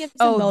 then that gives him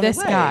Oh, bonus this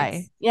points.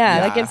 guy.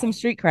 Yeah, that Yeah. gives him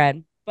street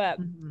cred. But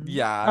Mhm.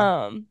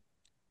 Yeah.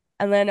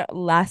 and then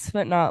last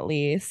but not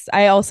least,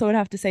 I also would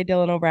have to say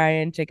Dylan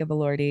O'Brien, Jacob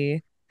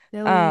Elordi,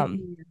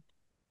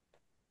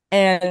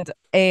 and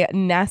a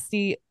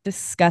nasty,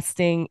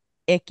 disgusting,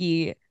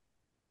 icky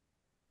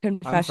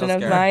confession of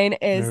scared. mine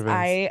is Nervous.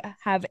 I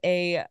have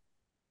a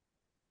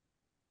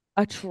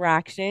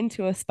attraction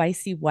to a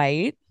spicy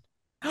white.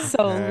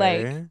 So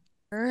like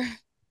Okay.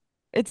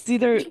 it's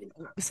either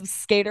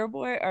skater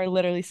boy or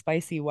literally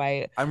spicy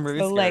white. I'm really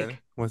So scared.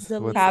 like what's the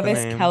the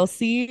Travis name?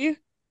 Kelce,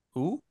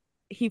 Who?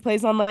 he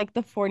plays on like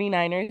the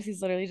 49ers.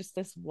 He's literally just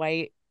this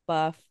white,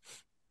 buff,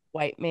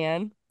 white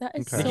man. That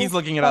is Okay. so Nikki's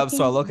looking it up,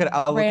 so I'll look at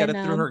it through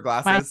random. her My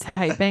glasses.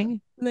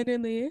 typing.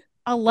 Literally.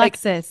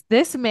 Alexis,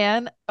 this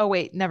man. Oh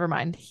wait, never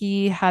mind.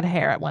 He had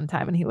hair at one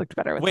time and he looked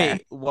better with hair.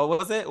 Wait, what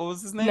was it? What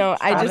was his name? No,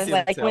 I Travis just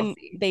Travis like when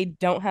Kelce. they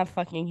don't have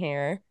fucking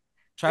hair.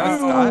 Travis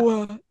Scott.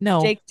 Oh,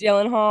 No. Jake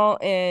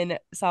Gyllenhaal in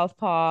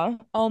Southpaw.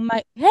 oh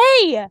my.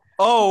 Hey,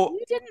 Oh,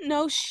 you didn't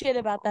know shit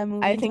about that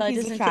movie I until think I he's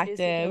just introduced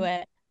you attractive. to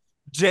it.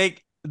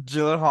 Jake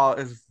Gyllenhaal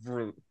is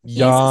rude.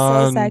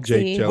 Young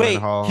sexy. Jake Wait,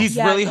 Gyllenhaal. he's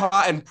Yeah. really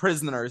hot in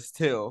Prisoners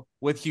too,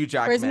 with Hugh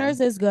Jackman. Prisoners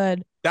is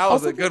good. That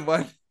was Also a good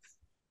one.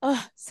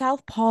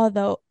 Southpaw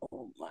though.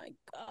 Oh my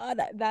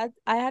god, that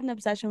I had an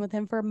obsession with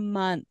him for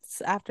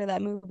months after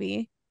that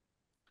movie.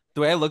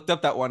 The way I looked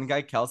up that one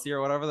guy, Kelsey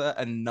or whatever,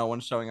 and no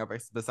one's showing up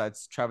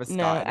besides Travis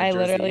No, Scott. in a I jersey.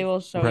 literally will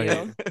show Right.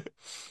 you.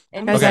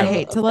 And Guys, he's I so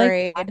hate to, like-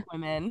 afraid of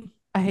women.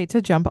 I hate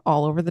to jump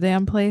all over the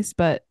damn place,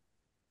 but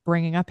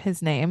bringing up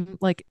his name,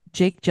 like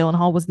Jake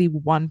Gyllenhaal was the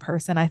one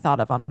person I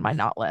thought of on my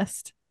not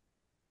list.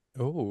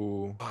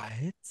 Oh.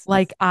 What?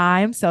 Like,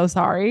 I'm so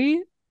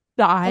sorry.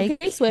 I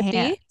Okay, Swifty.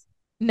 can't.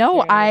 No,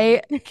 Yeah.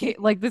 I can't,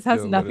 like this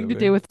has Yeah, nothing to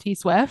literally. do with T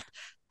Swift.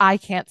 I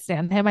can't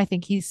stand him. I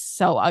think he's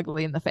so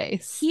ugly in the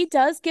face. He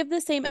does give the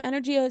same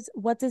energy as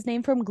what's his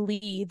name from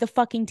Glee, the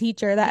fucking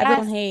teacher that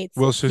everyone Yes. hates.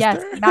 Will Schuster?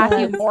 Yes, Matthew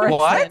Yes. Morrison.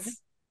 What?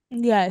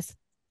 Yes.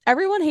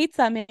 Everyone hates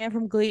that man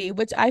from Glee,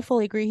 which I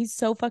fully agree. He's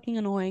so fucking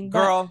annoying. But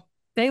Girl,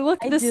 They look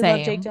I the do same.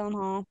 love Jake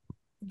Gyllenhaal.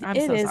 I'm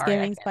It so is sorry, I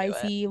giving can't do it.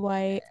 spicy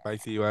white.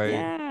 Spicy white.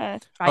 Yeah.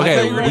 I Okay,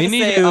 thought you were we gonna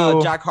need say to-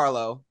 Jack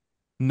Harlow.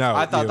 No.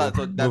 I thought ew. that's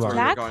Move where on. we were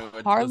Jack going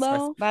with.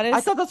 Harlow? That is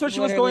I thought that's where she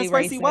was going,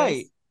 literally spicy racist.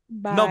 white.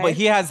 Bye. No, but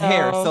he has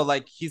hair, No. so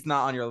like he's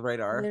not on your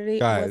radar. Literally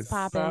Guys. was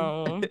popping.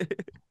 No.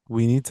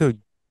 We need to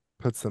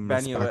put some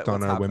Benny, respect what's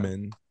on our happening?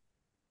 women.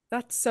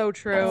 That's so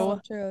true.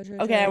 Oh, true.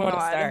 Okay, I true. want to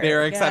God. start.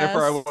 They're excited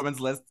for our Yes. women's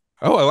list.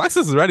 Oh,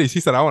 Alexis is ready. She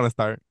said, I want to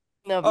start.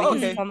 No, because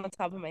okay. it's on the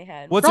top of my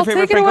head. What's Girl, your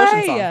favorite take it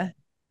Frank Ocean away.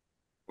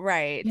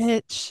 Right.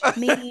 Bitch.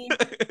 Me.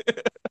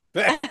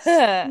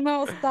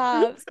 No,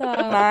 stop.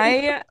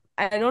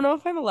 I don't know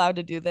if I'm allowed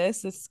to do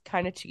this. It's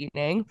kind of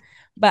cheating,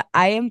 but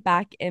I am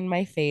back in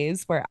my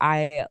phase where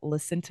I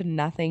listen to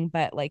nothing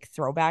but like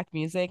throwback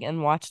music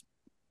and watch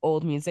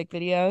old music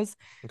videos.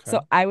 Okay.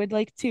 So I would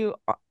like to,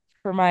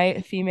 for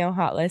my female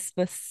hot list,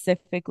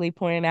 specifically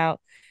point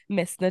out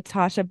Miss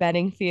Natasha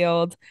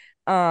Bedingfield,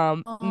 Miss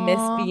Aw.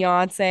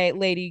 Beyonce,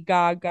 Lady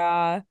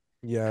Gaga,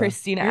 Yeah.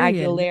 Christina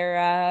Period.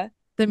 Aguilera,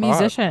 The Hot.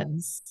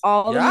 musicians.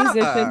 all the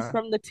musicians Yeah.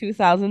 from the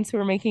 2000s who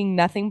were making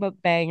nothing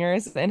but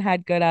bangers and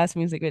had good ass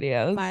music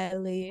videos.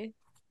 Miley.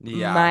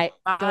 Yeah.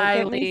 Don't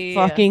get me Miley.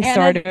 fucking And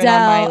started Adele.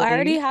 on I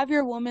already Miley. have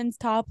your woman's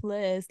top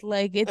list.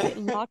 Like it's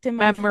locked in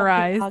my fucking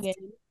Memorized. login.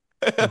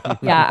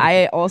 Yeah,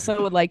 I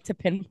also would like to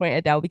pinpoint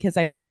Adele because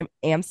I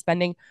am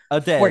spending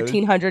Adele.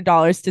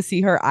 $1,400 to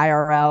see her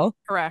IRL.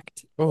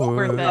 Correct. Oh,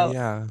 Worth it.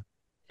 yeah.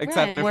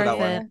 Excited for Worth that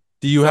one. it.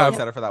 Do you So have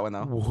excited for that one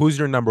though. who's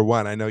your number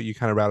one? I know you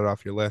kind of rattled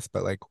off your list,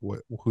 but like,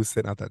 who's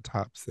sitting at that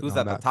top, sitting Who's on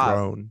at the that top?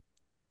 throne?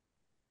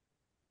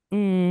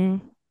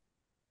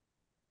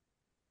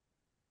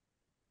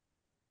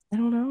 I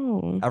don't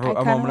know. I A kind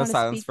of moment of want to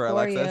silence speak for for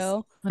Alexis.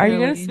 you. Are you gonna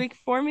Literally. speak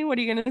for me? What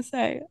are you gonna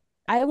say?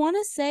 I want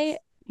to say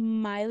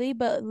Miley,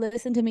 but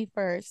listen to me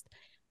first.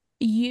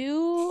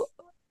 You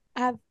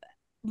have,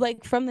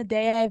 like, from the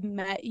day I've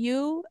met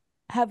you,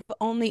 have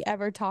only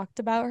ever talked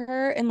about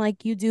her, and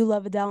like you do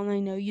love Adele, and I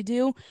know you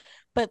do,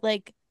 but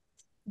like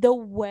the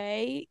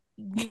way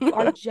you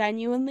are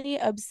genuinely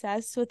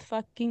obsessed with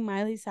fucking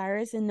Miley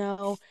Cyrus and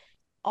know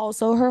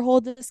also her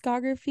whole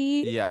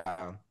discography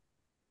Yeah.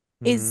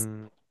 is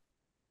Mm,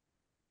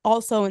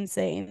 also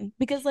insane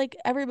because like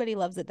everybody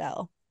loves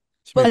Adele.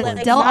 she But made like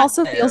points. Adele not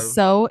also Fair. feels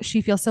so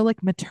she feels so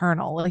like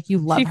maternal. Like you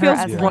love She her feels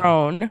as Yeah. like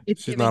grown.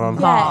 it's She's not giving on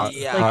hot.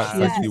 Yeah. Like hot she's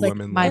yes. fuzzy just like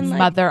women my list. And like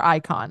mother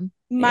icon.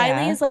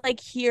 Miley Yeah. is like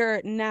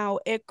here now,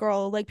 it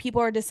girl. Like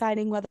people are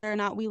deciding whether or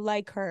not we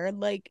like her.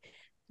 Like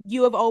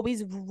you have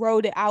always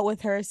rode it out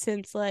with her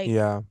since like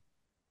Yeah.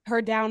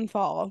 her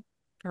downfall.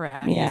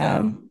 Correct.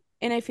 Yeah.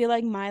 And I feel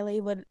like Miley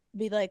would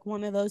be like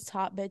one of those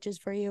top bitches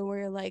for you where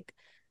you're like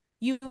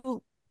you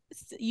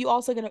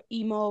also gonna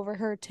emo over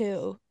her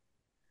too.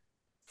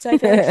 So I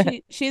feel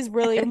like she's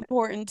really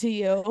important to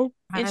you.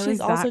 And she's Miley's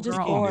also that just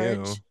She girl. knew.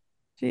 gorge.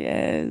 She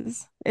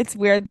is. It's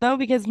weird though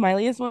because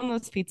Miley is one of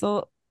those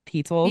Pizzles.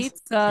 Pizzas.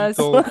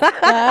 Beetle.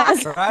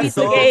 Yes. Pretzels.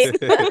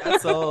 Pizzagate.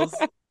 Pretzels.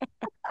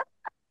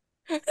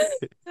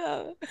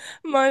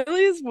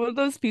 Miley is one of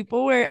those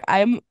people where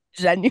I'm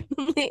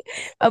genuinely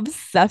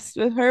obsessed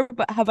with her,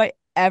 but have I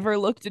ever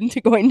looked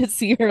into going to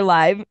see her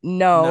live?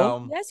 No.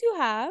 No. Yes, you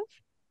have.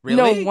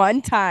 Really? No,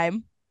 one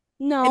time.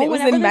 No, And it was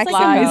whenever in there's like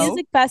a Mexico.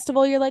 music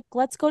festival, you're like,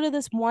 let's go to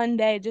this one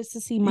day just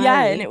to see Miley.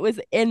 Yeah, and it was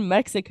in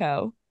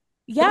Mexico.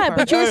 Yeah,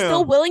 but you're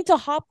still Damn. willing to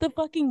hop the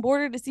fucking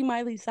border to see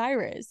Miley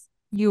Cyrus.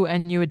 You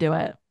would do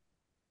it.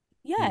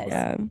 Yes.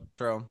 Yeah.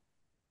 True.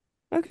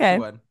 She Okay.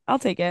 would. I'll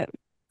take it.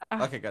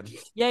 Okay, good.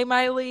 Yay,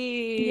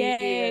 Miley.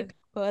 Yay.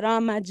 Put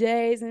on my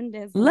J's and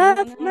dance.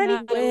 Love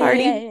money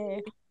party. Yeah.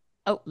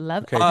 Oh,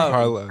 love Okay, money.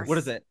 Carlos. What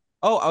is it?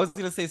 Oh, I was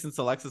gonna say since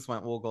Alexis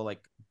went, we'll go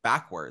like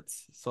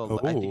backwards. So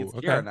I think it's Oh,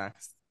 Kira okay.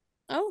 next.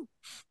 Oh.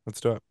 Let's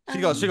do it. She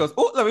goes,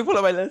 oh, let me pull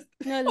up my list.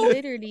 No,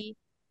 literally.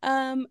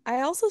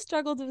 I also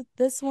struggled with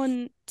this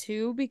one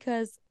too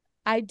because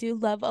I do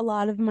love a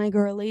lot of my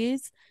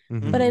girlies,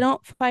 Mhm. but I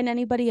don't find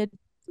anybody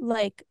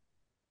like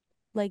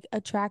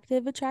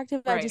attractive. I just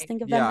Right.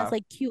 think of them Yeah. as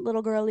like cute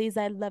little girlies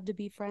I'd love to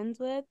be friends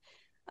with.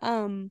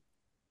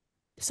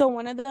 So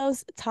one of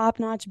those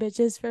top-notch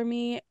bitches for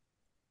me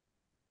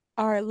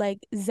are like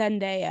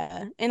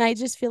Zendaya, and I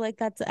just feel like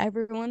that's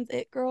everyone's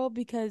it girl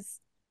because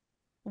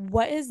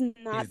what is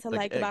not She's to like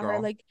like it about her?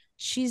 girl. Like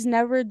she's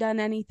never done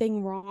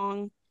anything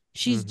wrong.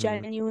 She's Mhm.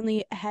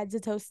 genuinely head to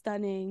toe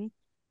stunning.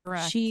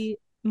 Correct. She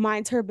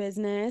minds her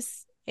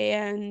business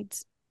and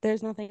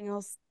there's nothing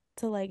else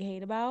to like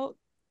hate about.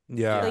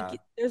 Yeah. Like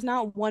there's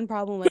not one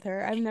problem with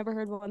her. I've never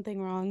heard one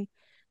thing wrong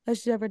that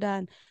she's ever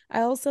done.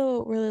 I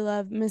also really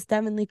love Miss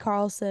Devin Lee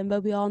Carlson,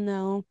 but we all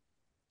know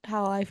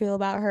how I feel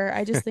about her.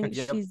 I just think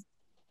Yep.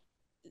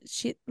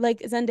 she like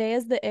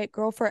Zendaya's the it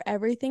girl for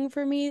everything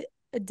for me.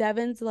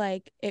 Devin's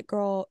like it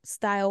girl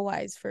style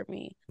wise for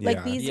me. Like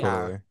Yeah, these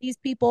totally. these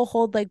people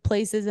hold like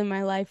places in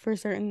my life for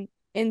certain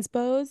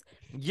inspos.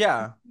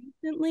 Yeah.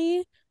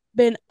 Recently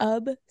been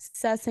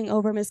obsessing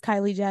over Miss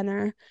Kylie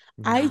Jenner.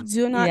 I Mhm.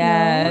 do not know.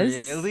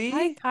 Yes. Really?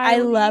 Hi, I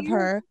love Kylie.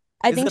 her.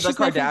 I Is think it the she's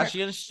my favorite.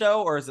 Kardashian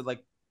show or is it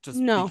like just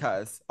No.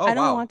 because? Oh I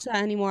don't wow. watch that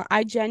anymore.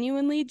 I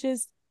genuinely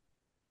just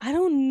I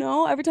don't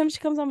know. Every time she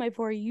comes on my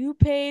For You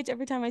page,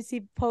 every time I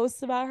see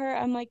posts about her,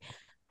 I'm like,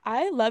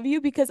 I love you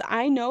because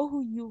I know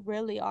who you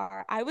really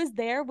are. I was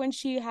there when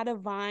she had a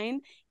Vine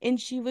and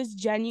she was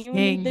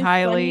genuinely King the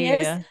Kylie.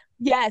 funniest.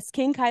 Yes,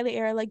 King Kylie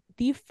era, like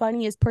the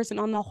funniest person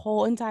on the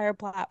whole entire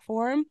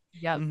platform.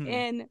 Yep. Mhm.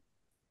 And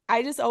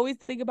I just always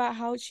think about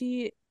how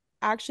she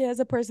actually has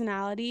a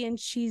personality and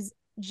she's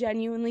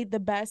genuinely the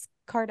best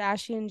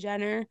Kardashian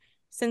Jenner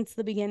since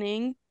the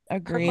beginning.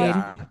 Agreed.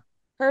 Yeah.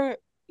 Her,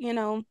 you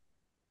know,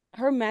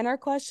 her men are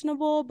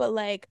questionable, but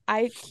like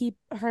I keep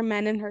her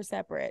men and her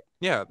separate.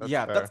 Yeah, that's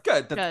Yeah, fair. that's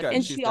good. That's Good. good.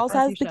 And She's she also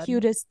different. has As the you should.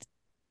 cutest,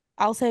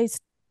 I'll say,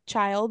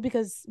 child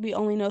because we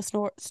only know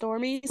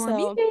Stormy.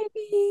 So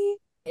baby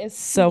is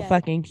so Yeah.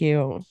 fucking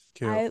cute.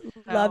 Cute. I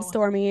love So-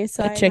 Stormy.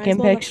 So The I might chicken as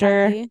well love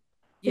picture. Kylie.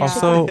 Yeah.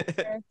 Also,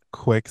 Picture.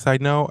 quick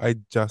side note, I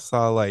just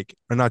saw like,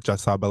 or not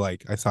just saw, but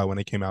like I saw when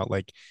it came out,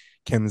 like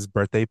Kim's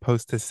birthday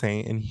post to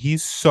Saint, and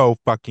he's so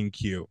fucking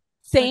cute.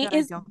 Saint God,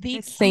 is don't the say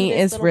cutest Saint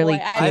is little really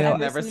boy I've cute. ever I've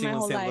never seen in seen my what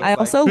whole Saint life. looks I like.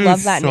 also He's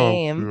love that so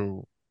name.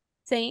 cute.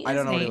 Saint I is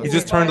don't know what the he He looks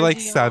just like. turned boy like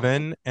to know.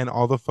 7, and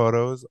all the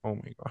photos. Oh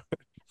my god.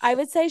 I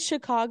would say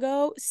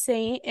Chicago,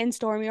 Saint, and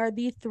Stormy are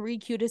the three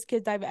cutest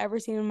kids I've ever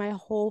seen in my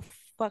whole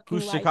fucking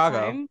Who's Chicago?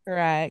 lifetime.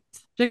 Correct.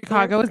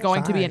 Chicago is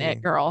going to be an Shy.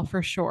 it girl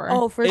for sure.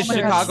 Oh, for Is sure.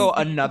 Chicago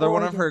She's another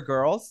one of gorgeous. her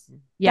girls?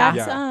 Yeah. That's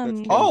Yeah, that's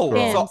Kim's Oh,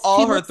 girl. so Kim's. all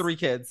She her looks- 3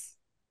 kids.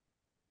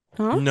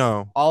 Huh?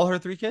 No, All her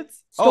 3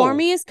 kids?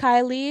 Stormy is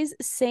Kylie's,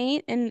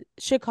 Saint, and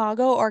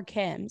Chicago are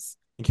Kim's.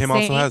 Kim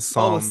also Saint- has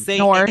Oh, Psalm. Saint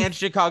North. and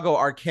Chicago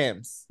are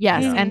Kim's.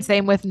 Yes, Yeah. and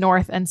same with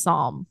North and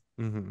Psalm.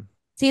 Mhm.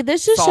 See,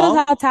 this just Saul?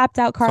 shows how tapped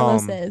out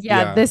Carlos Psalm. is. Yeah,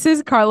 Yeah. this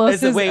is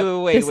Carlos's. Is it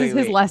wait, this is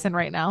his wait. lesson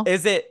right now.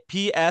 Is it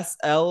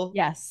PSL?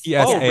 Yes.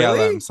 PSALM,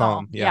 really?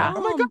 Psalm. Yeah. Yeah.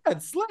 Oh my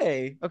god,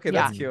 slay. Okay,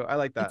 Yeah. that's cute. I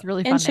like that. It's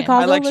really fun. And name.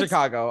 Chicago I like looks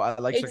Chicago. I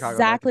like Chicago.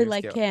 exactly That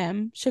like cute.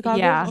 Kim. Chicago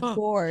Yeah. is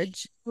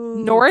gorge.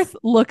 North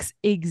looks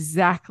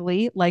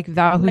exactly like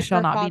Thou Who Like Shall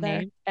her Not father. Be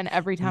Named, and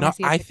every time No, I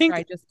see a I picture, think-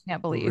 I just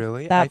can't believe.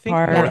 Really? I That think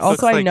part. North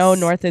Also, looks I know like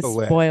North is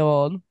split.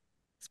 spoiled.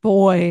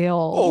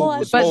 Spoiled.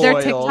 Oh, But their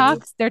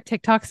spoiled.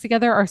 TikToks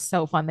together are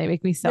so fun. They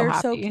make me so They're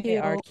happy. so cute. They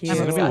are I'm It's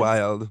gonna be obsessed.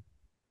 wild.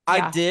 I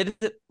Yeah. did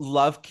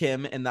love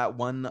Kim in that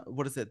one.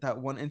 What is it? That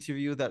one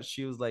interview that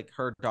she was like,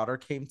 her daughter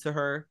came to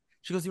her.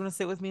 She goes, "You want to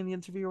sit with me in the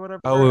interview or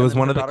whatever?" Oh, it And was then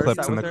one her of the daughter clips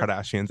sat in the with her.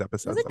 Kardashians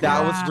episodes. Was it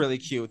That Yeah. was really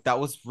cute. That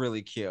was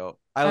really cute.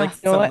 I like You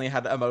know what? suddenly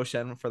had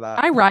emotion for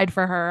that. I ride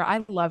for her.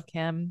 I love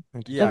Kim.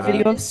 Yeah. The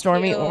video It of is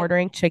Stormy cute.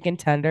 ordering chicken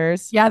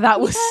tenders. Yeah, that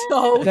was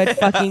so Good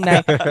fucking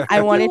night.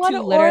 I wanted wanna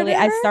to literally.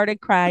 I order? started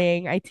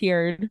crying. I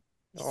teared.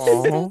 She's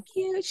Aw. so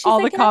cute. She's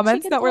All like, the "Can I have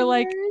comments chicken that were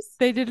like, tenders?"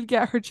 they didn't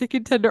get her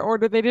chicken tender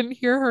order. They didn't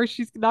hear her.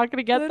 She's not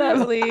gonna get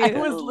Literally, them. I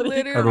was literally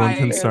Everyone crying.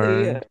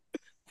 concerned.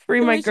 Free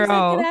And my then she's like, "Can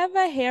I girl. have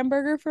a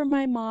hamburger for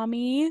my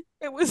mommy?"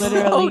 It was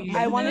Literally. so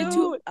I wanted to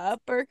cute.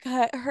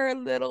 uppercut her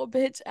little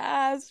bitch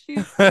ass.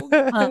 She's so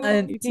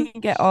You cute.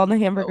 can get all the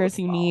hamburgers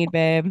you need,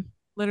 babe.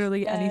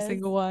 Literally any Yes.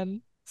 single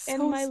one. And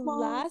So my small.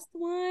 last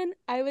one,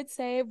 I would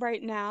say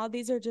right now,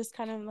 these are just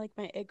kind of like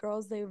my it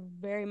girls. They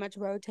very much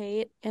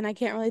rotate, and I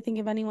can't really think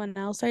of anyone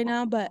else right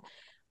now, but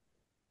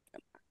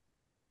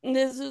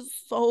this is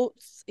so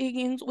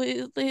sticky and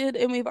twisted,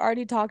 and we've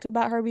already talked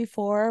about her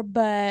before,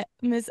 but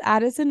Miss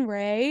Addison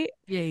Rae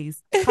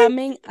Yes.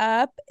 coming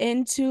up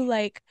into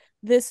like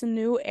this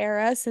new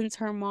era since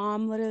her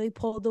mom literally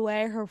pulled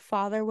away, her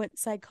father went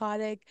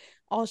psychotic,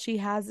 all she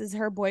has is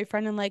her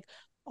boyfriend and like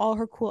all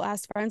her cool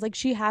ass friends. Like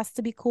she has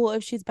to be cool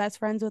if she's best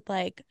friends with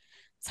like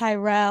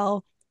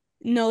Tyrell,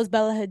 knows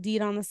Bella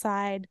Hadid on the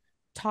side,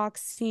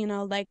 talks,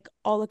 like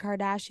all the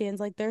Kardashians.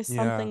 Like there's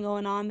Yeah. something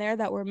going on there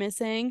that we're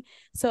missing.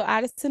 So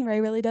Addison Rae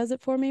really does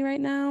it for me right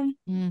now.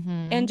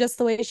 Mm-hmm. And just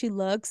the way she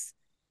looks,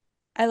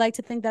 I like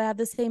to think that I have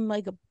the same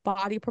like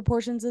body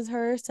proportions as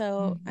her.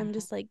 So I'm Mhm.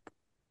 just like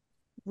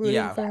rooting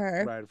Yeah. for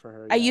her. Ride for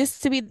her. I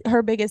used to be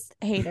her biggest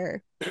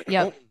hater.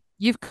 Yep.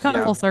 You've come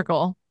Yeah. full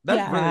circle. That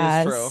Yeah.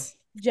 really is true.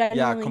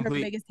 Genuinely her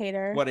complete- biggest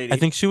hater. 180. I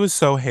think she was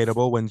so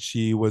hateable when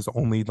she was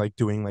only like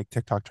doing like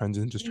TikTok trends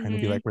and just trying to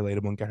be Mhm. like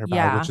relatable and get her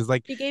Yeah. bag, which is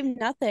like She gave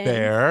nothing.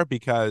 fair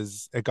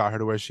because it got her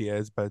to where she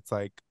is. But it's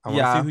like I want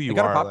to Yeah, see who it you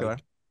got her are. popular.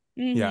 Like,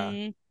 yeah.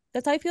 Mhm.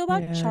 That's how I feel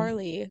about Yeah.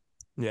 Charlie.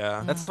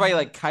 yeah. That's why I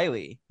like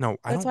Kylie, No,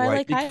 I That's don't why I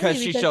like. like Kylie because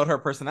she because- showed her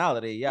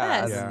personality. Yeah.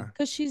 Yes, and Yeah.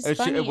 because she's It,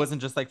 funny. it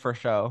wasn't just like for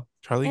show.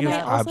 Charlie And gives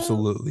I also-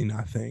 absolutely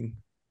nothing.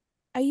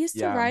 I used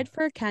to Yeah. ride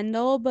for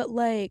Kendall, but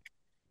like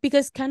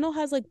because Kendall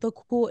has like the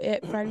cool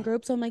it friend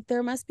group, so I'm like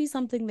there must be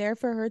something there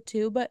for her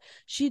too. But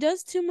she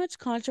does too much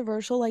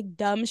controversial, like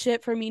dumb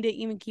shit for me to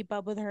even keep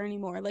up with her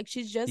anymore. Like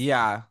she's just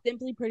Yeah.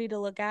 simply pretty to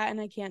look at,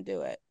 and I can't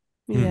do it.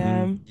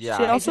 Yeah. Yeah.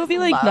 She'd I also just be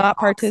like love not Oxygen.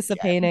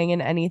 participating in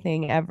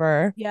anything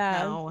ever.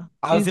 Yeah, No.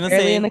 I was She's gonna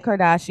barely say in the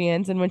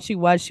Kardashians, and when she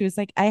was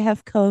like, "I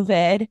have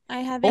COVID." I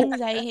have Oh.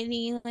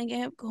 anxiety, like I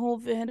have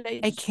COVID.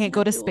 I just can't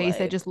go to do space.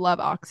 I life. just love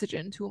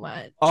oxygen too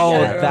much. Oh,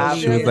 Yeah, that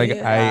She was like,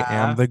 really. I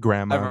am Yeah. the I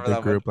grandma of remember the that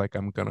one. group. Like,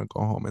 I'm gonna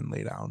go home and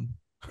lay down.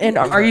 And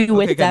Okay, are you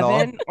with Kendall.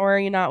 Devin or are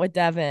you not with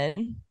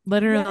Devin?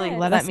 Literally, Yes.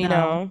 let Let us me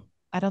know.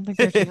 I don't think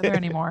they're together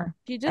anymore.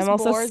 She just I'm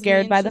also bores me scared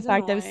and by the she's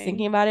fact that I was annoying.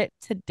 thinking about it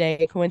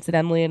today,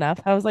 coincidentally enough.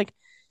 I was like,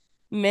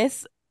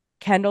 Miss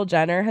Kendall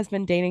Jenner has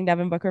been dating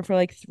Devin Booker for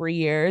like 3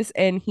 years,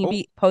 and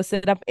he Oh.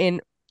 posted up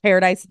in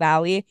Paradise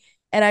Valley,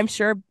 and I'm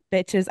sure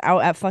bitches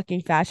out at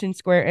fucking Fashion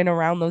Square and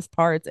around those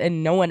parts,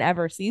 and no one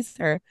ever sees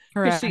her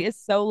because Correct. she is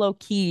so low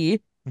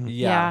key,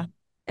 yeah.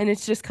 and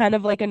it's just kind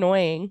of like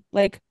annoying.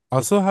 Like,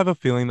 Also, have a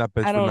feeling that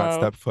bitch I would don't not know.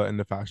 step foot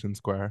into Fashion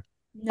Square.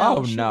 No,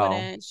 Oh, she no.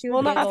 wouldn't. She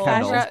would Well, not giggle.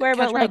 Fashion Kendall. Square,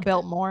 but Kendra like,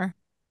 built more.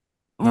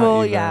 Not well,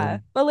 even. yeah,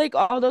 but like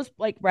all those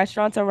like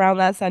restaurants around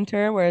that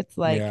center where it's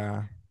like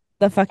yeah,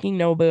 the fucking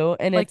Nobu,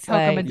 and Like it's Coca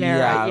like, Madera.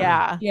 Yeah.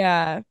 Yeah,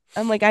 yeah,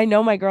 I'm like, I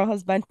know my girl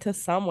has been to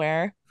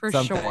somewhere. for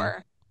Something.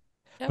 sure.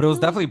 But it was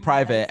definitely has.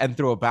 private and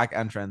through a back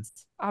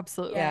entrance.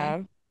 Absolutely.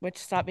 Yeah, which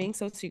stop being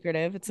so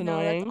secretive. It's No,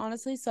 that's annoying.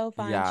 honestly so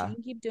fine. Yeah. She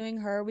can keep doing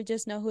her. We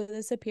just know who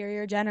the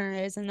superior Jenner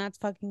is, and that's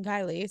fucking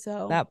Kylie.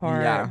 So That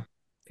part. Yeah.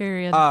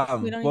 Period.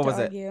 we don't need What to was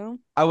it? argue.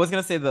 I was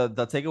gonna say the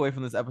takeaway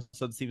from this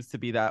episode seems to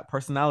be that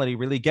personality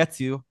really gets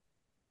you.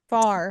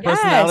 Far. Yeah.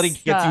 Personality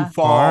Yes. gets you Far.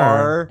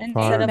 far.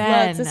 Instead of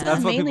Amen. looks. This That's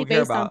is what mainly people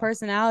care based on about.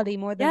 personality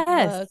more than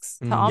Yes. looks.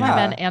 To all my Yeah.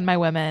 men and my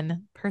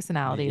women,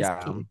 personality is Yeah.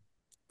 key.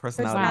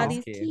 Personality Personality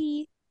is is key.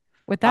 key.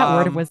 With that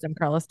word of Um, wisdom,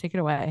 Carlos, take it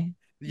away.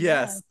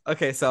 Yes.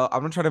 Okay, so I'm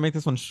gonna try to make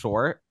this one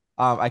short.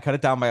 I cut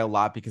it down by a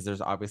lot because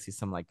there's obviously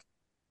some like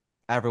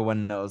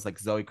everyone knows, like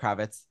Zoe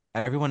Kravitz.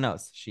 Everyone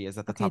knows she is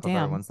at the Okay, top of damn.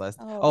 everyone's list.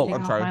 Oh, Oh, yeah.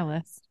 I'm Off sorry. my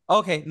list.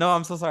 Okay, no,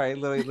 I'm so sorry.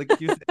 Literally, like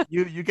you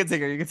can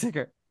take her. You can take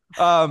her.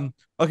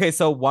 Okay,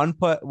 so one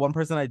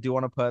person I do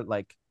want to put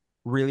like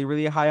really,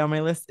 really high on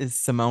my list is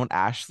Simone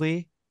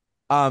Ashley.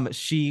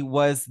 She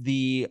was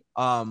the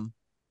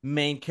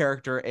main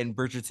character in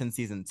Bridgerton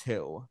season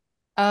 2.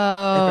 If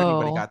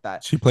anybody Oh, got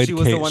that. She played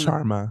was the Kate one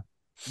Sharma.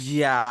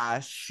 Yeah,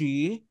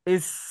 she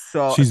is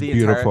so She's the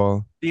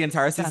beautiful.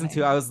 entire season Stunning.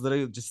 2, I was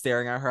literally just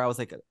staring at her. I was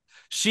like,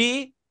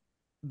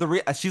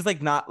 she's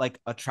like not like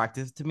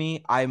attractive to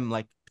me. I'm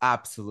like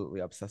absolutely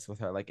obsessed with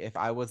her. Like if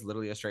I was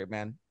literally a straight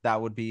man,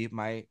 that would be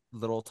my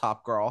little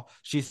top girl.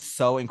 She's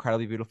so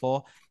incredibly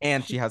beautiful,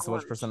 and she She's has so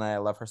much gorgeous. personality. I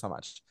love her so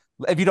much.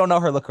 If you don't know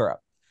her, look her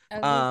up. I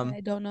was gonna say, Um,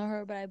 I don't know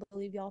her, but I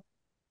believe y'all.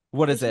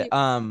 what Is is it? she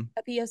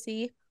a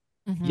POC?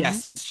 Mhm.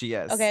 Yes, she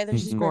is. Okay, then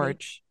she's Mhm. pretty.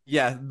 Gorge.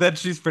 Yeah, then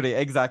she's pretty.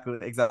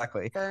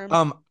 Exactly.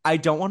 Firm. I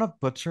don't want to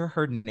butcher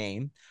her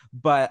name,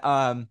 but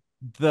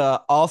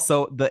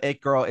the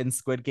it girl in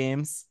Squid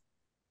Games.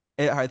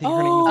 I think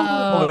her name is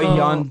Oh.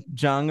 Yeon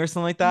Jung or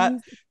something like that.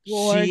 She's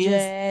She is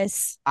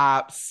gorgeous.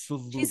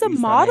 absolutely She's a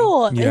stunning.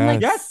 model in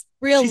like Yes,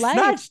 real she life.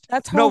 snatched.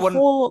 That's her No, when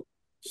whole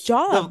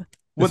job.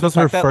 This with the was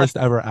her fact that like first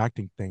ever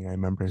acting thing. I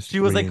remember. she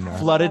was like reading that.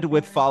 flooded love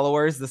with her.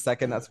 followers the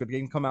second that Squid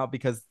Game come out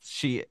because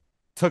she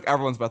took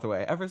everyone's breath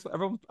away. Everyone's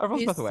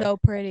She's breath away. so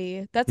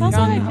pretty. That's also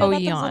how I Young feel about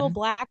those little Ho-yeon.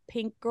 black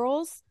pink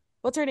girls.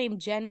 What's her name?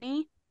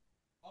 Jenny?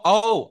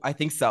 Oh, I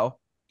think so.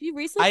 She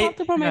recently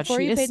popped up on Oh my my God, For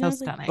she You is page, and so I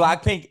was like, stunning.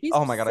 Blackpink. she's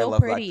Oh my God, I so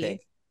love pretty. Blackpink.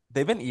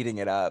 They've been eating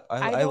it up. I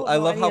I don't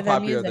love know how any of their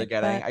popular they're music,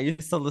 getting. but I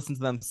used to listen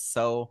to them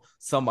so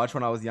much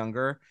when I was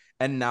younger,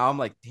 and now I'm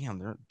like,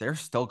 damn, they're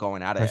still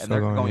going at it, They're and still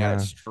they're going, going at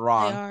yeah. it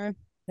strong. they are.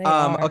 They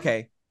are.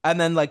 Okay, and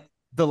then like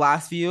the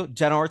last few,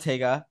 Jenna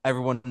Ortega,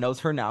 everyone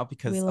knows her now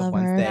because We of love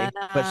her. Wednesday,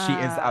 but she is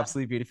Jenna.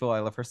 absolutely beautiful. I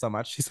love her so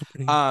much. She's so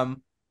pretty.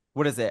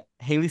 What is it?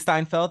 Haley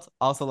Steinfeld,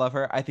 also love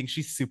her. I think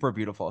she's super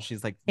beautiful.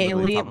 She's like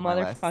literally Haley top of my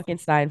list. motherfucking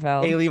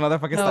Steinfeld. Haley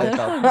motherfucking No.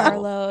 Steinfeld.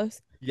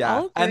 Carlos. Yeah,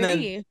 I'll and then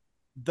agree.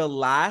 the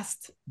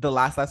last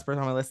person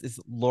on my list is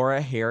Laura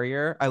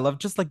Harrier. I love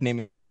just like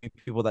naming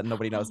people that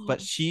nobody knows,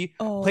 but she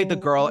played the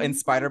girl in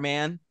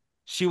Spider-Man.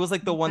 She was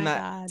like the Oh one my that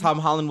God. Tom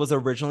Holland was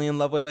originally in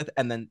love with,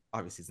 and then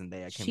obviously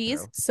Zendaya came She's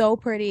through. so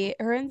pretty.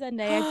 Her and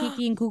Zendaya,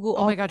 Kiki, and Kuku.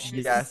 Oh my God,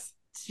 she's Yes,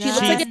 She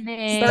looks like a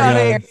stunning.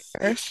 stunning.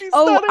 Yes. She's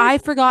Oh, stunning. I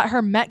forgot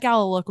her Met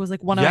Gala look was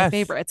like one of my Yes.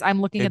 favorites.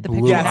 I'm looking It at the blew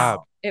picture Yes. now.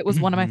 up. It was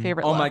one of my Mhm.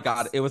 favorite Oh my looks.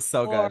 God, it was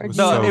so good. It was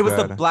No, so it was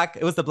good.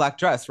 the black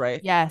dress, right?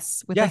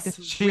 Yes, with Yes, like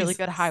this she's really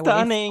good high waist.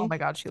 stunning. Oh my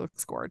God, she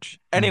looks gorge.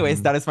 Anyways,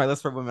 Mhm. that is my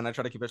list for women. I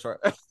try to keep it short.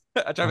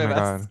 I try Oh my my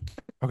best. God.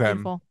 Okay.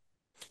 Beautiful.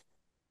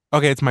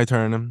 Okay, it's my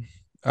turn.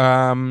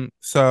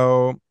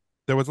 So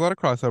there was a lot of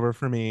crossover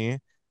for me.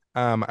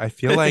 I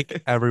feel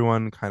like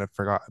everyone kind of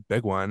forgot a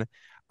big one.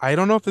 I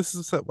don't know if this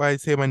is why I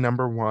say my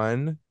number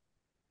one,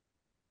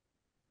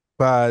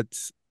 but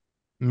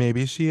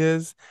maybe she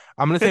is.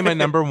 I'm gonna say my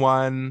number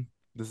one.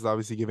 This is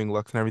obviously giving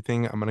looks and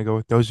everything. I'm gonna go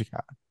with Doja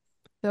Cat.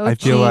 I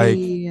feel like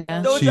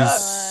Doja.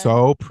 she's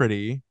so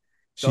pretty.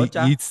 She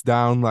Doja. eats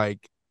down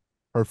like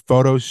her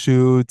photo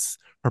shoots,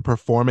 her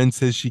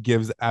performances. She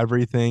gives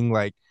everything.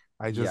 Like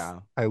Yeah.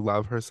 I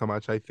love her so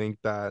much. I think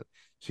that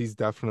she's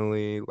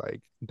definitely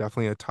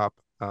a top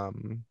of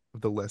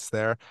the list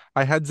there.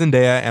 I had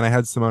Zendaya and I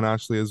had Simone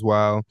Ashley as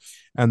well.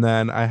 And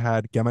then I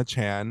had Gemma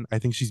Chan. I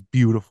think she's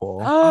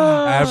beautiful.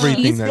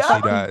 Everything She's that she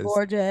fucking does.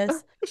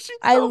 gorgeous. She's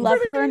I so love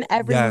her pretty. in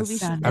every movie Yes,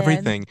 she's in.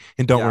 everything.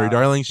 And Don't Worry, Yeah.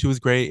 Darling, she was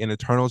great. In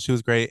Eternal, she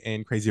was great.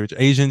 In Crazy Rich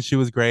Asians, she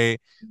was great.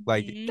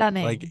 Like Mhm.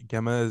 Stunning. like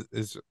Gemma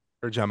is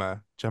or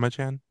Gemma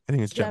Chan. I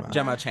think it's Gemma.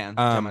 Gemma Chan.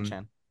 Um, Gemma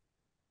Chan.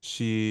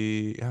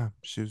 She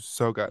was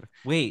so good.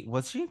 Wait,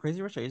 was she in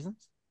Crazy Rich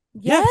Asians?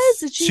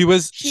 Yes, she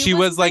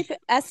was like my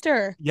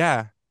Esther.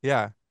 yeah.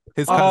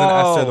 His cousin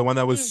Esther, the one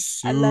that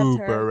was I loved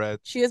her. super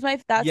rich. She was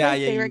that's Yeah, my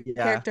yeah, favorite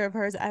yeah. character of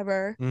hers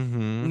ever.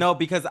 Mm-hmm. No,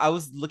 because I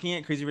was looking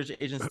at Crazy Rich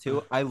Asians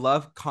too. I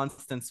love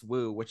Constance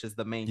Wu, which is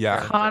the main Yeah.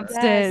 character.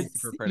 Constance.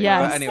 She's super pretty.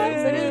 Yes. But anyways, She's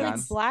literally moving like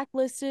on.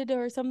 blacklisted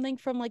or something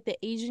from like the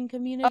Asian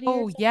community. or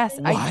Oh yes,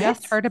 something. I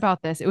just What? heard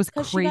about this. It was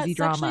Because she got crazy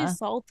sexually drama.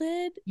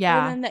 assaulted.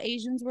 Yeah. And then the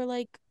Asians were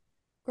like,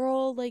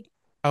 "Girl, like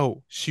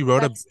Oh, she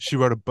wrote That's-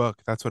 a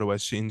book. That's what it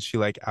was. She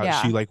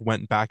Yeah. like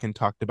went back and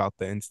talked about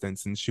the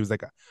instance, and she was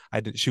like,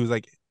 she was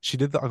like, she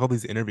did all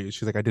these interviews.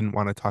 She's like, I didn't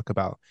want to talk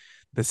about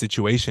the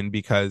situation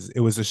because it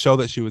was a show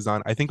that she was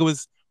on. I think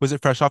was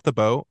it Fresh Off the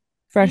Boat?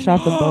 Fresh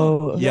off the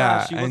boat.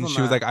 Yeah, Yeah, she was and on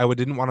she was that. like, I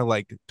didn't want to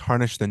like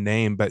tarnish the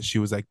name, but she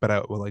was like, but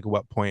at like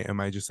what point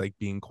am I just like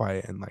being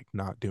quiet and like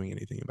not doing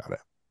anything about it?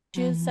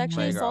 She was Mhm.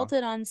 sexually Right, girl.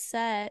 assaulted on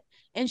set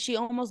and she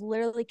almost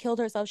literally killed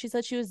herself. She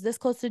said she was this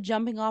close to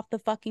jumping off the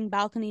fucking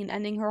balcony and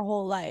ending her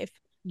whole life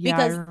Yeah, I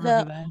because remember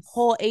the this.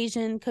 whole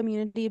Asian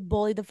community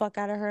bullied the fuck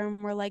out of her and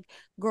were like,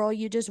 girl,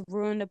 you just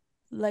ruined a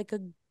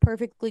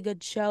perfectly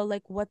good show.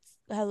 Like, what's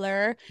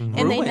hello? Mhm.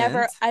 And they never,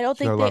 Ruined. I don't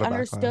She got think a lot they of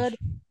understood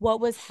backlash. what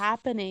was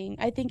happening.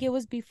 I think it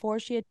was before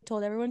she had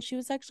told everyone she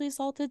was sexually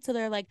assaulted. So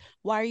they're like,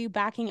 why are you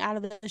backing out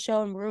of the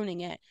show and ruining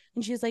it?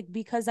 And she's like,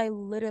 because I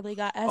literally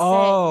got essayed.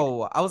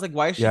 Oh, I was like,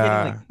 why is she getting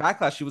Yeah. like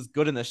backlash? She was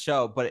good in the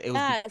show, but it was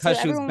Yeah, so because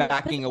she was everyone was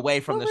backing pissed. away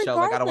from But the show.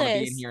 Like, I don't want to be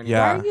in regardless, here why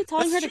anymore. are Yeah. you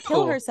telling her That's to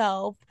kill true.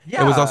 herself?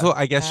 Yeah. It was also,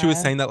 I guess she was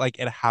Yeah. saying that like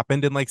it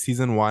happened in like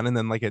season 1 and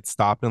then like it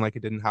stopped and like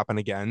it didn't happen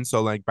again.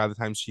 So like by the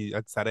time she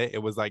had said it, it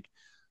was like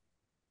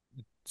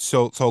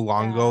so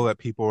long ago Yeah. that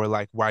people were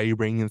like, why are you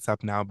bringing this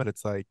up now? But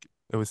it's like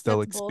it was still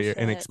That's an bullshit.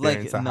 experience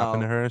Like, that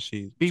happened to no. her.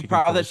 She Be can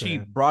proud fully that say she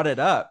it. brought it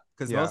up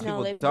because Yeah. most No,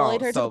 people they bullied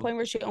don't. her to the So point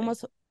where she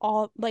almost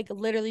all like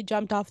literally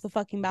jumped off the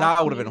fucking that would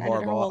balcony have been and ended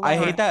her horrible. whole I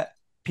life. hate that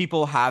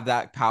people have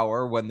that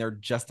power when they're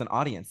just an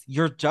audience.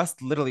 You're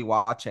just literally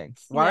watching.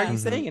 Why are Yeah. you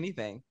Mhm. saying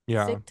anything?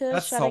 Yeah. Stick to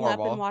That's so shutting up and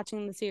horrible.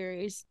 watching the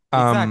series.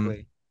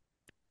 Exactly.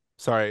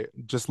 Sorry,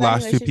 just But last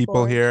anyway, two she's people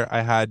bored. here.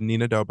 I had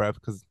Nina Dobrev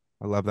because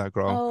I love that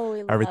girl. Oh,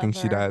 we Everything love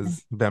she her.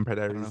 does, Vampire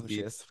I don't know Diaries who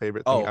she beats is.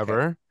 favorite Oh, thing okay.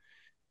 ever.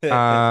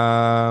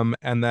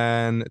 And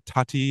then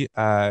Tati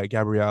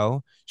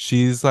Gabrielle.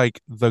 She's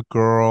like the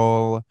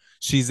girl.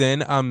 She's in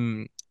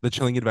The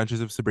Chilling Adventures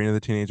of Sabrina the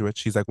Teenage Witch.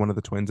 She's like one of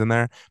the twins in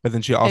there. But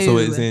then she also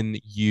is Ooh. in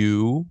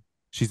You.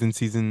 She's in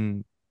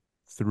season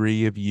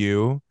 3 of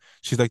You.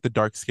 She's like the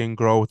dark skinned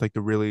girl with like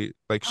the really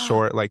like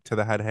short like to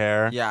the head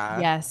hair. Yeah.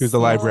 Yes. Who's the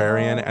yes,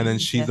 librarian, Oh. and then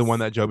yes, she's the one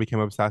yes. that Joe became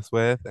obsessed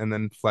with, and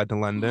then fled to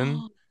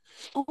London.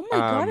 Oh my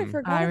God, I Um,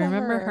 forgot I about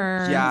remember her.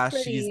 her. She's Yeah,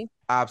 she's pretty.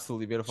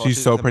 absolutely beautiful. she's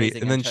She so was pretty.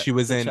 amazing And in then she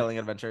was The in, Chilling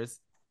Adventures.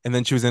 and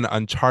then she was in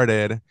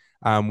Uncharted,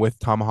 with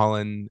Tom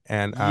Holland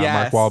and Mark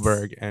Yes.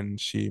 Wahlberg, and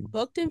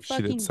Booked and she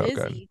did fucking so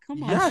good. busy. Come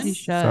Yes, on. she Yes.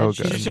 should. So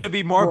She good. should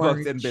be more booked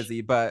and Gorge.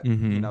 busy, but you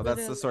Mhm. know,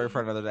 that's the story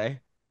for another day.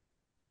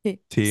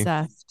 T.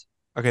 Obsessed.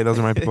 Okay, those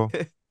are my people.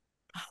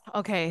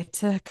 Okay,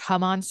 to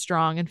come on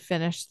strong and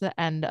finish the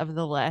end of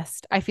the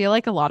list. I feel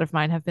like a lot of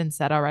mine have been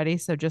said already,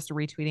 so just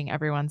retweeting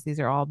everyone's. These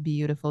are all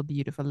beautiful,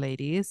 beautiful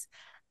ladies.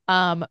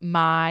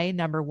 My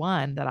number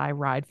one that I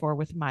ride for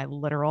with my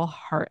literal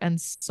heart and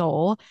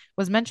soul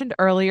was mentioned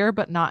earlier,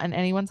 but not in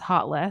anyone's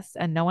hot list,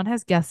 and no one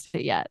has guessed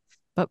it yet.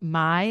 But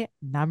my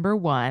number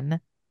one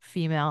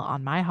female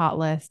on my hot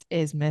list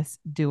is Miss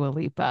Dua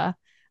Lipa.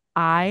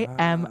 I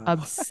am Ah.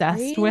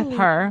 obsessed with Really?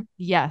 her.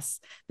 Yes,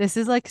 this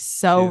is like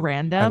so I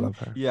random, love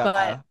her. Yeah.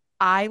 but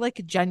I like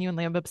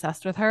genuinely am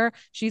obsessed with her.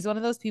 She's one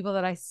of those people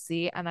that I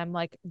see and I'm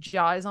like,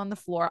 jaw is on the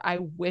floor. I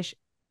wish with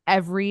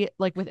every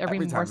Every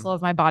morsel time.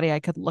 of my body I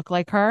could look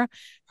like her.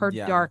 Her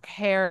Yeah. dark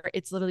hair,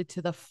 it's literally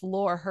to the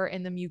floor. Her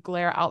in the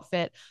Mugler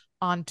outfit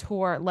on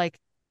tour, like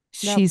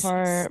That she's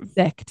part.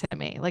 sick to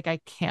me. Like I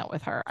can't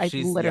with her. I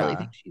She's literally yeah.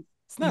 think she's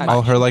Snatch.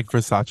 All her much. like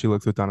Versace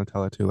looks with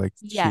Donatella too. Like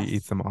she Yes.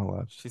 eats them all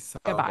up. She's so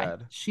Goodbye.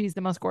 good. She's the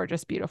most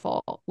gorgeous,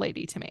 beautiful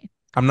lady to me.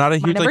 I'm not a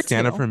My huge number like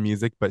stan of two. her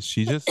music, but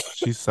she's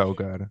so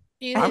good.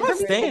 She I'm is a Her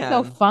music's great.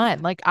 so stan.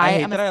 fun. Like I I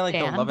hate am that a I like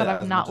don't stan, love it but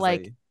I'm as not much as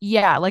like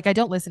yeah, like I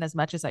don't listen as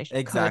much as I could or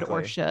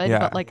Exactly. should. Yeah.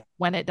 But like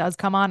when it does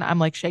come on, I'm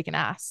like shaking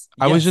ass.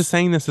 I was Yes, just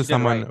saying this to she did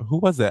someone. right. Who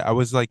was it? I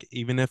was like,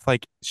 even if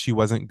like she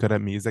wasn't good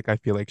at music, I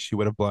feel like she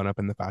would have blown up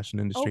in the fashion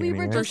Oh, industry we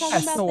were anyways. just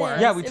talking about sure.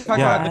 this. Yeah, we in talked the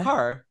about it in Yeah. the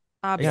car.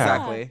 Absolutely.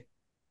 Exactly.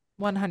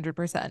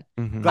 100%.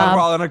 Mhm. Glad we're Um,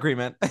 all in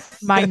agreement.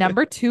 My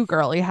number two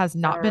girly has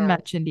not been Girl.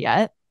 mentioned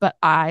yet, but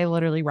I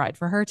literally ride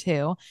for her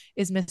too,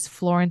 is Miss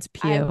Florence I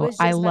Pugh. was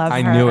I just about love to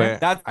I her. knew it.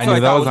 That's I what I knew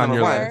that thought was was on number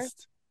your one.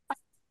 list.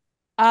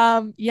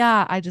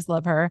 Yeah, I just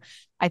love her.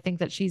 I think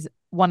that she's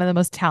one of the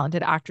most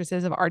talented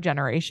actresses of our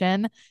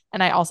generation.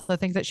 And I also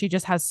think that she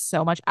just has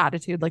so much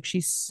attitude. Like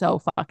she's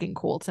so fucking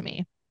cool to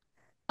me.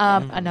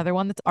 Yeah. Another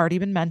one that's already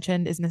been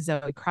mentioned is Miss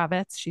Zoe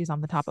Kravitz. She's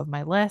on the top of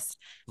my list.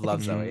 I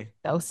Love think Mhm. Zoe. she's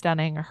so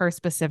stunning. Her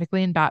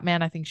specifically in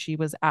Batman, I think she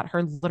was at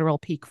her literal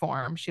peak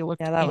form. She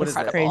looked Yeah, that was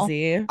incredible.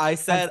 crazy. I As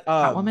said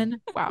Catwoman.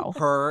 Wow.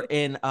 her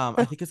in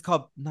I think it's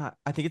called not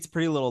I think it's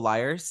Pretty Little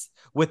Liars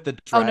with the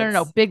Oh no, no, no.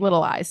 dreads. Big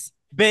Little Eyes.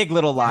 Big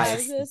Little Yeah, I was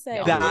Lies. gonna say.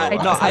 No, Big Little I That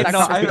just no, Lies. had I that know,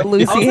 conversation.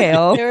 Lucy I was like,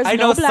 Hale. There was I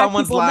no know black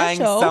someone's people in the lying,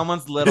 show.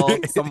 someone's little,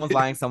 someone's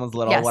lying, someone's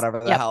little, Yes. whatever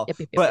the Yep. hell. Yep.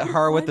 Yep. But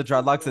her with the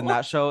Black dreadlocks in people.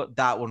 that show,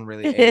 that one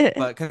really ate.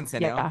 But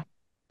continue. Yeah.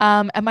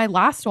 And my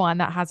last one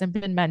that hasn't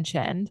been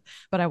mentioned,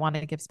 but I want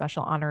to give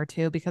special honor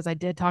to because I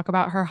did talk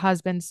about her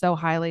husband so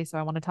highly. So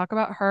I want to talk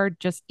about her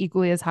just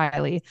equally as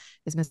highly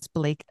is Miss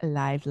Blake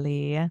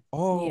Lively.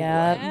 Oh,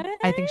 Yeah.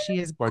 I think she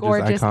is Gorgeous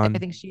gorgeous. I icon.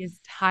 think she is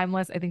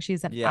timeless. I think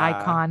she's an Yeah.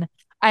 icon.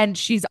 And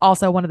she's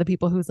also one of the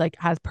people who's like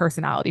has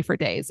personality for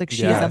days. Like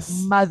she Yes.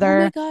 is a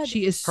mother. God.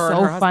 She is Her and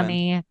so her husband.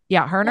 funny.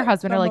 Yeah, her and her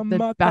husband are like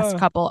the best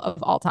couple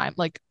of all time.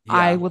 Like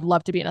I Yeah. would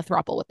love to be in a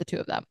throuple with the two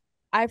of them.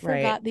 I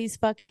forgot these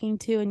fucking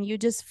two, and you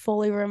just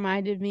fully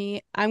reminded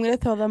me. I'm gonna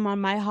throw them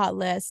on my hot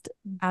list.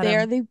 Adam.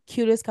 They're the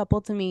cutest couple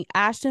to me.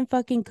 Ashton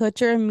fucking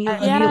Kutcher and Mila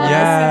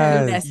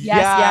Yes. Kunis. Yes.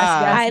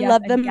 I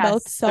love them and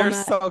both so They're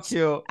much. so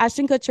cute.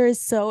 Ashton Kutcher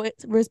is so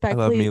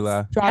respectfully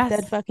Mila. drop dead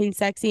Yes. fucking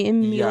sexy, and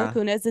Mila Yeah.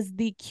 Kunis is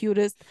the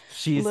cutest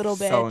She's little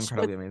so bitch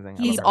incredibly with amazing.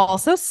 I He's love her.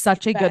 also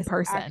such a good best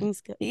person. acting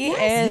skill. He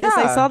Yes. is.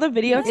 I Yeah. saw the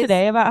video He is.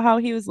 today about how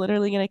he was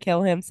literally gonna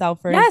kill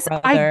himself for Yes, his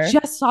brother. I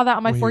just saw that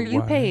on my Wait, For You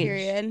what? page.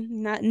 Period.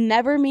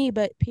 Never me,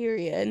 but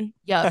period.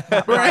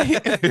 Yep.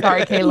 Right.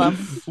 Sorry, Caleb.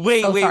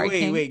 Wait, So wait, sorry, wait,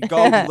 King. wait.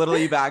 Go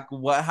literally back.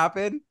 What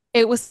happened?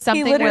 It was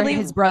something where literally-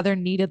 his brother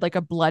needed like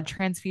a blood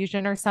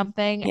transfusion or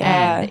something.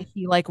 Yeah. And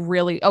he like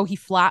really, he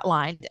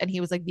flatlined. And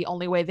he was like, the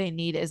only way they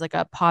need is like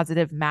a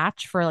positive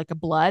match for like a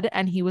blood.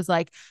 And he was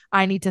like,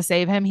 I need to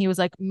save him. He was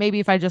like, maybe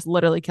if I just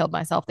literally killed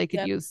myself, they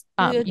could Yep. use.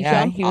 He would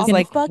Yeah, jump he was off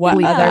like, the fucking what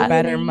believe other that.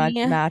 better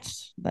balcony.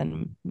 match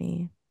than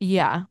me?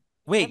 Yeah.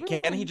 Wait,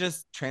 Everyone- can he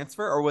just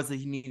transfer, or was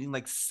he needing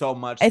like so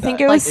much? I think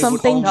that it was would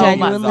something only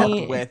genuinely-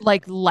 result with-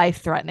 Like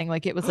life threatening.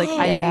 Like it was like,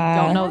 I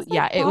Yeah. don't know. That's like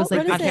Yeah. It was what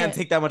like, They is can't it?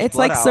 take that much It's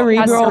blood like out.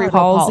 cerebral, cerebral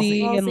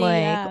palsy, palsy. and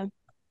like, yeah.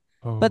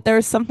 Oh. but there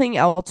was something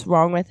else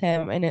wrong with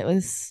him, and it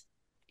was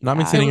Not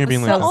me yeah, sitting it here was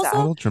being so like, But that's a also,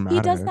 little dramatic.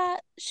 He does that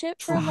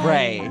shit for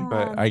Right. like,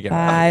 But I get it.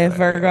 Bye,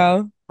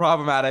 Virgo.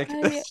 Problematic.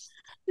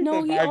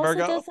 No, he Bye, also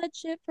Virgo. does that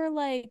shit for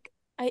like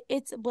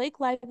it's Blake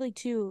Lively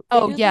too.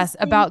 Oh, do this yes,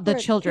 thing about the for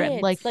children,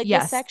 kids, like, the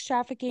yes. sex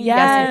trafficking.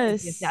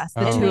 Yes. Yes.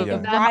 Oh, The two yeah.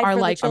 of them Ride are for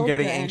the like, I'm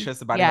getting children.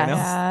 anxious about Yes. it now.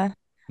 Yeah. I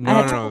No,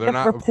 had no, to no. read They're a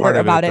not report part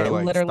of about it. it They're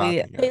like literally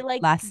stopping They it.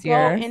 like last go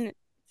year. and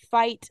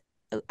fight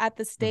at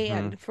the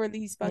stand for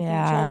these fucking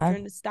Yeah.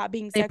 children to stop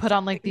being. they sex put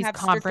on like trafficked and these have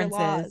stricter conferences.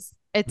 laws.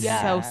 It's so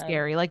Yeah.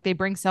 scary. Like they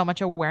bring so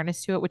much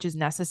awareness to it, which is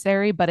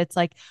necessary. But it's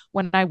like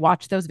when I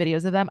watch those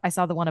videos of them, I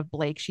saw the one of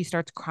Blake. She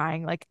starts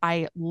crying. Like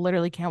I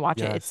literally can't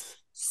watch it. It's Yes.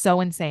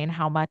 so insane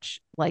how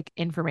much like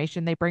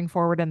information they bring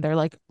forward, and they're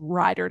like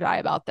ride or die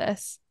about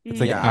this. It's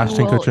like Yeah.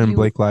 Ashton Well, Kutcher and you-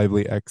 Blake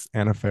Lively, ex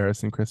Anna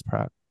Faris and Chris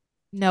Pratt.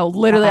 No,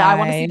 literally, I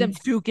want to see them Bye.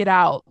 duke it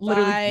out.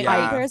 Literally By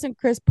Yeah. comparison,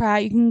 Chris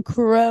Pratt, you can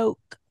croak.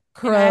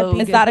 And I'd crow. be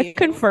Is good that a with you.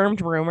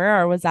 confirmed rumor,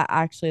 or was that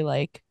actually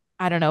like?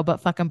 I don't know, but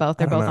fuck them both.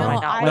 They're I don't both on my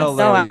know. not I- list. No,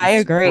 literally, I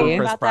agree. screw Chris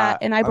About that, Pratt.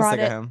 and I I'm brought sick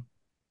of it him.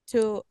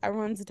 to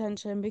everyone's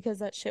attention because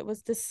that shit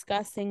was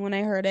disgusting when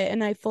I heard it,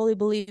 and I fully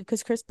believe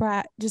because Chris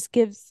Pratt just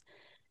gives,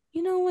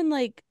 when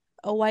like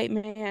a white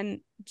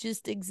man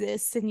just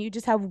exists and you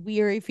just have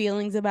weary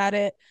feelings about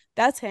it.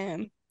 That's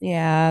him.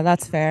 Yeah,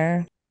 that's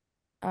fair.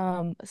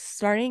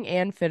 Starting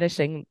and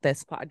finishing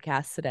this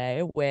podcast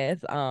today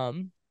with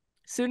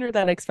sooner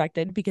than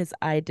expected because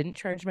I didn't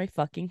charge my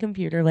fucking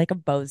computer like a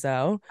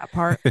bozo. That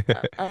part.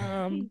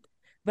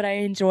 But I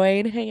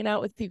enjoyed hanging out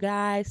with you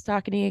guys,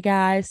 talking to you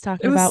guys,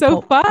 talking It was about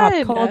so pop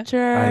fun.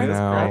 culture. I It was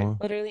great. know.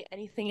 Literally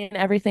anything and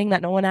everything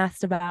that no one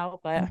asked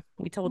about, but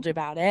we told you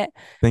about it.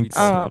 Thanks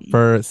Um,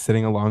 for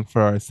sitting along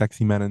for our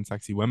sexy men and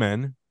sexy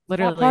women.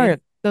 Literally,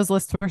 part. those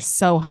lists were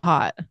so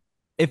hot.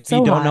 If So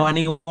you don't know hot.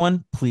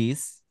 anyone,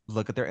 please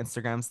look at their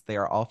Instagrams. They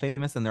are all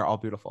famous and they're all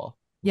beautiful.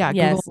 Yeah,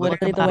 Yes, Google, look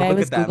literally them the up. way I Look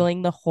was at them.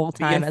 Googling the whole Be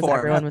time as informed.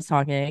 everyone was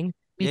talking.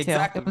 Me too.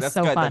 Exactly. It was That's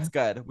so good. fun. That's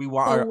good. We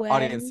want So our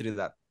audience when- to do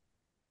that.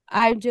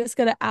 I'm just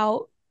gonna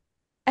out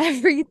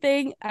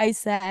everything I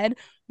said.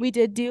 We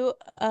did do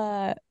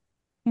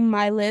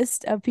my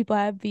list of people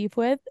I have beef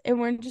with, and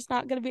we're just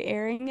not gonna be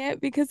airing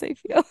it because I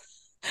feel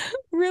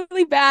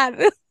really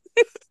bad.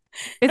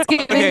 It's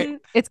giving Okay.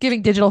 it's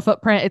giving digital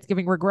footprint. It's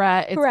giving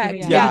regret. It's Correct.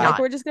 giving Yeah. Yeah. Like not.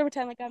 we're just gonna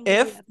pretend like I'm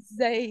If-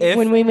 saying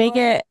When we make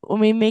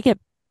it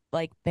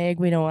like big,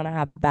 we don't want to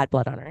have bad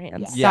blood on our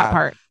hands. Yeah. That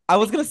part. I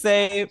was gonna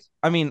say,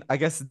 I mean, I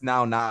guess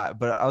now not,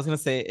 but I was gonna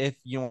say if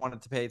you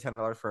wanted to pay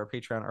 $10 for a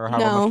Patreon or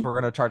however No. much we're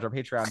gonna charge our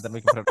Patreon, then we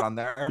can put it on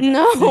there.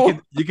 No.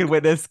 You can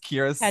witness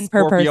Kira's 10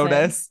 per person.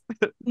 Scorpio-ness.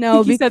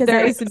 No, He said because there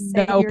I is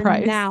say no here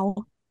price. now.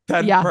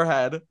 10 Yeah. per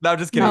head. No, I'm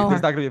just kidding. No.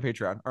 There's not gonna be a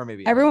Patreon, or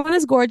maybe. Everyone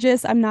is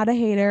gorgeous. I'm not a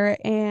hater,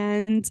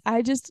 and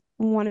I just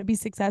want to be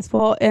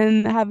successful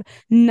and have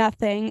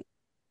nothing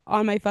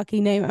on my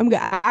fucking name.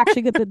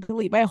 actually going to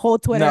delete my whole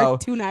Twitter No.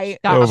 tonight.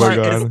 That Oh my part.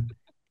 god.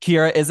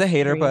 Kira is a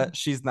hater, Agree. but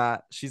she's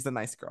not. She's a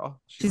nice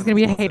girl. She's gonna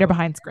be a nice girl, hater too.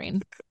 behind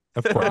screen,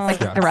 Of course. Like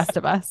yes. the rest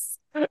of us.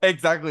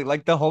 Exactly,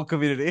 like the whole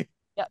community.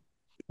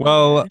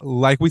 Well,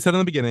 like we said in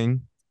the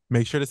beginning,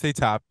 make sure to stay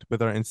tapped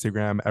with our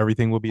Instagram.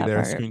 Everything will be That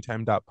there. part.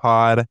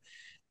 Screentime.pod.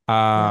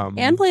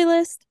 And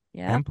playlist.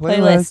 Yeah. and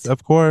playlist,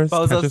 of course.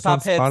 Bozo's Catch us on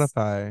top hits.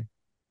 Spotify.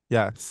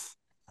 Yes.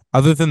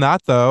 Other than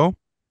that, though,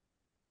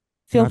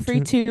 Feel Not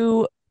free too-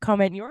 to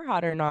comment your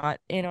hot or not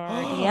in our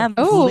DMs.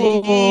 Oh,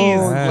 Please,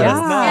 let us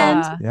know.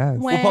 yeah. yes.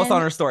 We'll post on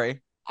When- our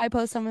story. I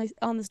post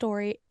on the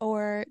story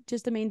or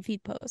just a main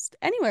feed post.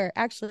 Anywhere,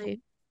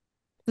 actually.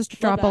 Just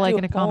drop a that. like Do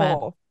and a comment.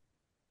 poll.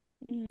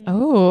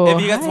 Oh, If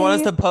you guys want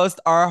us hi. to post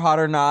our hot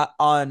or not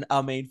on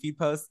a main feed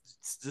post,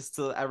 just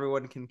so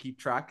everyone can keep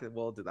track,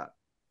 we'll do that.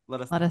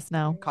 Let us Let us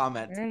know.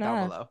 comment Fair down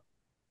enough. below.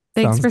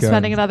 Thanks Sounds for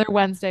spending good. another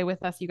Wednesday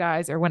with us, you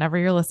guys, or whenever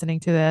you're listening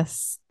to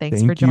this. Thanks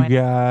Thank for joining. you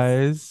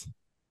guys.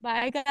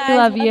 Bye, guys. We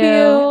love you.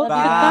 Love Bye,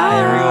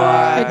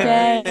 Goodbye. everyone. Good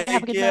day. Thank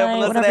Have a good you for night,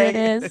 whatever it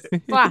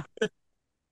listening. is. Mwah.